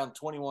 "Man, they're down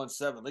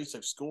 21-7. At least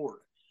they've scored."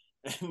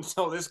 And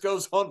so this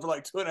goes on for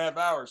like 2.5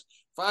 hours.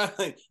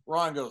 Finally,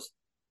 Ron goes,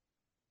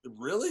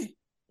 "Really?"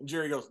 And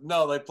Jerry goes,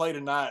 "No, they play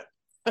tonight."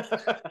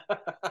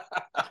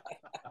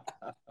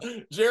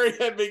 Jerry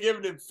had been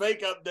giving him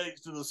fake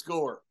updates to the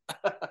score.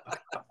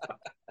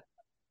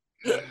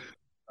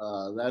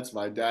 That's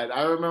my dad.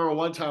 I remember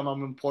one time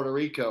I'm in Puerto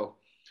Rico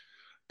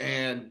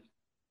and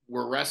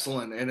we're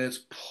wrestling and it's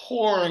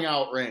pouring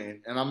out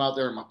rain. And I'm out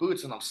there in my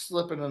boots and I'm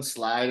slipping and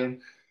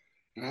sliding.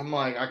 And I'm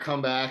like, I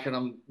come back and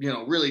I'm,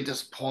 really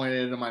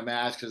disappointed in my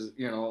match because,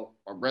 I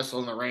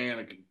wrestled in the rain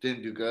and I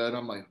didn't do good.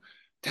 I'm like,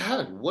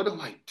 Dad, what do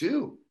I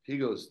do? He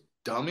goes,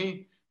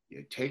 dummy,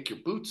 you take your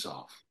boots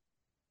off.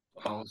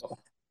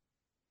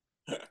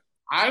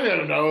 I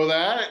didn't know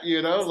that,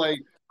 of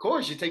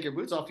course you take your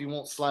boots off, you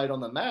won't slide on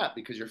the mat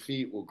because your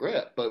feet will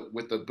grip. But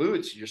with the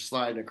boots, you're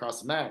sliding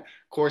across the mat.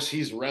 Of course,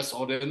 he's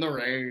wrestled in the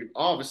rain,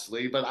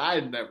 obviously, but I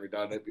had never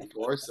done it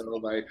before. So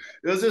it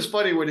was just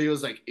funny when he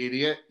was like,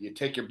 idiot, you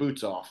take your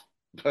boots off.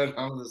 But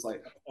I was just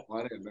like,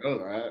 I didn't know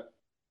that.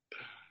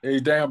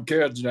 These damn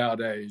kids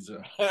nowadays.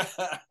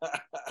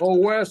 Well,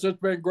 Wes, it's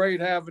been great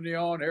having you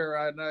on here.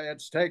 I know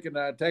it's taken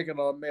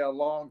me a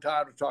long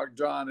time to talk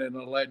John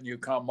into letting you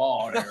come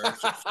on here.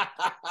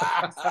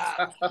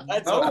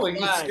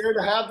 He's scared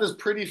to have this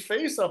pretty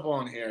face up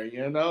on here. He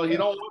don't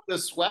want the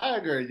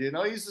swagger.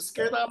 He's just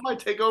scared that I might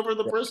take over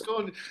the Briscoe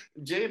and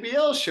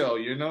JBL show.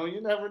 You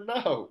never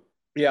know.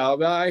 Yeah,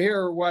 I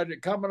hear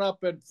coming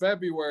up in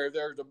February.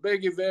 There's a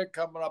big event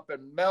coming up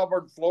in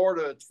Melbourne,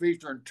 Florida. It's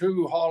featuring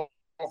 2 Hall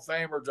of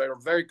Famers that are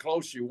very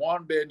close to you,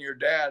 one being your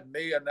dad,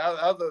 me, and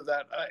other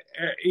that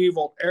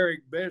evil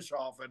Eric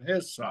Bischoff and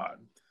his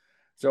son.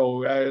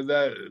 So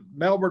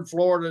Melbourne,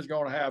 Florida is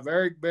going to have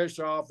Eric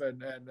Bischoff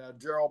and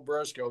Gerald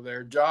Briscoe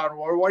there. John,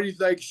 what do you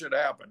think should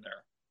happen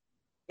there?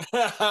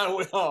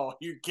 Well,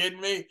 you kidding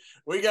me?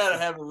 We got to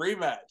have a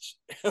rematch.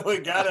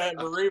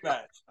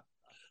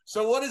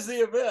 So what is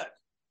the event?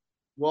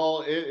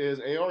 Well, it is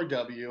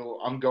ARW.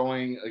 I'm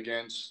going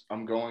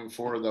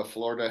for the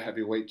Florida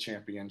Heavyweight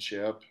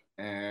Championship.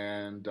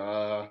 And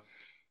I'm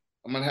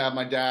going to have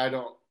my dad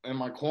in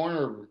my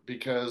corner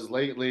because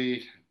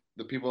lately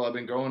the people I've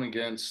been going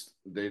against,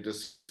 they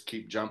just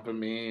keep jumping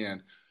me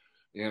and,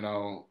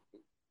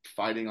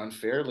 fighting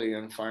unfairly.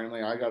 And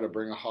finally, I got to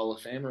bring a Hall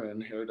of Famer in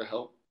here to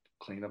help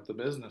clean up the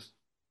business.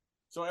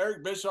 So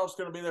Eric Bischoff's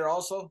going to be there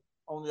also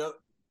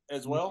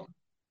as well?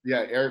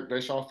 Yeah, Eric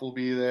Bischoff will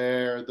be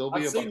there.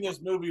 I've seen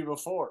this movie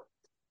before.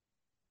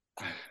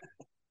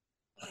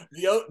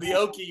 The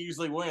Okie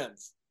usually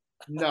wins.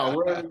 No,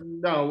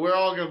 we're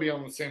all going to be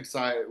on the same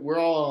side. We're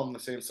all on the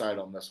same side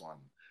on this one.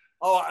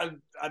 Oh,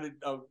 I did.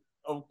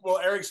 Well,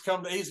 Eric's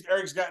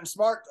gotten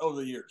smart over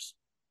the years.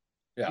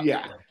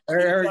 Yeah.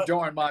 Eric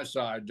joined my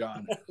side,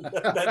 John.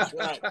 That's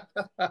right.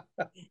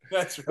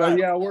 That's right. But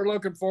yeah, we're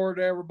looking forward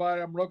to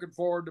everybody. I'm looking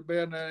forward to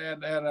being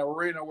in an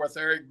arena with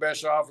Eric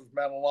Bischoff. It's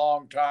been a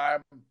long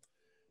time,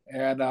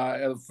 and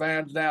the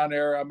fans down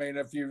there. I mean,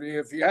 if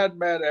you hadn't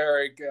met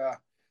Eric.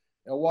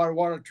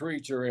 What a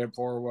treat you're in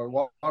for!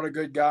 What a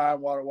good guy!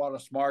 What a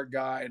smart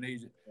guy! And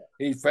he's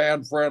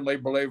fan friendly,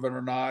 believe it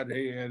or not.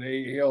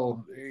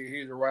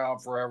 He's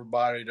around for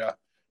everybody to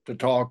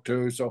talk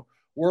to. So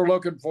we're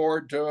looking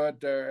forward to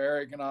it.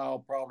 Eric and I'll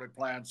probably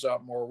plan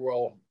something where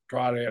we'll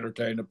try to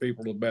entertain the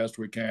people the best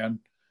we can.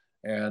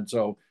 And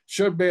so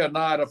should be a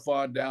night of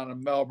fun down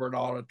in Melbourne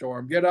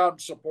Auditorium. Get out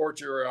and support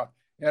your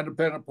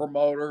independent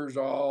promoters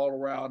all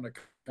around the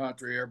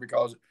country here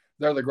because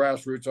they're the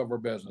grassroots of our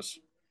business.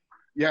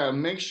 Yeah,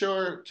 make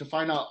sure to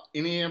find out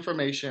any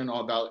information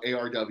about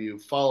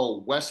ARW. Follow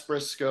Wes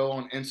Briscoe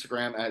on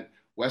Instagram at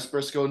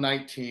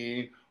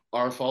WesBriscoe19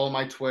 or follow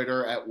my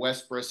Twitter at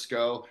Wes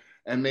Briscoe.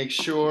 And make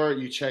sure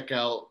you check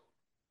out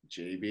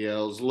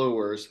JBL's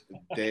Lures.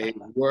 They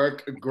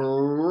work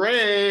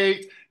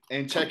great.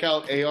 And check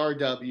out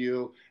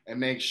ARW and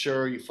make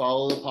sure you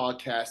follow the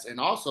podcast.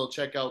 And also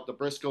check out the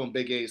Briscoe and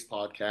Big A's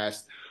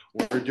podcast.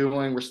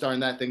 We're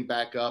starting that thing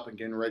back up and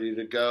getting ready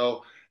to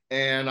go.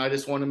 And I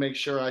just want to make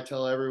sure I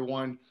tell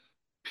everyone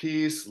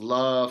peace,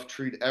 love,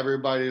 treat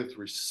everybody with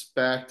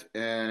respect.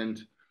 And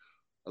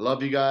I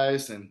love you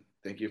guys and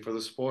thank you for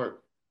the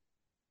support.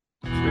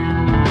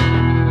 Sweet.